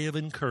was a day of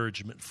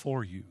encouragement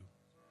for you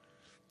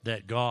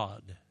that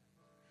God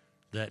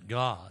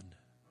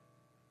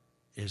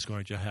is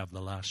going to have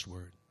the last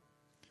word.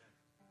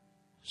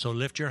 So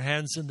lift your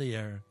hands in the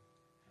air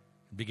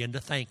and begin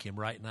to thank him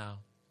right now.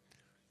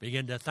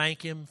 Begin to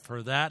thank him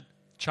for that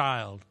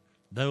child,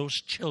 those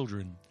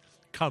children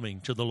coming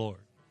to the Lord.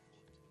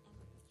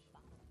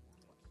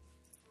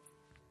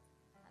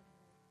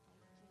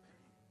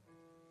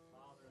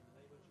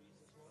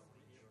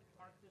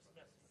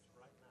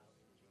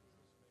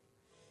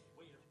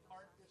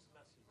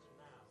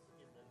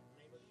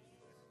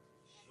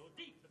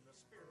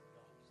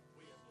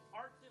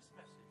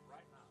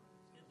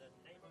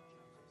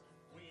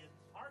 We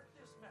impart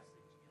this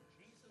message in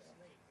Jesus'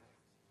 name.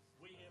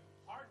 We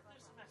impart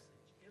this message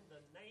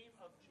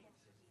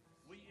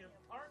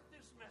impart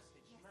this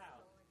message now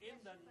in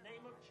the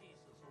name of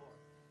Jesus, Lord.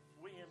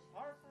 We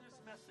impart this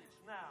message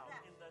now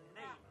in the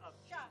name of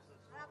Jesus,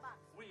 Lord.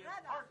 We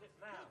impart it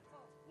now.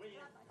 We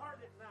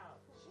impart it now.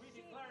 We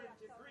declare and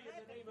decree in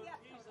the name of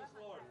Jesus,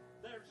 Lord.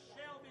 There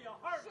shall be a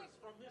harvest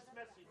from this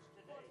message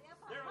today.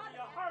 There will be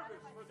a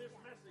harvest for this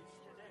message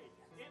today.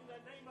 In the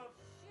name of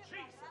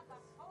Jesus.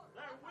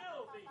 There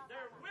will be.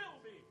 There will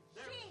be.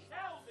 There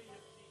shall be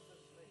in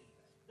Jesus' name.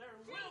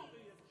 There will be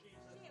in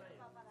Jesus' name.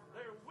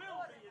 There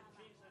will be in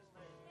Jesus'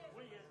 name.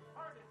 We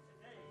impart it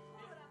today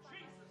in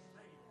Jesus'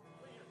 name.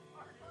 We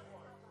impart it,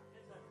 Lord,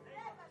 in the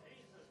name of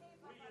Jesus.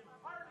 We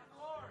impart it,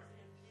 Lord,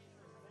 in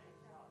Jesus' name,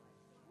 God.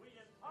 We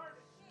impart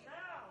it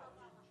now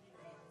in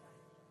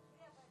Jesus' name.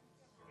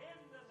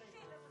 In the name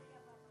of Jesus.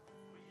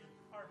 We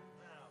impart it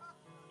now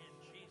in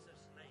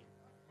Jesus' name.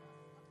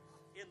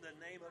 In the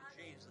name of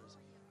Jesus.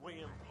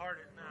 We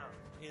impart it now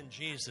in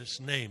Jesus'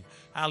 name.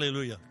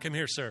 Hallelujah. Come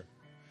here, sir.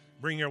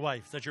 Bring your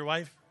wife. Is that your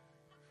wife?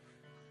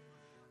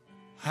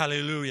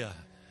 Hallelujah.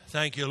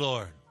 Thank you,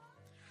 Lord.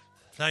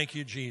 Thank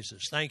you,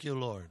 Jesus. Thank you,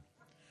 Lord.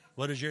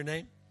 What is your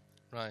name?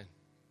 Ryan.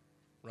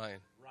 Ryan.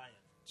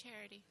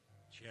 Charity.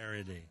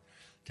 Charity.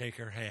 Take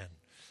her hand.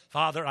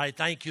 Father, I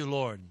thank you,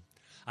 Lord.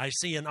 I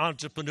see an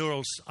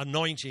entrepreneurial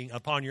anointing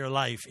upon your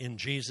life in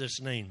Jesus'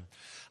 name.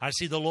 I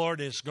see the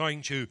Lord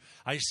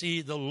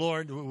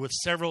with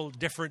several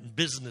different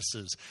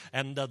businesses.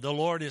 And the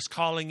Lord is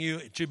calling you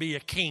to be a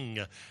king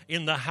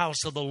in the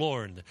house of the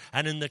Lord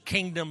and in the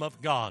kingdom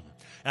of God.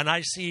 And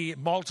I see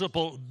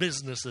multiple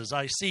businesses.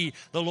 I see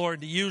the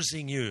Lord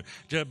using you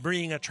to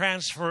bring a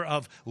transfer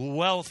of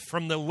wealth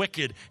from the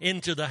wicked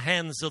into the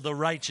hands of the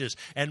righteous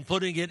and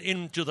putting it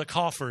into the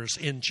coffers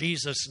in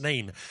Jesus'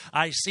 name.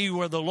 I see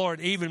where the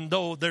Lord, even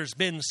though there's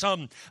been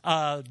some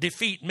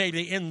defeat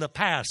maybe in the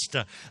past,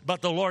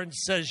 but the Lord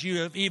says you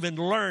have even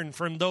learned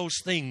from those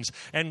things.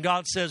 And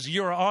God says,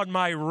 you're on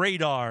my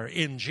radar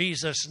in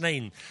Jesus'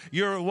 name.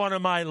 You're one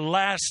of my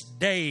last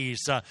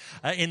days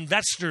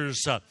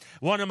investors,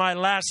 one of my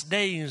last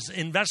days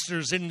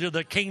investors into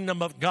the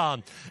kingdom of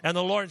God. And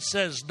the Lord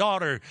says,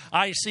 daughter,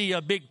 I see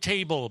a big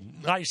table.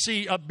 I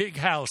see a big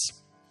house.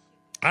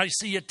 I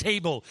see a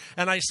table,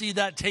 and I see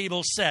that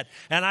table set,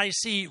 and I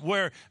see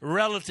where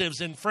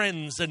relatives and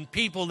friends and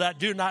people that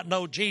do not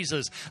know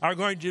Jesus are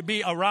going to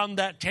be around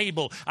that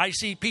table. I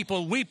see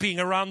people weeping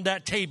around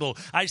that table.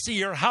 I see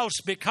your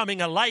house becoming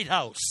a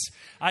lighthouse.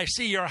 I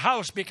see your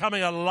house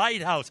becoming a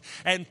lighthouse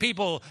and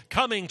people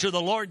coming to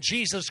the Lord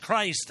Jesus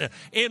Christ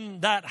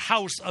in that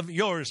house of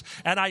yours.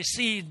 And I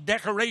see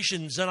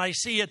decorations, and I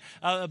see it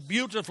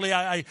beautifully.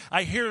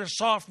 I hear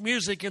soft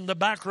music in the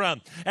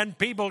background, and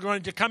people are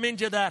going to come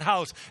into that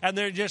house, and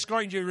they're just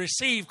going to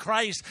receive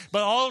Christ.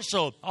 But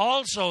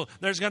also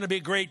there's going to be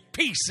great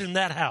peace in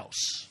that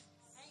house.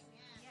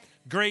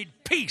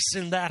 Great peace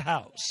in that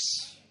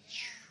house.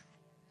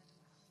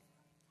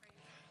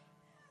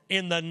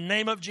 In the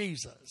name of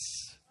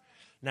Jesus.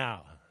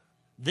 Now,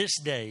 this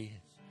day,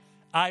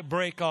 I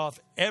break off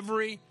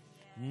every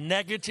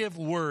negative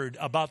word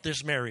about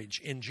this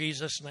marriage in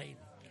Jesus' name.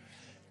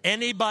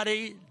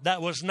 Anybody that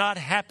was not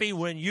happy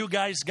when you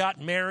guys got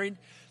married,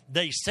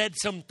 they said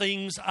some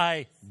things,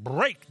 I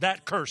break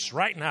that curse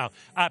right now.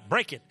 I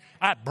break it.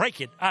 I break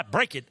it. I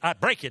break it. I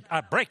break it. I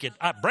break it.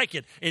 I break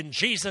it in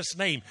Jesus'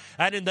 name.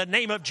 And in the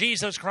name of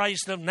Jesus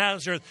Christ of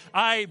Nazareth,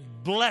 I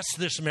bless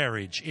this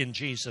marriage in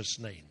Jesus'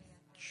 name.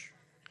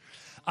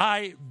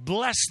 I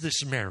bless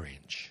this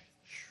marriage.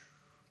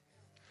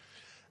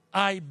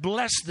 I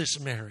bless this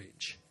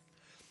marriage.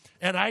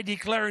 And I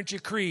declare and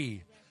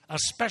decree a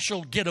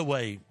special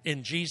getaway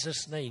in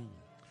Jesus' name.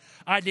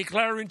 I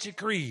declare and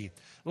decree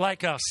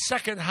like a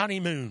second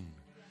honeymoon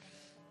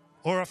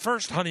or a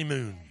first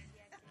honeymoon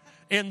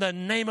in the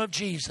name of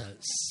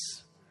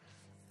Jesus.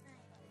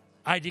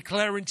 I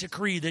declare and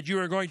decree that you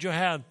are going to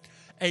have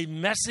a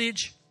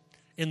message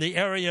in the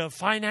area of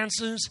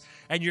finances,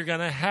 and you're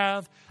going to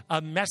have a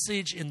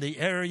message in the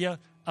area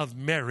of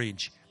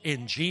marriage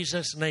in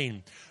Jesus'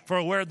 name.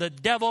 For where the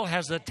devil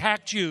has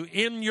attacked you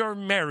in your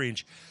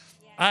marriage,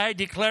 I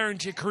declare and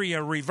decree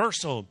a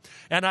reversal,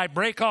 and I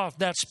break off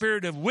that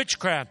spirit of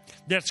witchcraft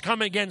that's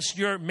come against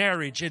your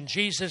marriage in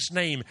Jesus'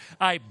 name.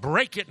 I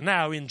break it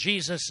now in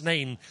Jesus'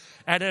 name.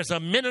 And as a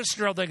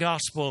minister of the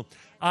gospel,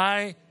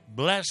 I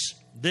bless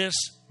this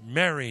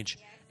marriage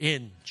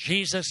in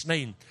Jesus'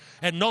 name.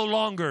 And no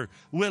longer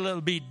will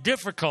it be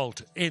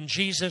difficult in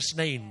Jesus'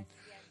 name.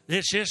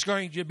 It's just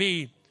going to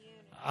be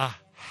a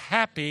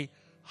happy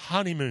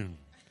honeymoon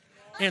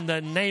in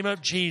the name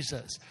of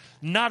Jesus.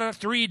 Not a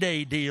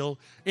 3-day deal.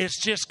 It's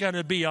just going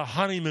to be a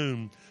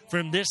honeymoon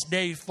from this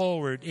day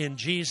forward in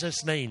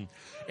Jesus' name.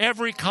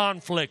 Every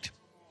conflict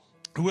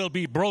will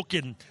be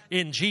broken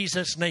in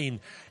Jesus' name.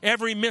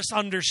 Every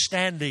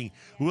misunderstanding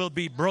will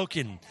be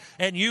broken.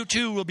 And you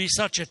two will be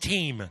such a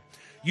team.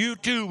 You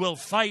two will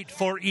fight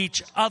for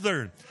each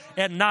other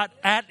and not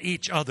at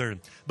each other,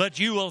 but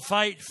you will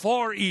fight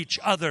for each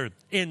other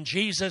in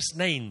Jesus'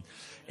 name.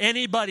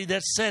 Anybody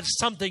that says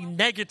something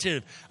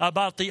negative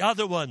about the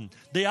other one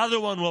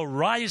will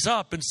rise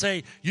up and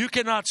say, you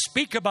cannot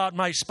speak about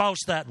my spouse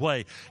that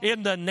way.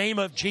 In the name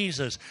of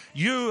Jesus,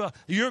 you're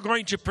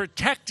going to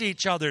protect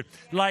each other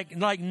like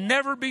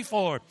never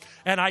before.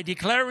 And I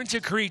declare and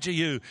decree to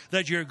you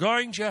that you're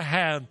going to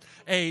have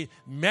a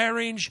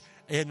marriage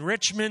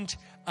enrichment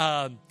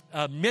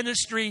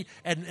ministry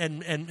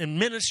and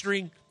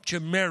ministering to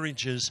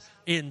marriages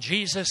in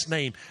Jesus'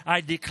 name.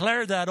 I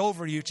declare that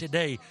over you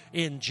today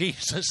in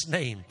Jesus'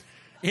 name.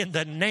 In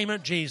the name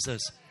of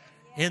Jesus.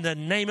 In the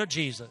name of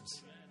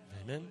Jesus.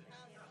 Amen.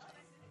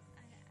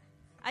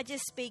 I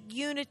just speak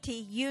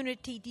unity,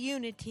 unity,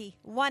 unity,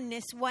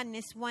 oneness,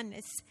 oneness,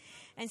 oneness.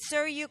 And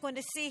sir, you're going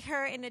to see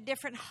her in a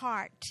different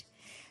heart.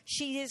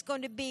 She is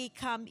going to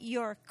become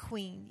your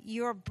queen,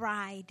 your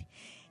bride,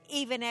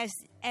 even as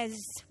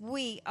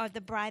we are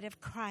the bride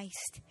of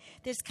Christ.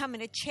 There's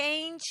coming a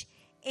change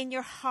in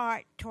your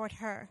heart toward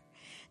her.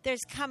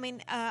 There's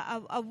coming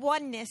a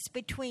oneness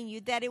between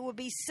you that it will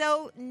be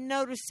so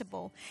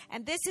noticeable.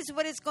 And this is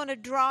what is going to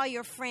draw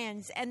your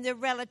friends and their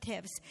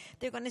relatives.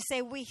 They're going to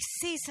say, we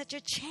see such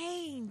a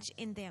change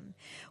in them.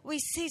 We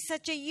see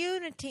such a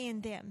unity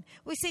in them.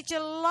 We see such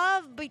a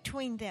love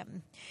between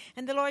them.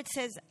 And the Lord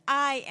says,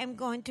 I am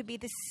going to be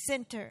the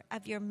center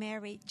of your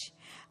marriage.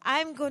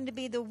 I'm going to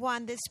be the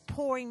one that's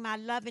pouring my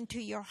love into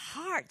your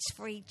hearts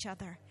for each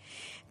other.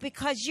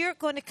 Because you're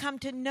going to come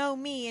to know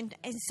me in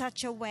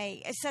such a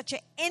way, in such an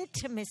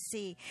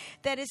intimacy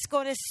that it's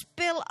going to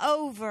spill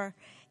over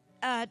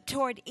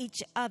toward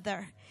each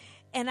other.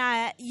 And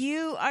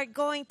you are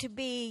going to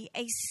be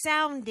a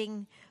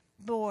sounding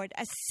board,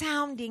 a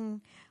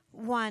sounding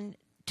one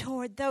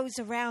toward those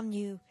around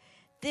you.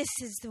 This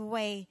is the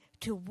way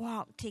to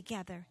walk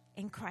together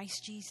in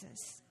Christ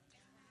Jesus.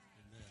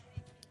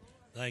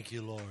 Thank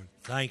you, Lord.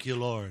 Thank you,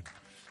 Lord.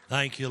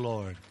 Thank you,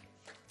 Lord.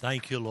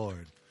 Thank you,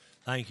 Lord.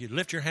 Thank you.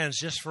 Lift your hands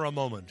just for a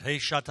moment. Hey,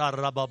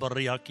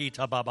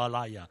 shatarababariakita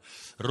babalaya.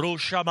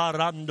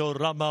 Rushamarando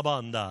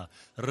ramabanda.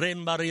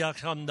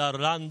 Rembariakanda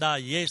randa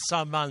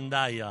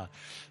yesamandaya.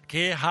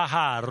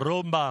 Kehaha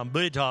rumba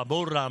bita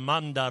burra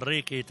manda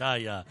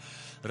rikitaya.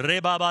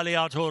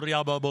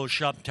 Rebabaliatoria babo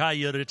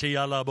shaptaya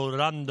ritiala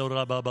burando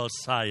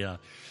rababasaya.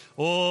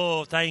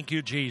 Oh, thank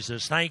you,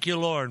 Jesus. Thank you,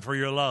 Lord, for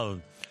your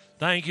love.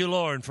 Thank you,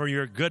 Lord, for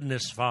your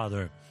goodness,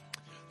 Father.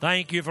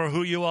 Thank you for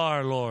who you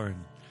are, Lord.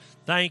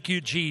 Thank you,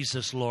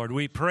 Jesus, Lord.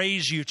 We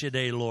praise you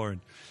today, Lord.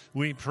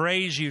 We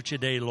praise you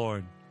today,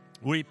 Lord.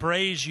 We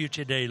praise you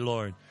today,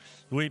 Lord.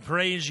 We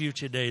praise you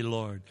today,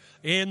 Lord.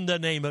 In the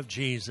name of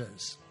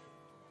Jesus.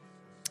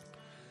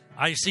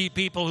 I see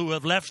people who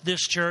have left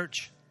this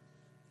church,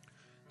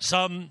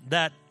 some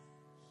that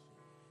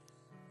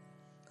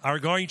are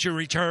going to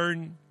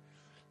return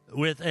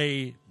with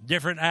a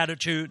different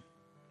attitude,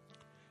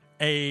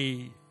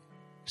 a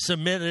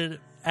submitted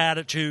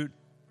attitude,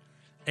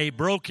 a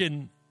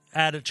broken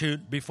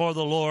attitude before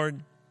the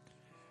Lord.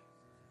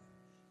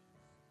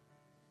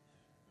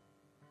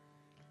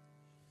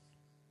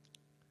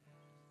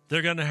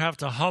 They're going to have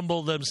to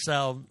humble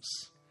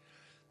themselves.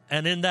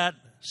 And in that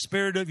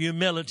spirit of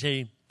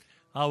humility,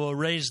 I will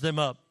raise them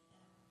up.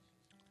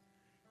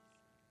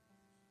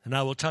 And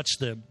I will touch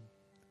them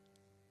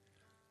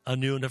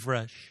anew and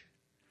afresh.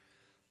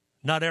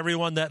 Not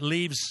everyone that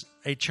leaves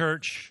a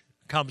church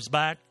comes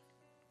back.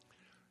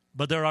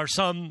 But there are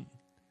some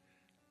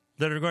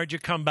that are going to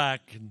come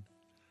back, and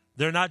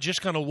they're not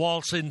just going to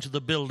waltz into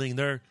the building.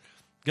 They're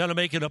going to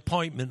make an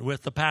appointment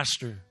with the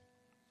pastor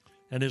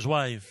and his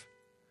wife,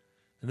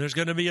 and there's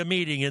going to be a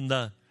meeting in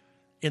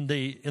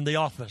the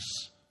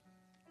office,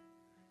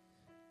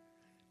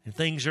 and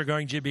things are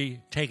going to be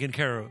taken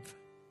care of.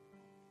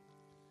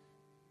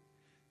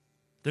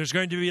 There's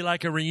going to be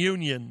like a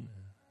reunion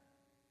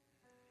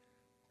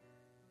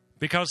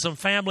because some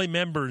family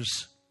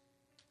members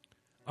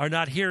are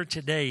not here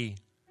today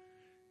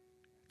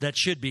that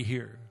should be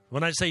here.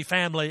 When I say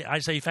family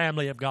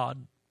of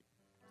God.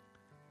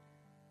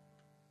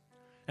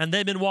 And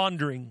they've been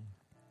wandering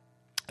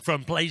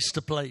from place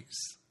to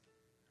place.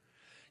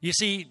 You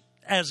see,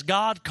 as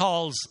God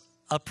calls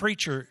a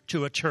preacher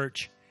to a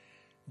church,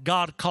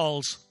 God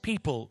calls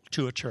people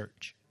to a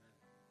church.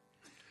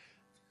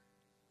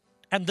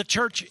 And the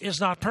church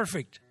is not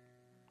perfect.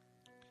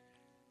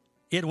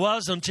 It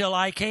was until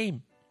I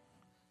came.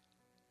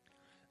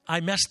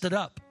 I messed it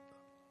up.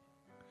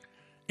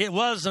 It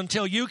was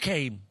until you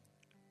came.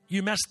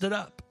 You messed it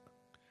up.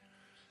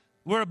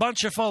 We're a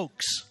bunch of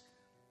folks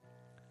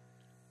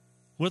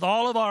with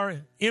all of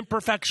our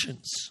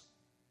imperfections.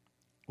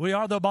 We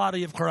are the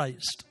body of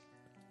Christ.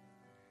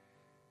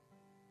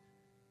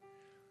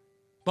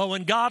 But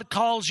when God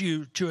calls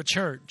you to a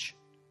church,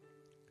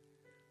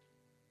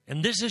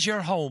 and this is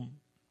your home,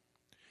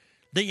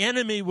 the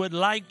enemy would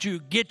like to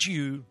get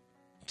you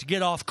to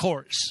get off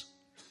course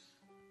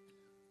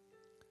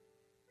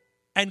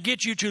and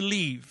get you to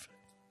leave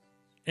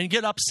and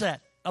get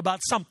upset about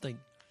something.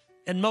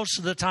 And most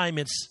of the time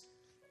it's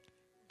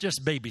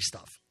just baby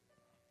stuff.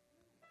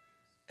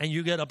 And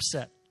you get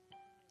upset.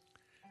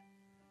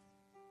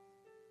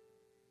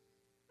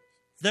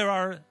 There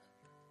are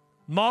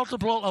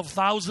multiple of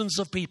thousands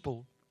of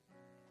people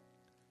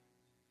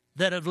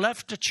that have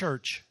left the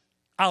church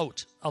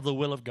out of the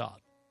will of God.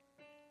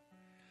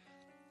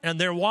 And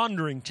they're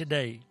wandering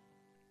today.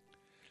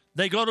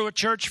 They go to a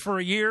church for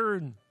a year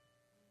and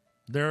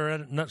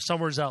they're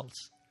somewhere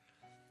else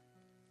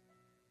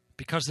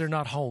because they're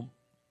not home.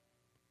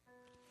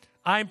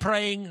 I'm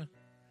praying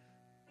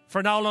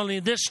for not only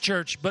this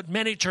church, but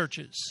many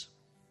churches,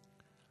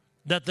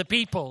 that the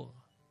people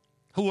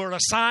who are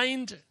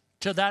assigned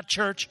to that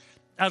church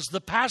as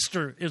the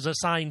pastor is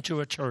assigned to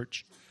a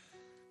church,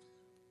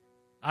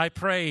 I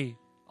pray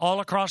all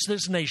across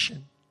this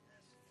nation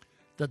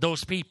that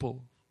those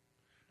people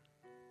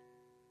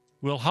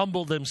will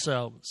humble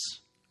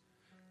themselves,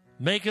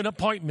 make an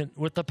appointment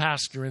with the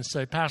pastor and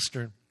say,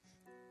 Pastor,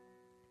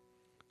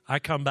 I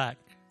come back.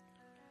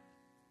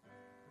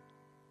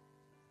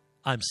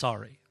 I'm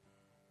sorry.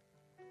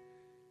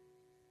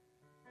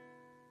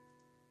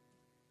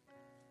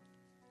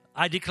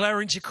 I declare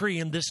and decree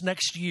in this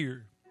next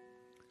year,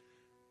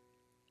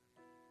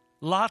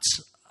 lots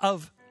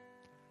of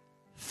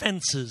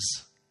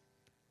fences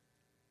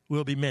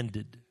will be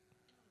mended.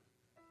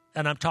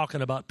 And I'm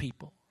talking about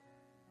people.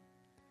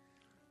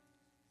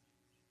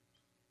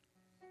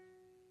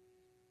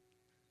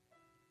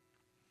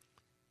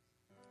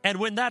 And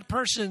when that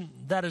person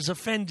that has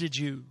offended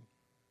you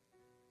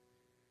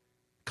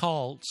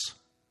calls,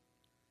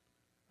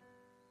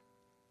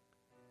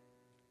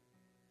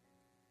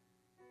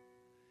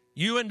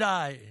 you and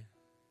I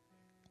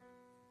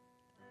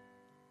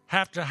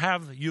have to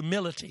have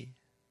humility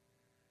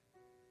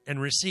in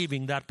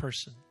receiving that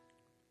person.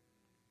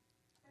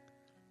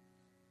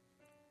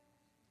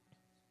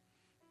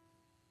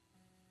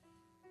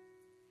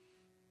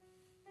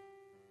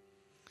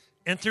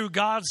 And through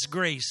God's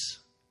grace,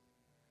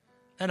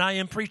 and I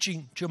am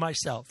preaching to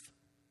myself,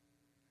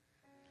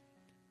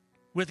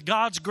 with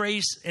God's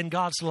grace and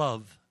God's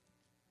love,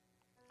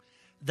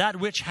 that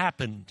which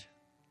happened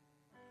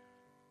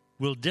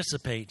will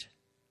dissipate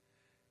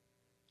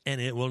and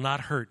it will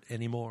not hurt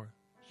anymore.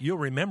 You'll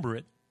remember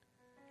it,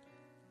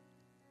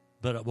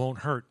 but it won't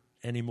hurt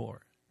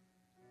anymore.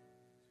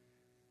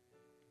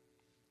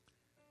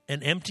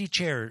 And empty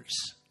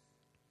chairs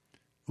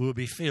will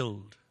be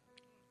filled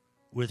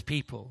with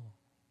people.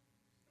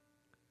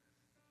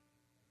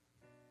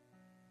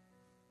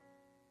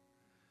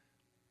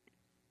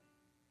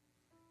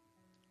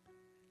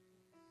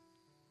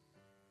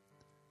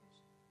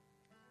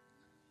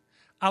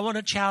 I want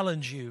to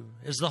challenge you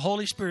as the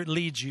Holy Spirit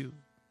leads you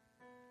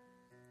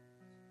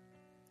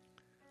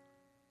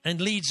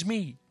and leads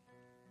me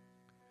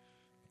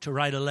to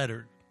write a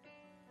letter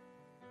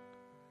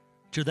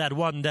to that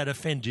one that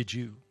offended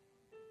you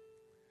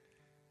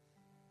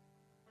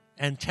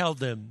and tell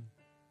them,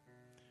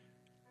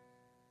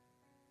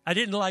 I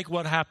didn't like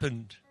what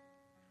happened,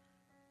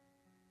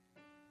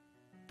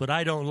 but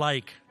I don't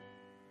like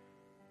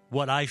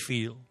what I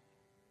feel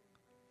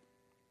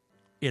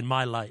in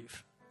my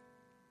life.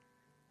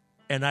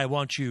 And I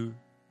want you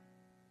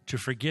to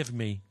forgive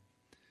me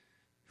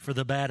for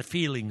the bad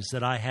feelings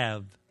that I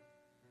have.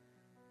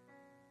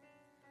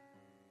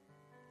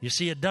 You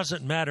see, it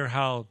doesn't matter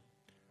how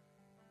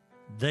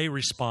they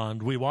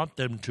respond. We want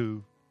them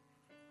to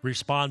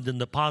respond in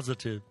the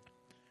positive.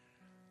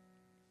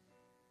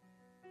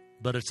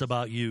 But it's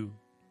about you.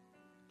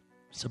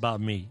 It's about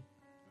me.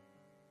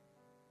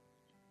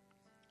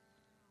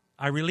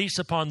 I release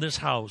upon this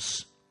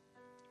house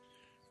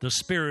the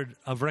spirit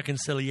of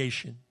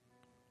reconciliation.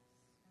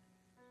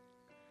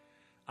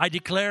 I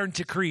declare and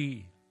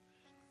decree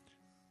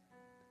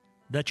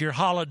that your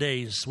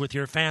holidays with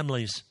your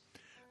families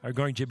are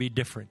going to be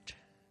different.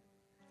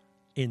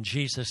 In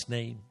Jesus'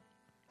 name.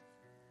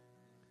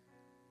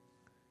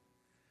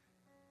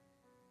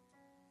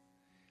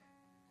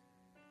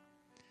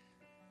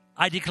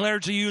 I declare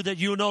to you that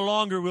you no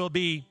longer will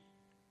be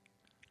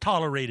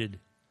tolerated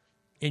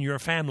in your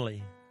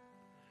family,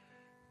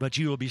 but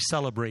you will be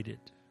celebrated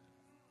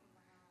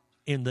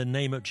in the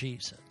name of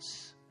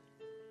Jesus.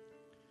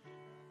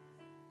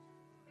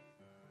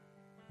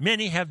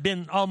 Many have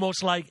been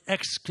almost like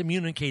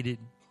excommunicated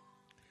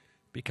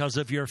because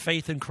of your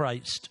faith in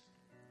Christ,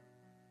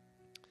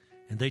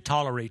 and they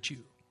tolerate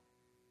you.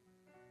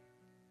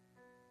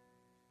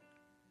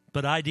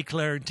 But I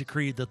declare and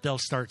decree that they'll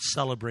start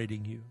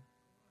celebrating you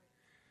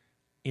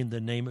in the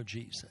name of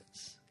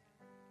Jesus.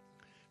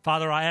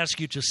 Father, I ask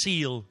you to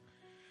seal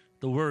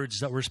the words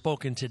that were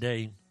spoken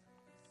today,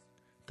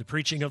 the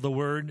preaching of the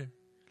word,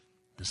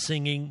 the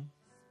singing,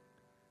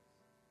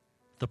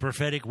 the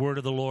prophetic word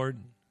of the Lord.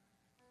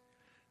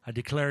 I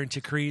declare and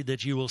decree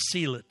that you will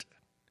seal it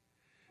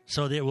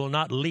so that it will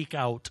not leak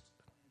out,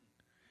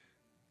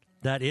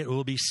 that it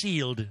will be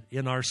sealed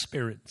in our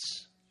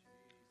spirits.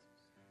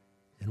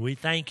 And we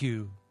thank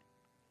you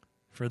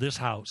for this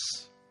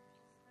house.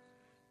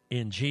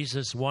 In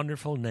Jesus'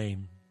 wonderful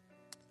name,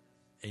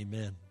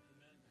 amen.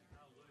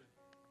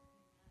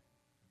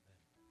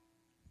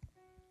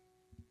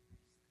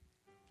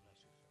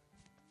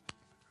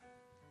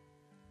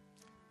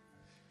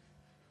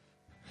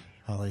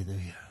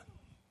 Hallelujah.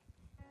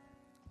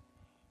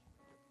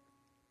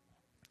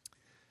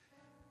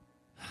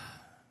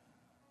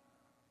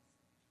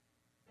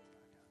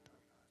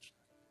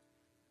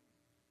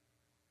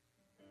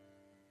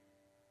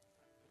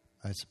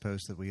 I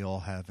suppose that we all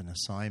have an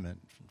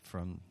assignment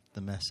from the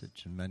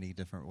message in many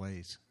different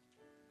ways.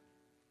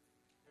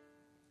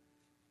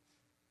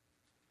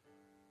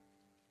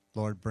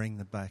 Lord, bring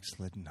the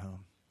backslidden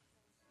home.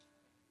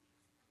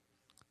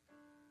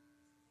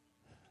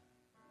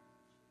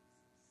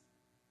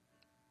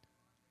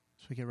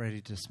 As we get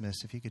ready to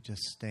dismiss, if you could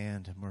just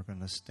stand, and we're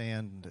going to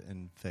stand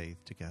in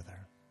faith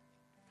together.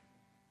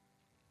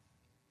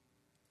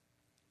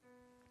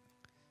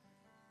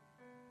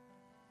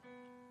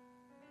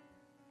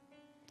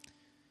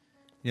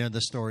 You know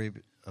the story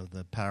of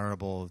the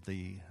parable of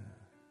the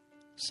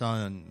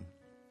son,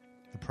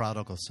 the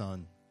prodigal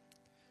son.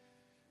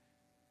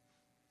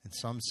 In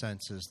some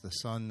senses, the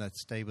son that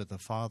stayed with the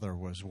father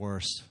was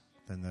worse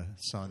than the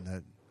son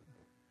that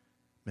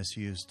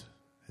misused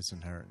his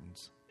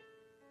inheritance.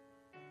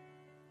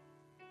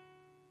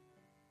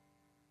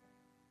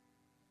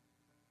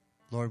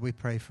 Lord, we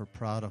pray for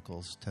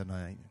prodigals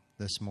tonight,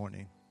 this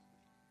morning,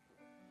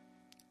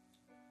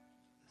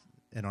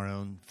 in our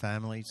own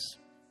families,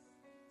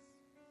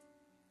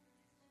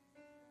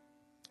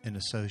 in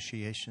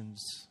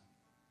associations.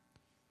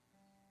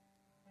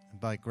 And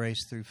by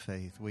grace through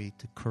faith, we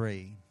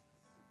decree.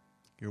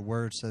 Your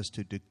word says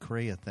to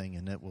decree a thing,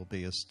 and it will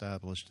be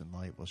established, and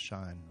light will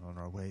shine on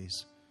our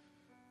ways.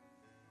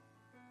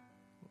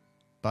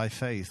 By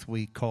faith,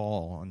 we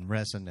call and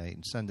resonate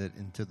and send it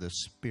into the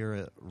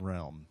spirit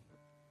realm.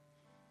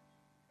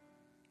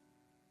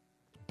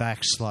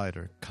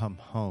 Backslider, come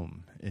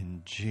home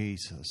in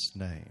Jesus'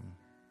 name.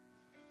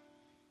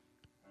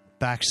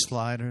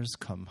 Backsliders,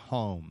 come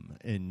home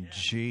in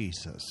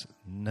Jesus'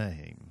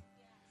 name.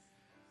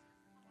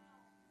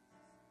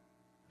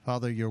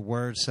 Father, your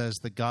word says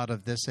the God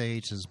of this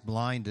age has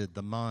blinded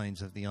the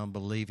minds of the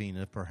unbelieving,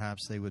 that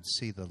perhaps they would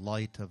see the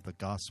light of the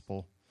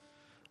gospel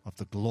of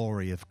the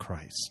glory of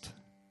Christ.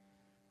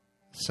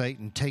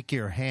 Satan, take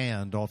your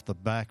hand off the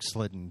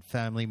backslidden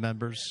family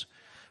members,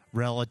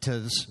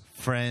 relatives,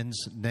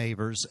 friends,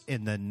 neighbors,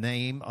 in the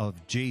name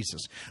of Jesus.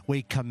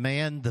 We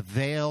command the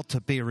veil to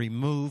be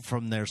removed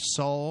from their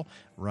soul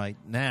right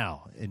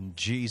now in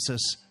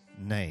Jesus'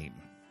 name.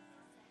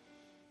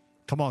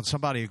 Come on,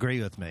 somebody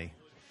agree with me.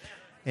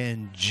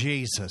 In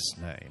Jesus'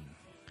 name.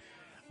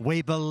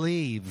 We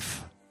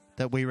believe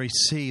that we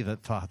receive it,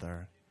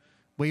 Father.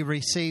 We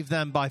receive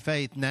them by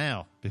faith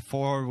now,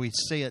 before we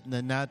see it in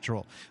the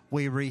natural.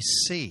 We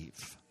receive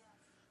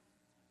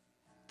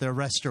their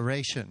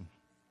restoration.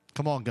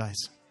 Come on, guys.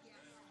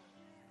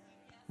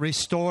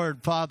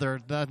 Restored,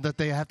 Father, that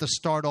they have to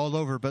start all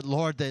over. But,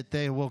 Lord, that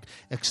they will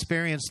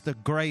experience the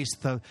grace,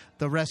 the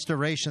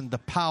restoration, the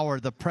power,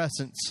 the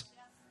presence,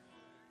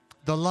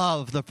 the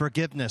love, the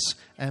forgiveness,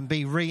 and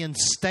be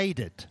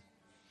reinstated,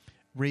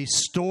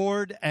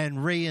 restored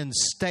and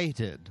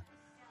reinstated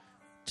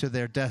to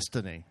their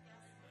destiny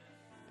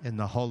in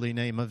the holy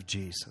name of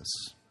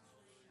Jesus.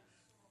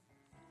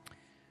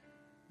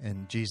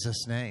 In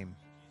Jesus' name.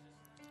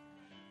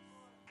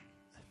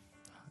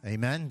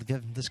 Amen.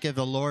 Let's give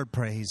the Lord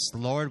praise.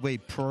 Lord, we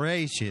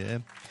praise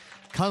you.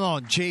 Come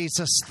on,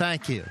 Jesus,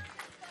 thank you.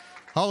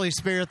 Holy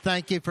Spirit,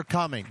 thank you for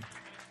coming.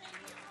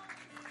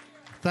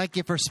 Thank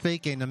you for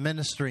speaking and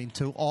ministering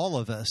to all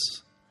of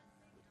us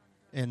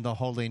in the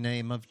holy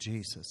name of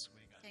Jesus.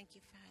 Thank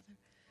you,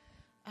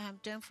 Father.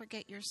 Don't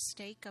forget your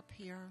stake up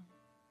here,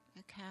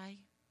 okay?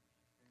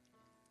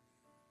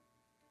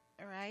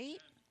 All right?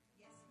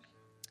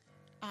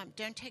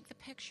 Don't take the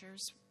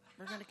pictures.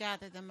 We're going to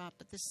gather them up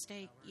at the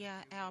stake. Yeah,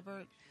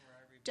 Albert.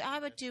 I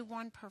would do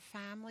one per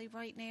family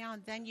right now,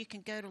 and then you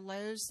can go to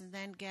Lowe's and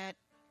then get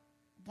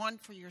one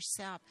for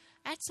yourself.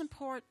 That's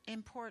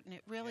important.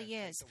 It really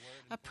is.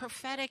 A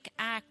prophetic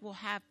act will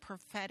have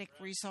prophetic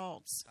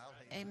results.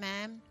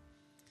 Amen.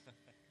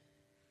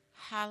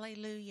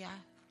 Hallelujah.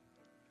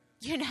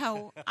 You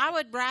know, I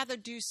would rather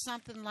do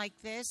something like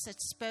this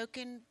that's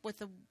spoken with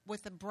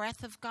the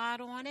breath of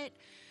God on it.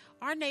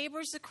 Our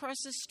neighbors across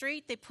the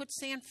street, they put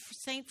St.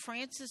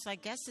 Francis, I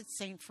guess it's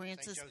St.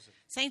 Francis,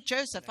 St.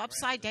 Joseph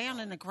upside down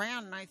in the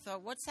ground. And I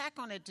thought, what's that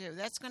going to do?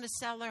 That's going to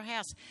sell their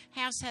house.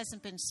 House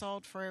hasn't been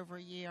sold for over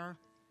a year.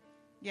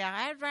 Yeah,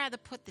 I'd rather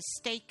put the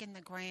stake in the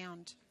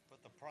ground.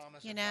 Put the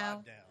promise of God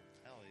down.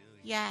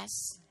 Hallelujah.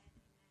 Yes.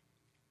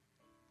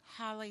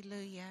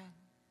 Hallelujah.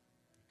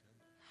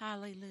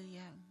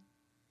 Hallelujah.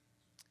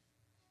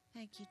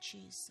 Thank you,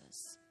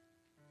 Jesus.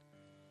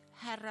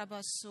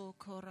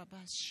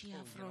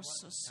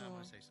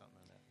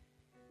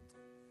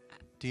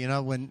 Do you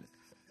know when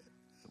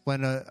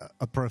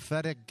a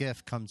prophetic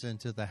gift comes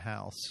into the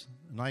house,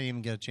 and I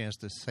even get a chance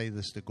to say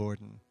this to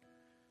Gordon,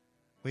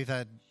 we've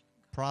had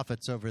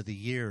prophets over the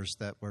years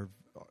that were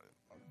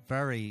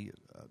very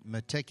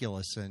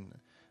meticulous and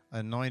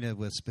anointed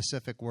with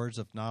specific words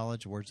of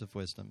knowledge, words of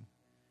wisdom.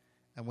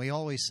 And we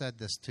always said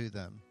this to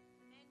them.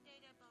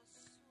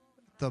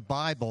 The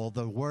Bible,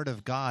 the Word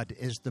of God,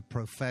 is the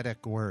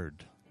prophetic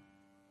word.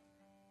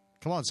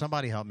 Come on,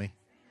 somebody help me.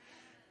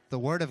 The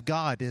Word of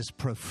God is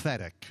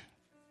prophetic.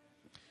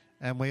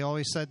 And we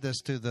always said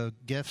this to the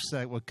gifts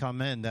that would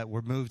come in that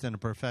were moved in a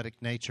prophetic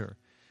nature.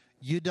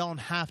 You don't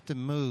have to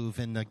move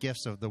in the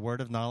gifts of the word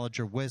of knowledge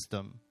or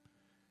wisdom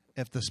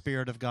if the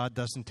Spirit of God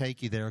doesn't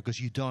take you there, because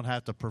you don't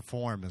have to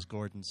perform, as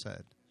Gordon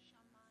said.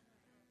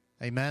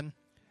 Amen?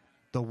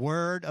 The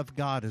word of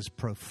God is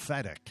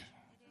prophetic.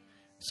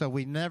 So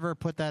we never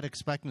put that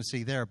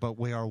expectancy there, but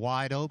we are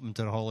wide open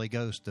to the Holy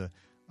Ghost to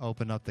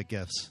open up the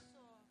gifts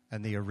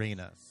and the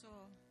arena. So,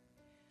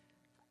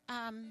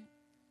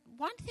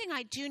 one thing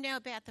I do know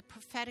about the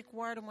prophetic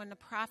word, and when the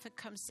prophet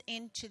comes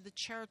into the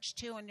church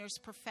too, and there's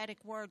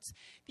prophetic words,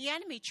 the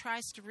enemy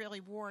tries to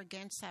really war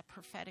against that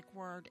prophetic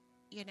word.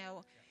 You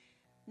know,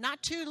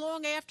 not too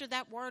long after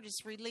that word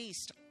is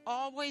released,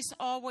 always,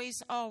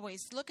 always,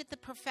 always look at the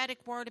prophetic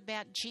word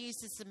about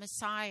Jesus, the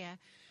Messiah,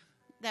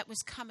 that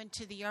was coming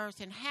to the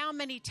earth. And how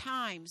many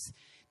times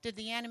did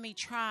the enemy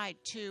try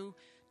to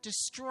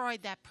destroy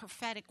that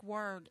prophetic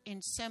word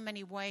in so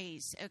many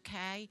ways,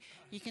 okay?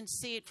 You can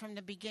see it from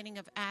the beginning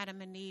of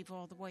Adam and Eve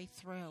all the way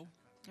through,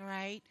 all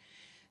right?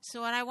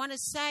 So what I want to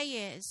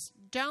say is,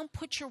 don't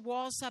put your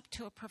walls up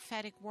to a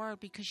prophetic word,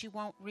 because you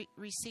won't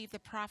receive the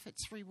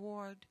prophet's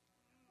reward.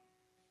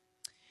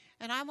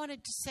 And I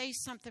wanted to say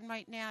something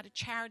right now to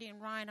Charity and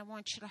Ryan. I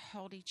want you to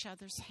hold each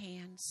other's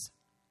hands.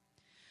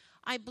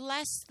 I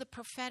bless the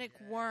prophetic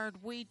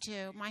word we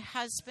do, my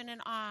husband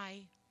and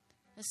I,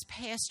 as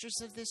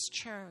pastors of this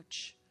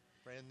church.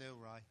 Brand new,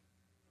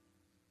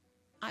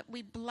 Rye.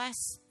 We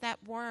bless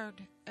that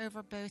word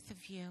over both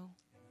of you.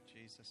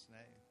 In Jesus'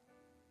 name.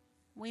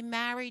 We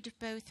married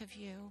both of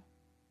you.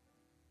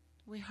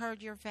 We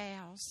heard your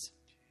vows.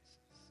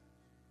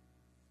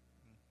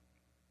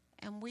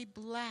 And we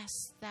bless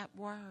that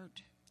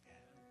word.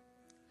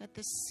 That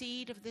the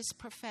seed of this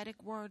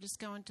prophetic word is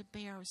going to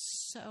bear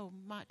so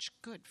much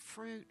good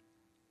fruit.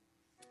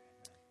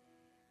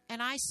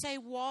 And I say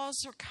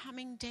walls are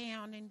coming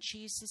down in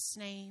Jesus'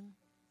 name.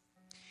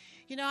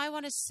 You know, I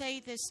want to say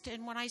this,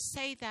 and when I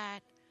say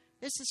that,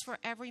 this is for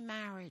every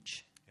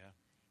marriage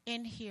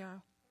in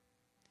here.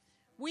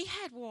 We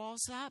had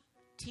walls up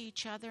to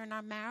each other in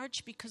our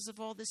marriage because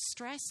of all the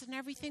stress and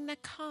everything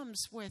that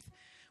comes with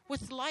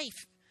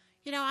life.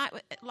 You know,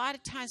 a lot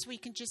of times we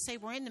can just say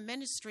we're in the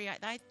ministry.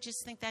 I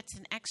just think that's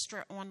an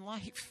extra on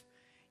life,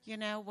 you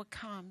know, what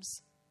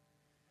comes.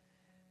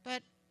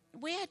 But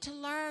we had to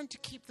learn to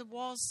keep the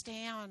walls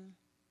down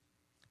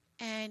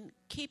and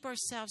keep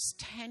ourselves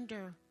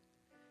tender.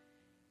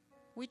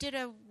 We did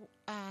a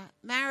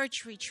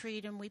marriage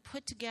retreat, and we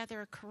put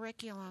together a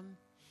curriculum.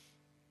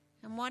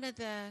 And one of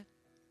the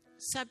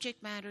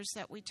subject matters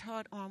that we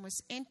taught on was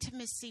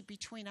intimacy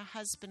between a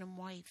husband and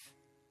wife.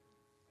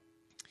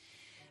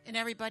 And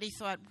everybody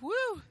thought,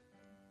 woo,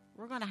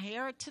 we're going to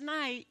hear it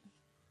tonight.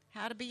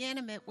 How to be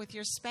intimate with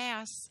your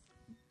spouse.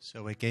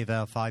 So we gave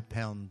out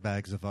 5-pound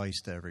bags of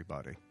ice to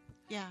everybody.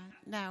 Yeah,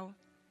 no.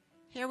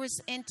 Here was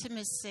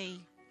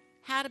intimacy.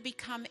 How to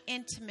become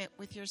intimate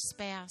with your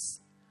spouse.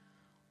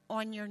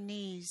 On your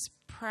knees,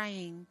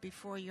 praying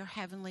before your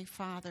Heavenly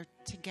Father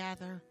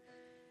together.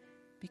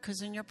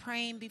 Because when you're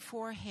praying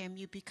before Him,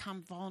 you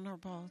become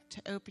vulnerable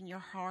to open your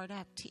heart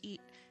up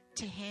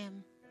to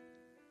Him.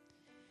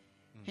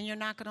 And you're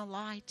not going to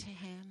lie to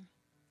Him.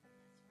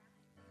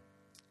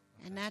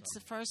 And that's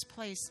the first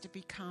place to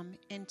become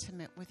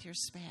intimate with your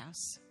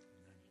spouse.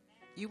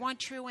 You want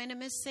true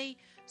intimacy?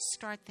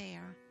 Start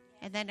there.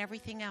 And then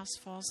everything else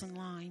falls in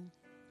line.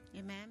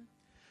 Amen?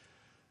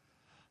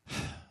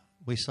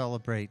 We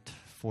celebrate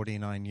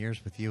 49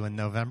 years with you in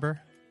November.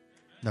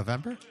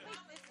 November?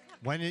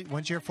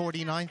 When's your 49th?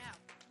 When's your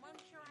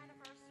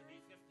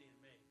anniversary?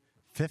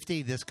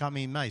 50 this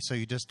coming May. So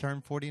you just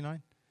turned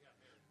 49?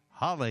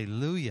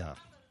 Hallelujah.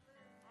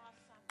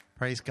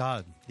 Praise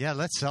God. Yeah,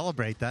 let's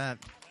celebrate that.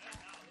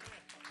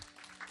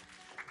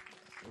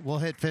 We'll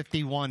hit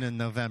 51 in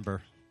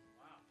November.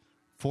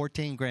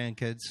 14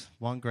 grandkids,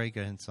 1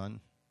 great-grandson.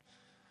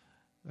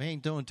 We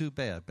ain't doing too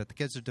bad, but the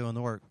kids are doing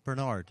the work.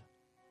 Bernard,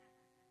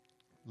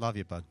 love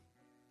you, bud.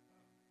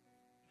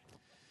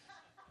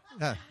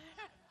 Yeah.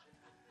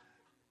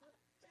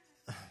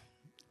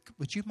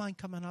 Would you mind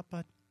coming up,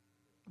 bud?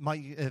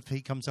 If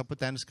he comes up with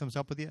Dennis, comes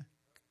up with you?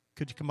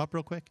 Could you come up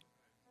real quick?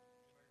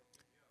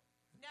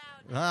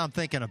 No, I'm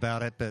thinking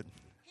about it, but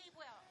he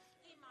will.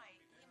 He might.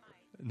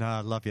 no,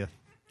 I love you.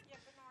 Yeah,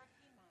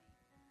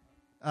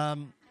 Bernard, he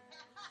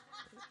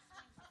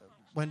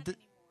might.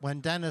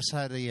 When Dennis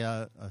had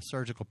a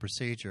surgical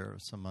procedure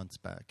some months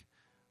back,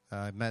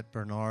 I met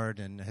Bernard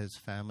and his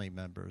family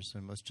members,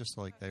 and it was just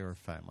like they were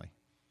family.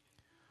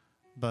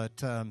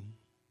 But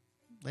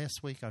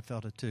last week I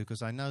felt it too,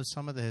 because I know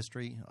some of the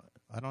history.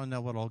 I don't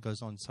know what all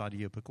goes on inside of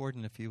you, but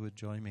Gordon, if you would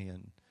join me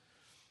and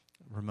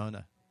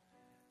Ramona.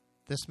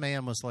 This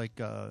man was like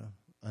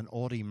an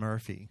Audie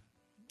Murphy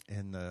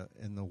in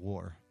the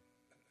war.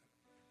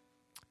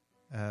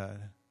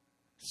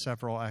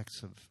 Several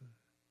acts of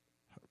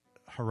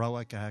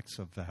heroic acts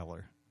of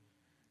valor,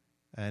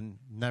 and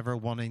never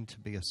wanting to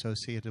be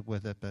associated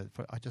with it.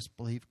 But I just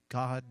believe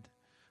God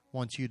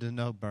wants you to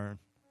know, Bern.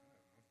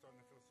 I'm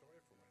starting to feel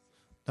sorry for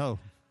myself.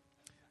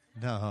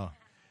 No,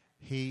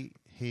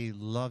 He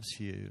loves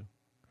you,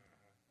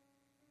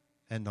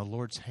 And the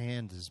Lord's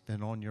hand has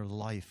been on your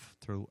life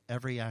through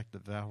every act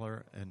of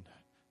valor. And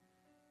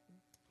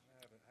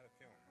I had a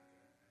feeling.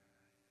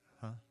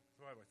 huh?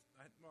 So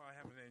I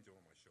have an angel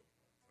on my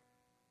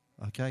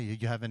shoulder. Okay,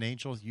 you have an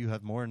angel. You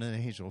have more than an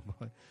angel.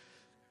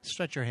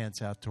 Stretch your hands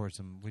out towards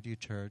him, would you,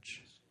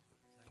 church?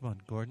 Come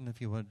on, Gordon,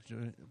 if you want.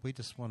 We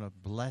just want to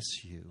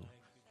bless you.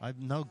 I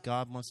know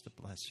God wants to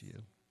bless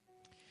you.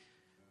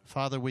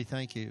 Father, we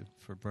thank you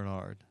for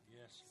Bernard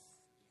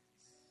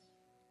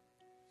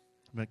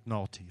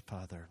McNulty,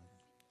 Father.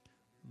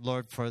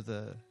 Lord, for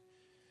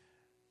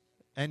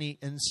any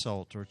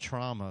insult or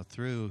trauma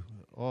through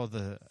all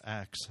the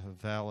acts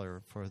of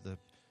valor for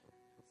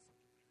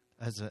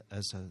as a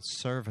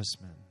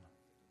serviceman,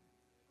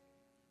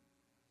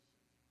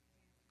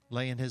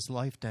 laying his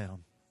life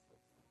down,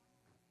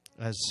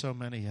 as so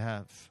many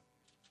have.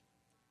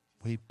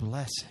 We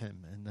bless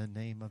him in the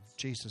name of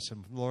Jesus.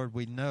 And Lord,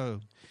 we know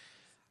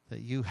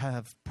that you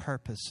have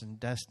purpose and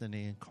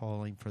destiny and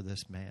calling for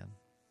this man.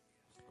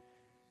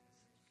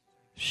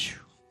 Whew.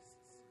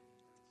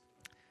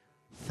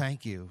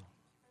 Thank you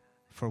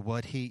for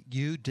what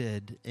you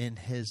did in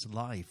his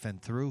life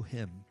and through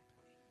him.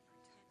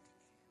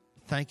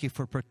 Thank you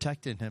for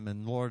protecting him.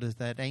 And Lord, as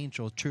that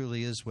angel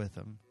truly is with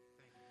him.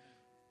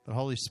 But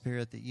Holy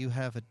Spirit, that you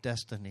have a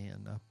destiny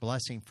and a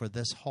blessing for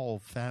this whole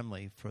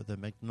family, for the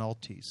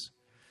McNultys.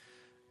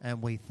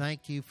 And we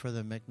thank you for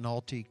the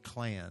McNulty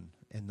clan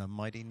in the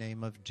mighty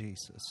name of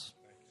Jesus.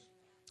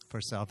 For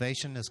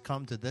salvation has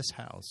come to this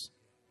house.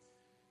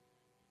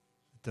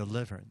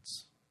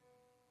 Deliverance.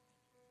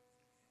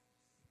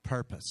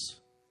 Purpose.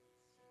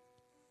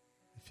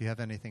 If you have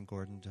anything,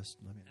 Gordon, just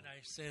let me know. And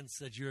I sense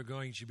that you're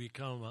going to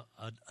become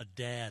a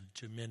dad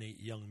to many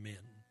young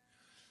men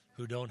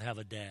who don't have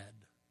a dad.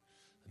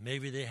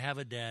 Maybe they have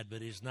a dad,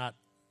 but he's not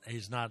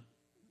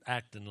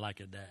acting like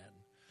a dad.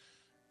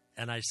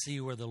 And I see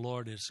where the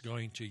Lord is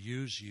going to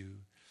use you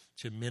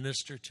to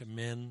minister to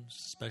men,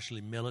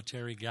 especially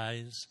military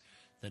guys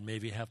that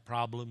maybe have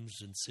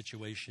problems and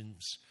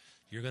situations.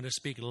 You're going to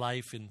speak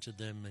life into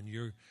them, and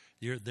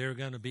they're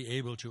going to be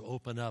able to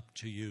open up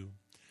to you.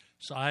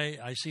 So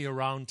I see a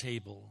round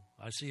table.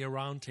 I see a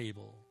round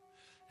table,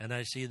 and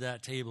I see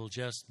that table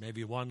just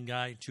maybe one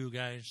guy, two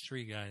guys,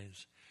 three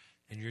guys,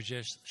 and you're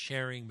just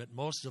sharing. But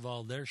most of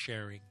all, they're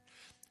sharing,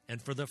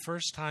 and for the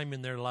first time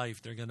in their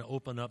life, they're going to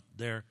open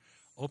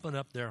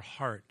up their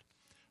heart.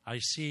 I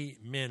see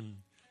men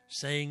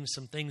saying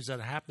some things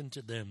that happened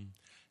to them,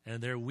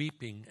 and they're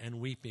weeping and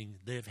weeping.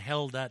 They've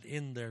held that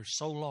in there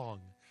so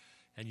long.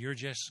 And you're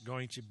just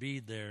going to be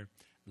there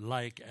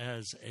like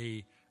as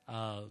a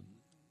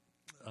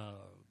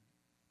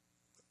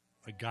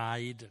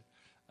guide,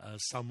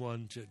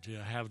 someone to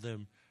have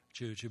them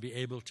to be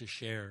able to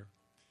share.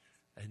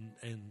 And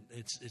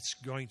it's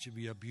going to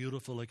be a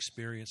beautiful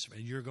experience.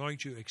 And you're going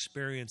to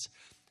experience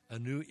a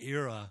new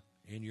era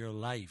in your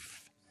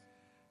life.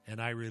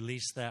 And I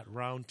release that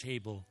round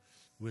table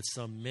with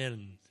some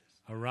men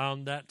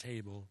around that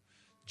table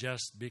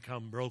just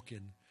become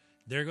broken.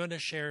 They're going to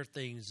share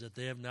things that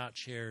they have not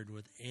shared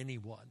with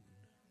anyone.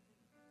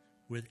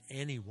 With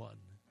anyone.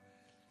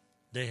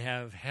 They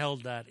have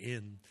held that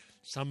in.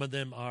 Some of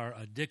them are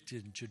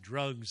addicted to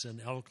drugs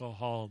and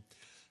alcohol,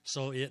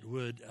 so it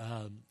would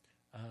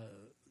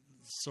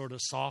sort of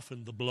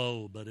soften the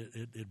blow, but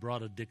it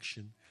brought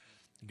addiction.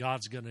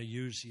 God's going to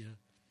use you.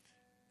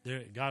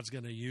 God's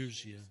going to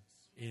use you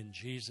in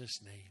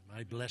Jesus' name.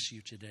 I bless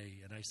you today,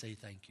 and I say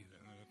thank you.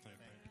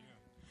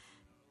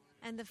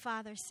 And the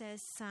Father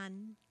says,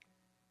 son,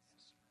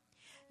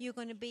 you're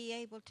going to be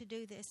able to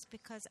do this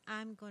because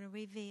I'm going to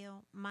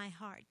reveal my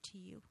heart to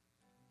you.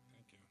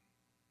 Thank you.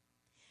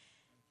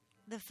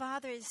 The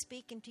Father is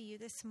speaking to you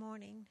this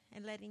morning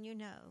and letting you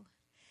know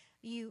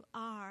you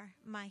are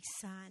my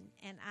son,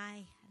 and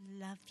I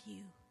love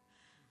you.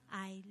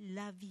 I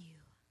love you.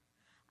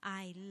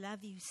 I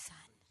love you, son.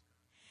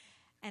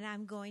 And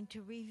I'm going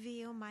to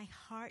reveal my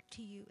heart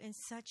to you in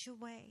such a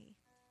way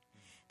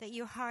that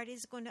your heart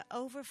is going to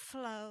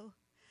overflow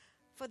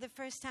for the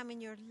first time in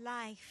your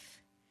life.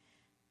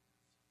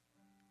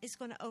 It's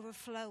going to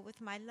overflow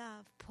with my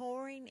love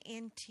pouring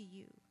into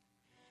you.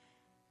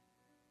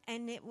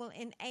 And it will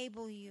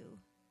enable you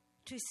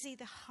to see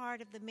the heart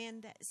of the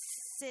men that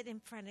sit in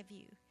front of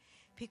you,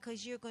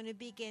 because you're going to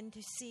begin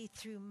to see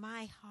through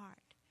my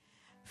heart.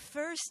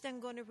 First, I'm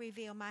going to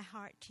reveal my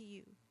heart to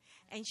you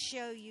and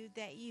show you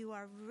that you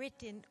are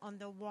written on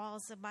the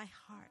walls of my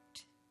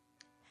heart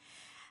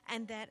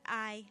and that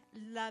I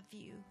love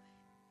you.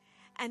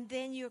 And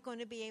then you're going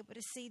to be able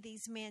to see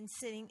these men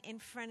sitting in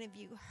front of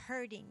you,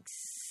 hurting,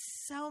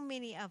 so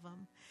many of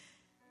them,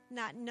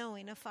 not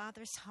knowing a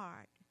father's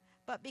heart.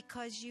 But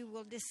because you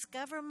will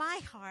discover my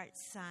heart,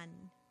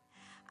 son,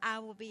 I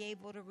will be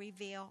able to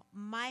reveal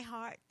my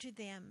heart to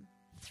them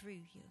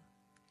through you.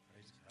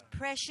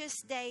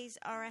 Precious days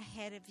are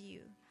ahead of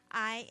you.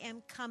 I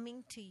am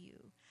coming to you.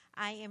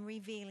 I am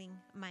revealing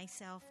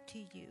myself to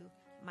you,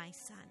 my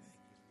son.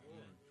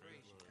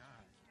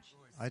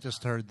 I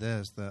just heard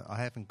this, that I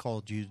haven't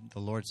called you, the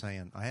Lord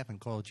saying, I haven't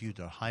called you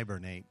to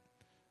hibernate,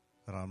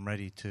 but I'm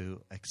ready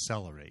to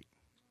accelerate.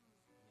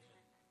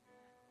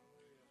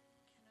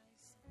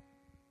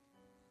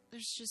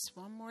 there's just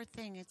one more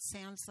thing. It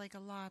sounds like a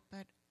lot,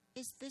 but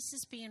this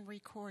is being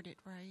recorded,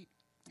 right?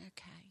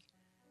 Okay.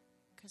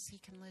 Because he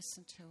can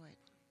listen to it.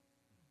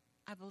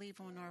 I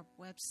believe on our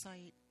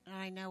website, and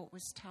I know it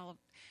was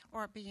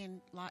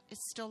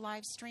it's still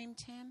live streamed,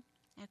 Tim?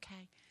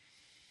 Okay.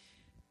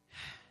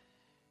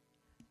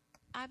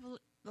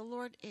 The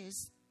Lord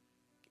is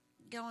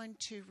going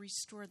to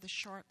restore the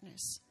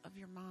sharpness of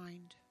your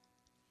mind,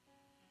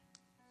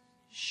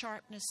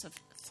 sharpness of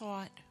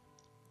thought.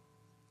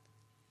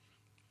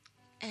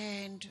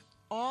 And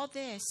all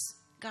this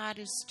God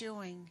is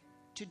doing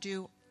to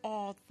do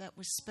all that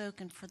was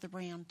spoken for the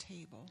round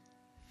table.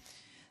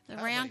 The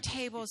round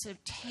table is a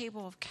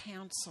table of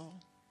counsel,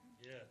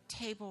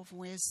 table of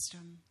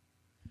wisdom.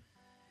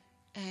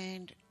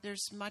 And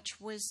there's much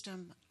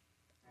wisdom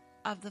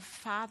of the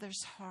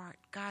Father's heart,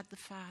 God the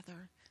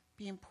Father,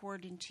 being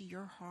poured into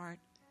your heart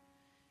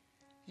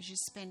as you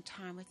spend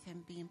time with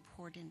Him, being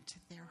poured into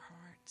their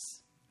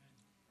hearts.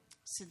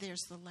 So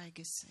there's the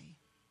legacy.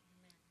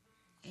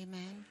 Amen.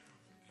 Amen.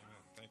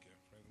 Thank you.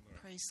 Praise the Lord.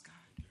 Praise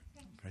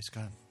God. Praise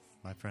God,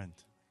 my friend.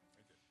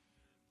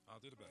 I'll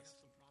do the best.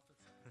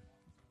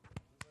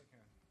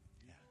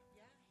 Yeah.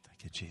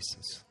 Thank you,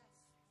 Jesus.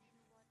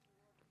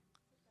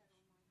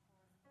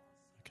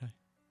 Okay.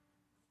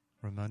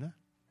 Ramona?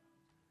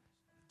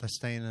 Let's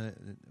stay in a...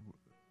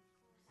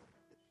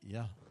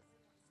 Yeah.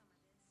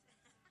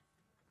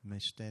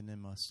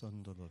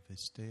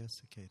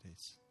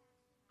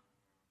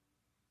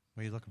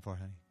 What are you looking for,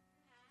 honey?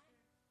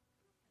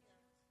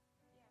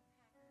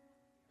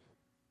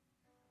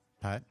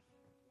 Pat?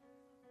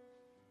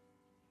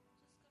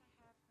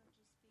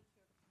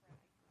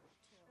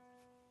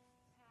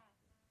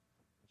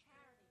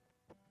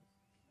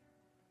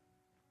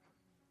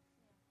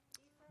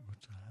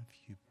 What have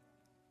you?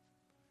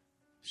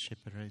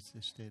 Shipwrights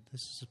this day.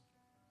 This is.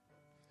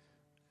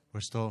 We're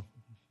still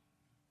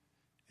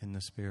in the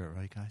spirit,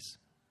 right, guys?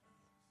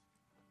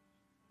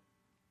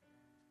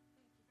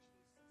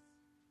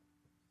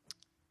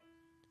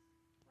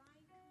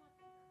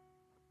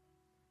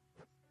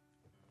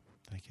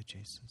 Thank you,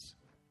 Jesus.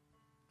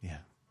 Yeah.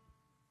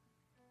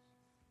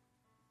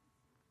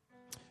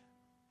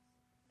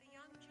 The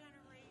young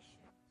generation.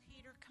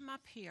 Peter, come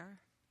up here.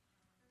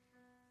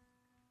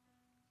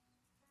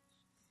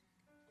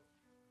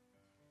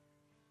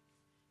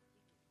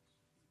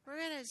 We're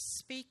going to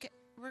speak,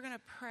 we're going to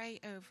pray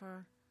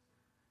over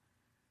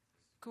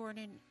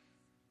Gordon,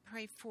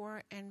 pray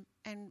for, and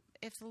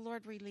if the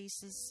Lord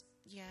releases,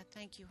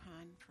 thank you,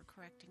 hon, for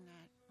correcting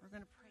that. We're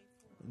going to pray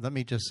for. Let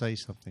me just say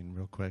something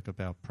real quick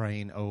about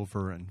praying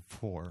over and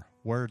for.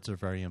 Words are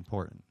very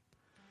important.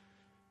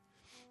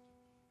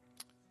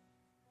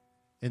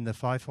 In the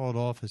fivefold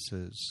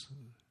offices,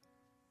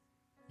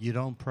 you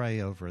don't pray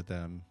over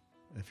them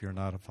if you're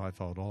not a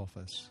fivefold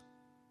office.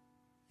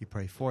 You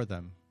pray for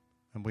them.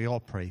 And we all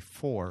pray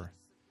for.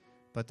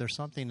 But there's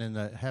something in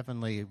the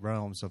heavenly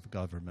realms of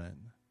government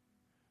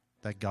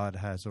that God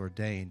has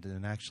ordained.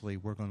 And actually,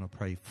 we're going to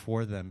pray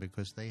for them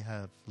because they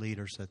have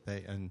leaders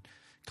and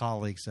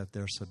colleagues that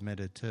they're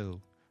submitted to.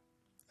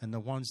 And the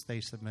ones they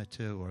submit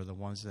to are the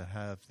ones that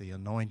have the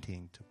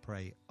anointing to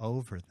pray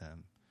over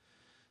them.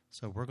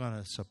 So we're going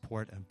to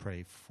support and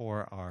pray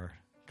for our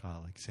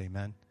colleagues.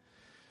 Amen.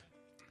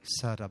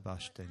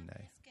 Sarabashtene.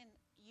 Asking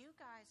you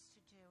guys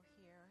to do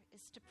here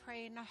is to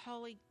pray in the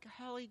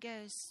Holy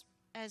Ghost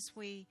as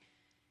we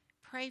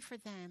pray for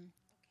them.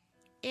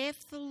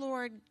 If the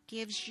Lord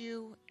gives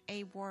you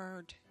a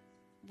word,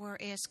 we're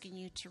asking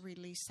you to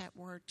release that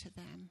word to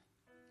them.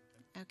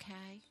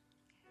 Okay?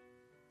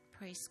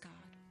 Praise God.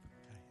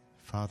 Okay.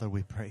 Father,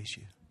 we praise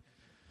you.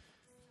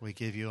 We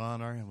give you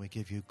honor and we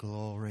give you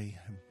glory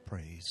and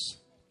praise.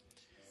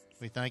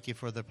 We thank you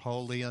for the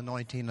holy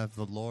anointing of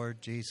the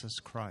Lord Jesus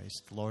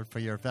Christ. Lord, for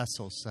your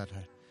vessels that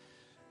are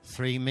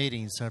 3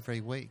 meetings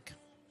every week.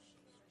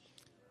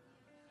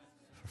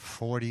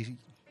 For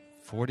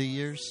 40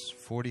 years,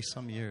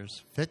 40-some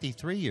years,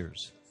 53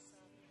 years.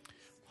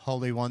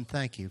 Holy One,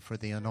 thank you for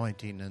the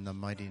anointing in the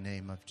mighty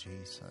name of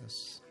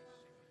Jesus.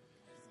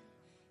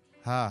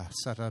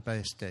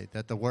 Sarabeste,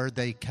 that the word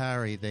they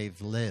carry, they've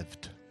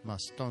lived.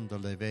 Mastondo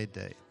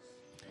levede.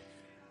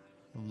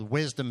 The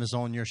wisdom is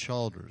on your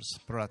shoulders.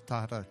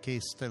 Pratara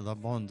kiste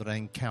labondra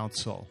in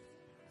counsel.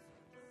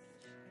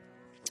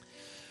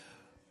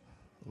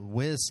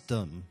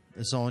 Wisdom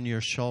is on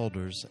your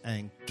shoulders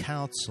and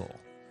counsel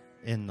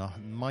in the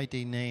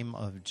mighty name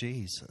of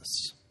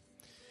Jesus.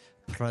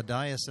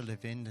 Pradayas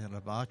levinde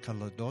rabaka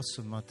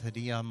ladosu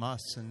materia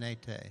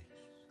masenete.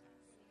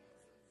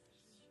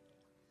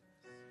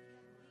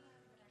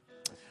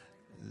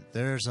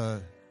 There's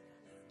a,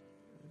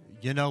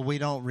 we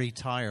don't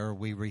retire,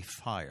 we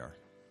refire.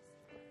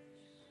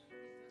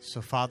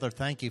 So, Father,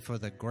 thank you for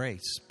the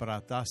grace.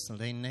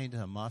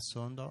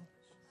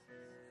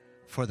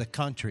 For the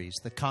countries,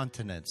 the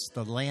continents,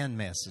 the land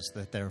masses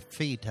that their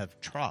feet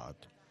have trod.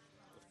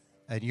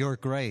 And your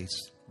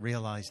grace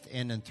realized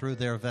in and through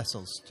their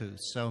vessels to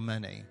so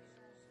many.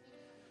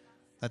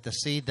 That the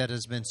seed that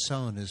has been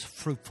sown is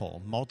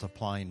fruitful,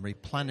 multiplying,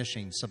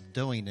 replenishing,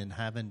 subduing, and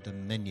having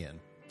dominion.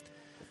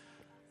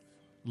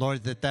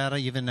 Lord, that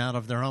even out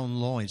of their own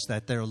loins,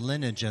 that their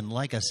lineage and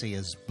legacy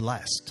is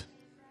blessed.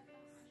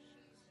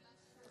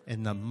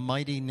 In the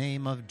mighty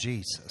name of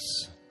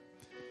Jesus.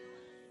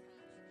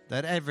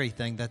 That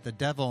everything that the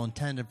devil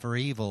intended for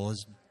evil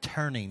is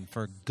turning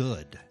for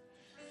good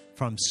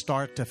from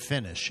start to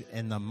finish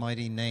in the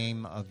mighty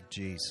name of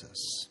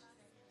Jesus.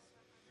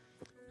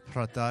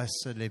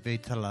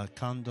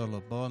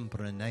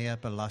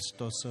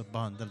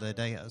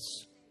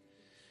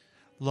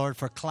 Lord,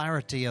 for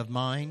clarity of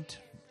mind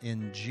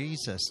in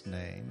Jesus'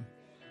 name.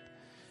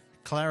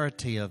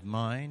 Clarity of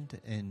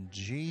mind in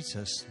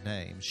Jesus'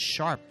 name.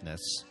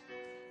 Sharpness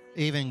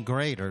even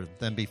greater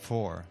than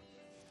before.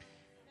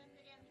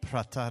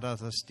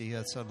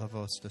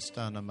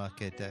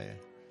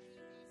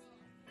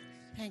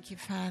 Thank you,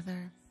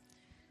 Father.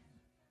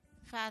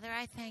 Father,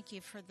 I thank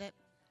you for the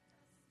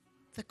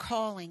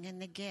calling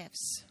and the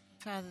gifts,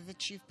 Father,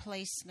 that you've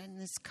placed in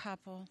this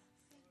couple.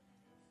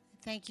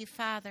 Thank you,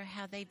 Father,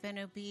 how they've been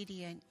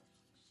obedient,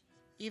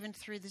 even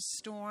through the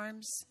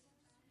storms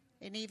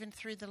and even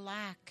through the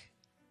lack.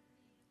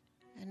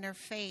 And their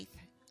faith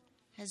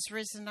has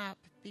risen up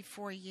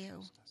before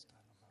you.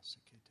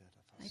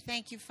 I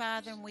thank you,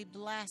 Father, and we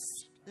bless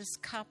this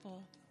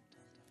couple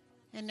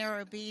and their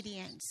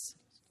obedience.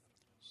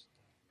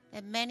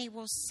 That many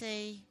will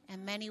see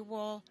and many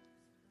will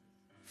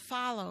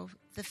follow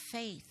the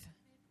faith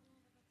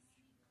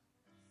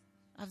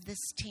of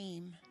this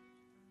team.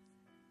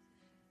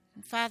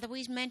 And Father,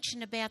 we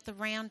mentioned about the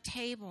round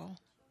table.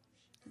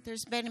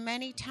 There's been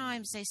many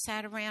times they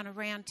sat around a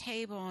round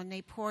table and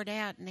they poured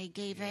out and they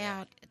gave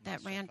out at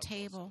that round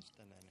table.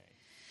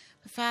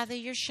 But Father,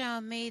 you're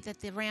showing me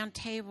that the round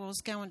table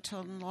is going to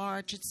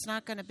enlarge. It's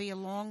not going to be a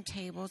long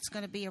table. It's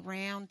going to be a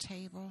round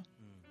table.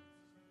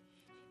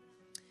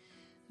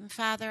 And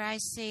Father, I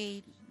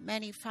see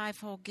many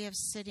fivefold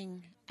gifts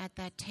sitting at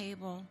that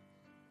table.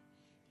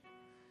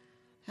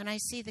 And I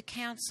see the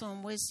counsel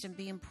and wisdom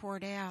being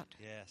poured out.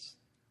 Yes.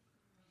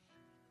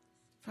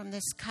 From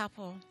this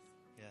couple.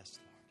 Yes,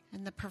 Lord.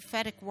 And the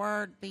prophetic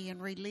word being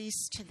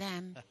released to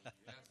them.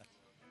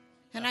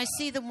 And I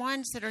see the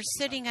ones that are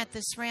sitting at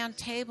this round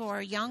table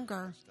are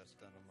younger.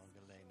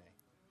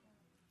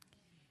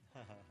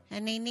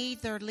 And they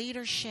need their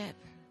leadership.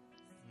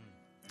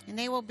 And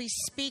they will be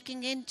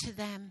speaking into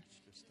them.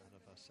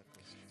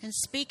 And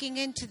speaking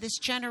into this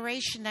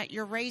generation that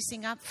you're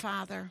raising up,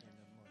 Father.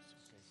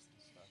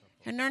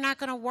 And they're not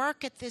going to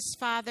work at this,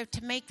 Father,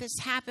 to make this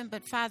happen.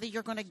 But, Father,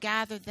 you're going to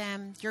gather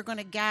them. You're going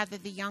to gather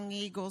the young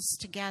eagles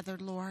together,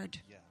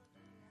 Lord. Yeah.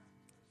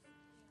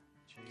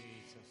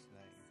 Jesus'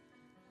 name.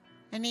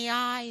 And the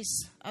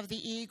eyes of the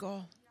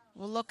eagle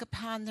will look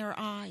upon their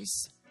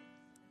eyes.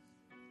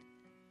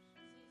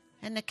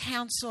 And the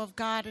counsel of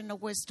God and the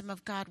wisdom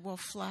of God will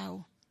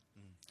flow.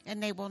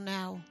 And they will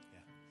know.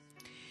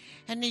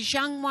 And these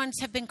young ones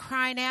have been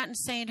crying out and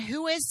saying,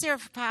 who is there,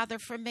 Father,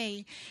 for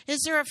me?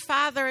 Is there a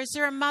father? Is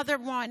there a mother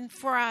one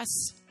for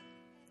us?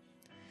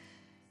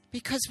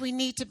 Because we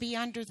need to be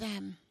under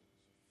them.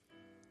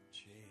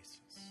 Jesus.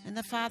 And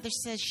the Father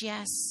says,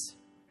 yes.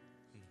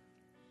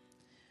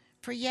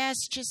 For yes,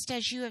 just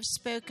as you have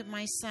spoken,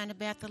 my son,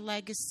 about the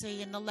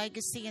legacy and the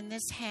legacy in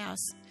this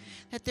house,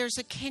 that there's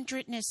a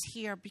kindredness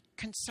here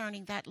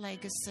concerning that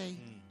legacy.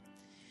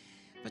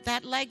 But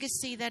that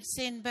legacy that's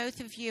in both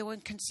of you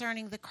and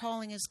concerning the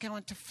calling is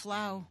going to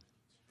flow.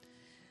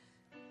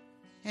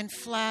 And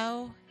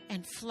flow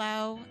and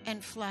flow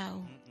and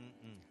flow.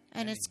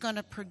 And it's going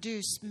to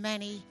produce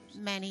many,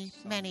 many,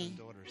 many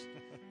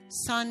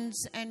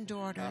sons and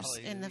daughters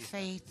in the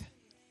faith.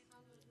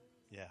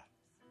 Yeah.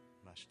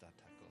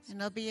 And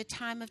there'll be a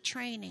time of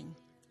training,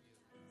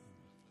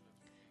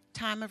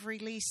 time of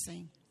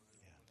releasing,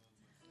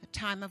 a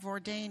time of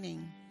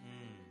ordaining,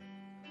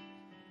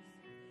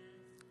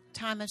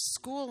 time of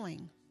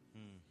schooling,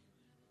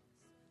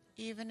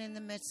 even in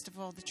the midst of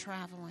all the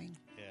traveling.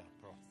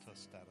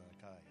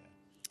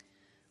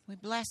 We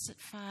bless it,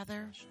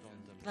 Father.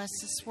 Bless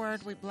this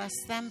word. We bless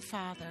them,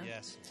 Father.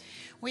 Yes.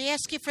 We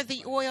ask you for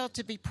the oil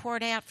to be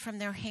poured out from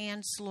their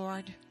hands,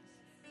 Lord.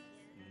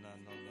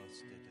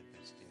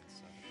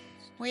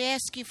 We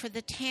ask you for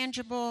the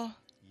tangible,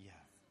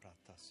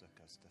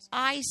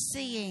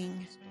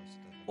 eye-seeing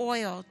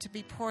oil to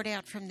be poured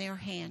out from their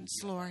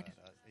hands, Lord,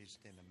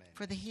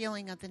 for the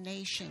healing of the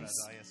nations,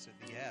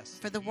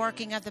 for the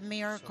working of the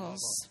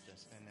miracles.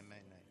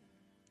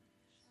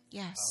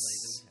 Yes.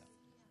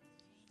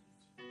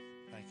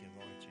 Thank you,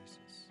 Lord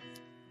Jesus.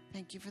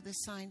 Thank you for the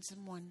signs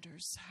and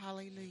wonders.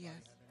 Hallelujah.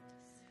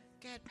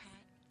 Go ahead, Pat.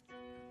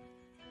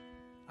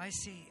 I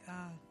see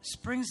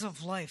springs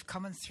of life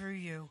coming through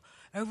you,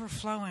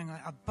 overflowing,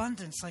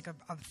 abundance like a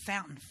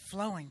fountain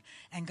flowing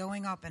and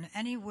going up. And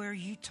anywhere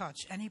you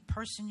touch, any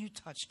person you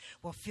touch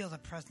will feel the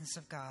presence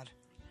of God.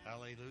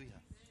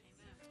 Hallelujah.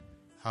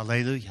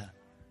 Hallelujah.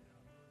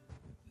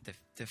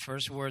 The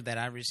first word that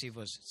I received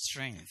was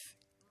strength,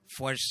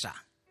 fuerza.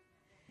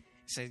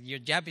 It said, your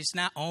job is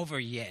not over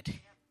yet.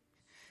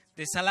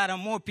 There's a lot of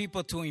more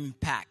people to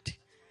impact,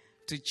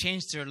 to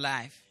change their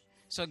life.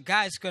 So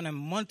God's going to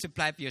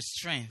multiply your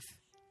strength.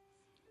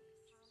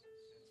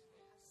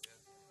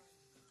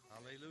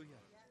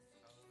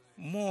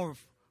 more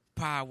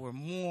power,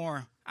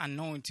 more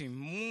anointing,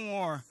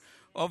 more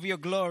of your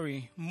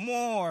glory,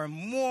 more,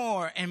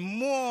 and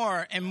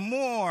more, and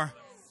more.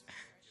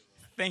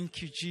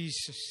 Thank you,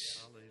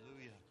 Jesus.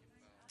 Hallelujah.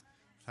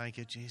 Thank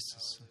you,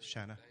 Jesus.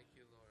 Shanna.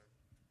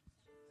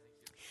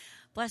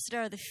 Blessed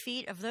are the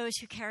feet of those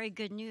who carry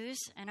good news.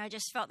 And I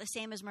just felt the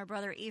same as my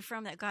brother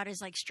Ephraim, that God is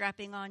like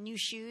strapping on new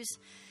shoes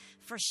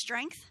for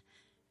strength,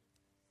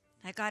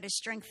 that God is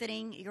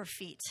strengthening your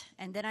feet.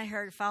 And then I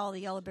heard follow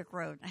the yellow brick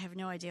road. I have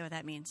no idea what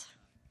that means.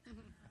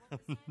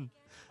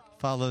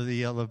 Follow the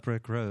yellow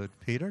brick road.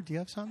 Peter, do you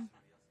have something?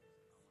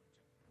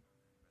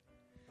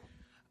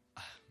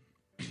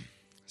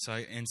 So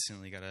I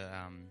instantly got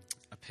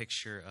a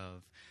picture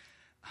of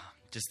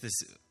just this,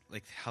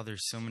 like how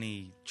there's so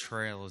many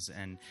trails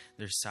and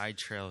there's side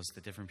trails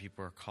that different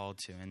people are called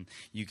to. And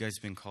you guys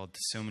have been called to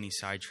so many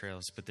side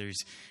trails, but there's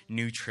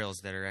new trails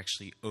that are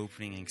actually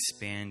opening and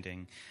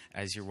expanding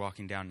as you're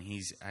walking down.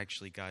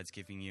 And God's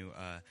giving you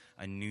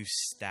a new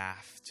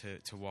staff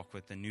to walk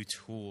with, a new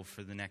tool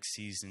for the next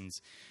seasons,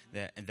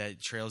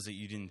 that trails that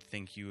you didn't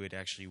think you would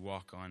actually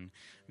walk on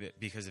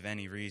because of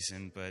any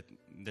reason, but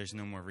there's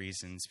no more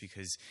reasons,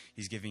 because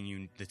he's giving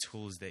you the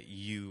tools that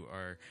you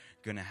are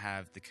going to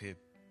have the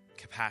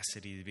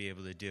capacity to be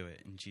able to do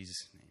it, in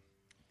Jesus' name.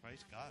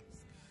 Praise God.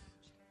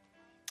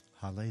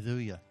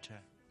 Hallelujah. Chad.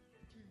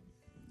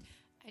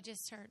 I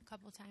just heard a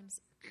couple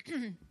times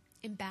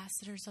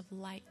ambassadors of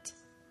light.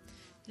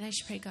 And I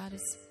just pray God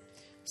is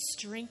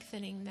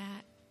strengthening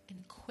that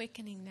and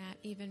quickening that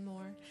even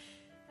more.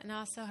 And I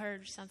also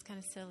heard, sounds kind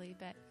of silly,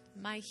 but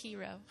my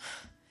hero.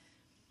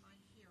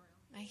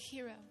 My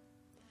hero.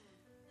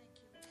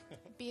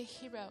 Be a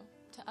hero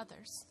to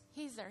others.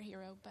 He's their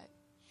hero, but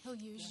he'll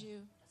use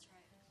you.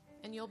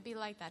 And you'll be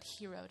like that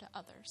hero to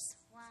others.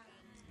 Wow.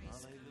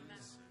 Hallelujah.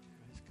 Praise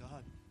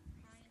God.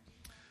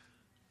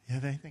 You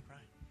have anything,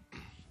 Brian?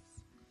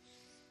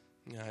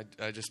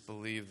 Yeah, I just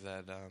believe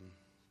that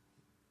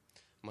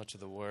much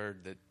of the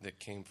word that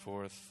came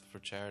forth for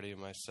Charity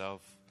and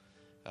myself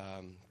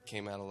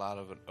came out a lot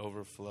of an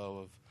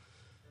overflow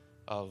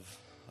of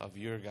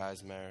your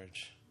guys'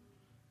 marriage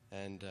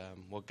and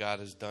what God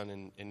has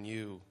done in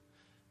you,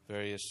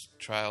 various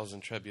trials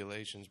and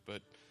tribulations,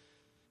 but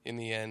in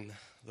the end,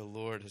 the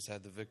Lord has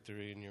had the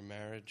victory in your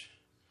marriage,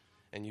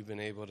 and you've been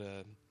able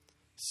to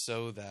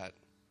sow that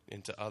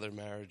into other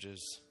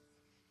marriages.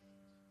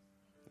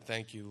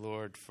 Thank you,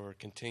 Lord, for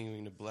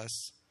continuing to bless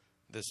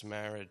this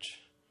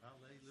marriage.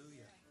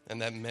 Hallelujah.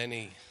 And that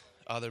many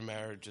other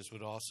marriages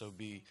would also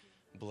be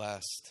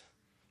blessed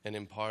and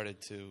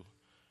imparted to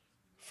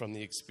from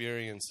the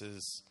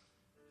experiences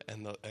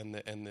and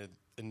the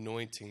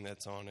anointing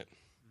that's on it.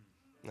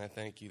 And I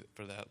thank you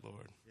for that,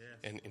 Lord.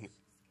 Yes. And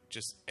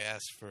just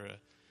ask for an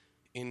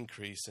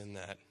increase in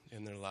that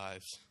in their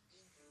lives.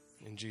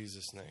 In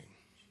Jesus' name.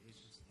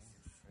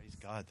 Praise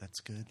God. That's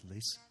good.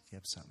 Lisa, you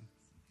have something?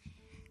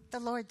 The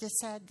Lord just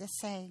said to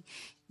say,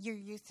 your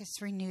youth is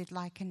renewed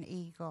like an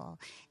eagle.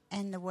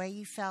 And the way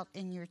you felt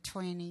in your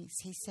 20s,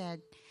 he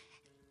said,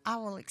 I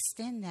will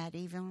extend that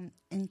even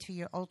into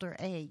your older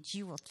age.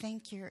 You will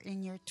think you're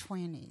in your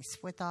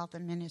 20s with all the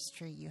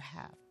ministry you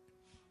have.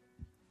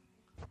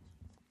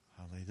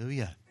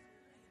 Hallelujah.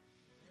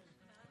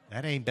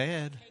 That ain't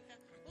bad.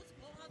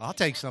 I'll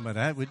take some of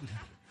that.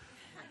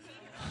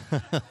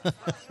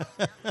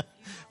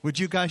 Would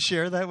you guys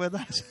share that with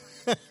us?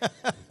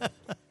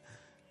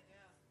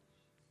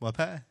 What,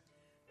 Pat?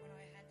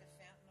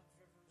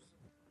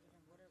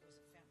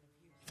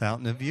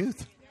 Fountain of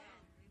Youth.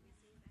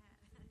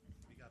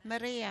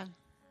 Maria,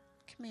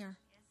 come here.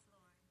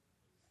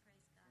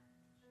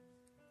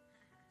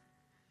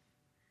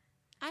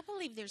 I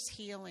believe there's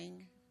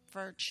healing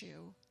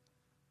virtue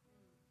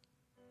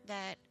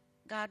that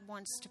God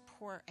wants to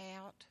pour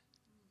out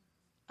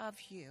of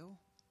you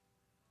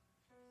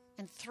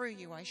and through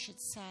you, I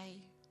should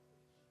say.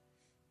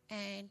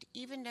 And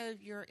even though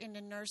you're in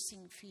the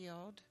nursing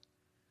field,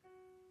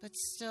 but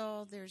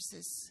still there's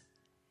this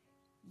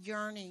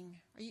yearning.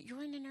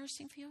 You're in the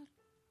nursing field?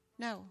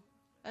 No.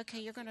 Okay,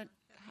 you're going to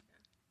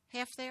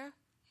half there?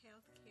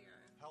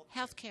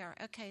 Healthcare.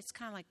 Okay, it's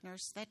kind of like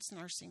nurse. That's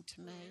nursing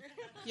to me.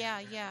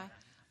 Yeah.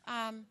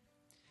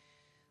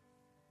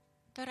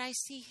 But I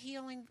see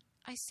healing.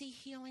 I see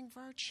healing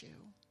virtue.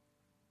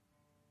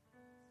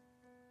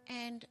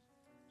 And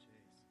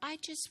I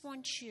just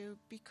want you,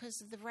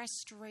 because of the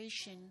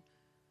restoration.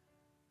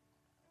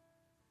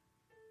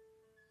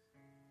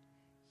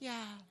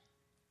 Yeah.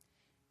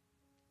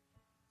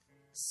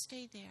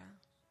 Stay there.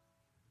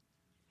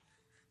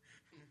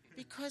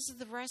 Because of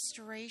the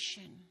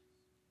restoration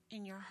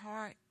in your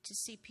heart, to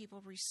see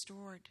people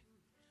restored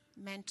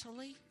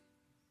mentally,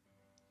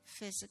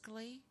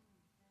 physically,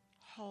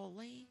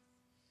 wholly,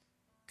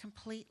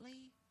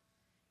 completely,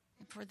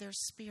 and for their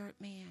spirit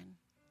man.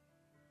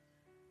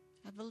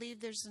 I believe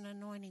there's an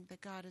anointing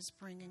that God is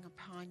bringing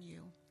upon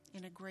you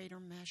in a greater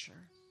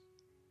measure.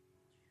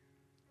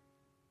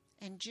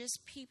 And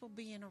just people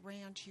being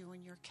around you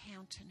and your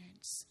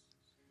countenance,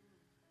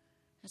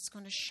 it's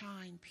going to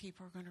shine.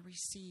 People are going to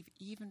receive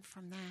even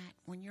from that.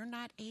 When you're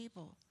not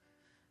able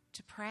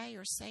to pray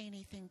or say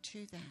anything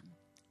to them.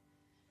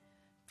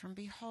 From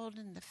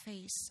beholding the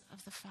face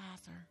of the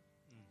Father,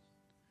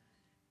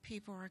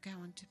 people are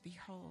going to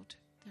behold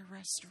their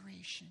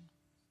restoration.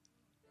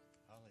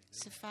 Hallelujah.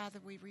 So, Father,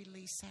 we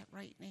release that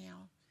right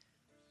now.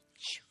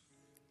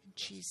 In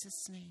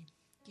Jesus' name.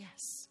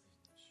 Yes.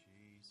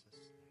 Jesus'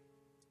 name.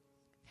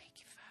 Thank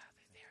you,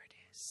 Father. There it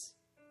is.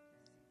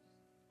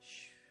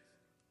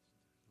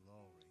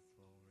 Glory,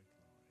 glory,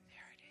 glory.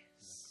 There it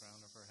From is. the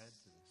crown of her head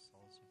to the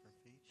soles of her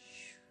feet.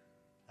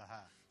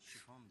 Aha.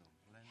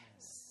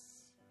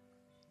 Yes.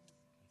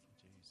 Thank you,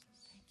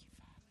 Jesus. Thank you,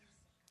 Father.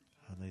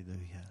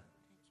 Hallelujah.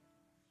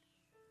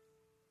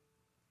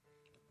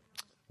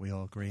 We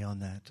all agree on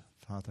that.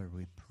 Father,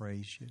 we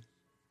praise you.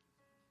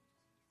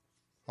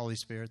 Holy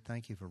Spirit,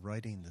 thank you for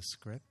writing the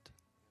script,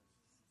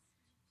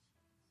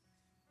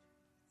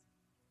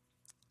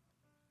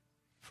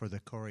 for the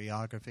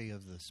choreography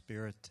of the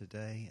Spirit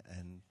today,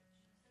 and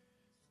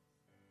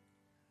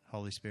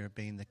Holy Spirit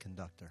being the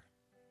conductor.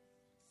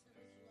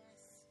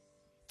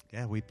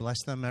 Yeah, we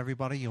bless them,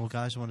 everybody. You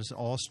guys want to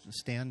all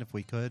stand if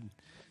we could?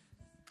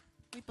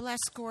 We bless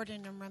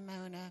Gordon and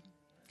Ramona.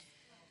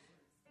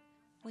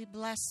 We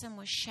bless them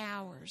with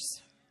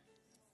showers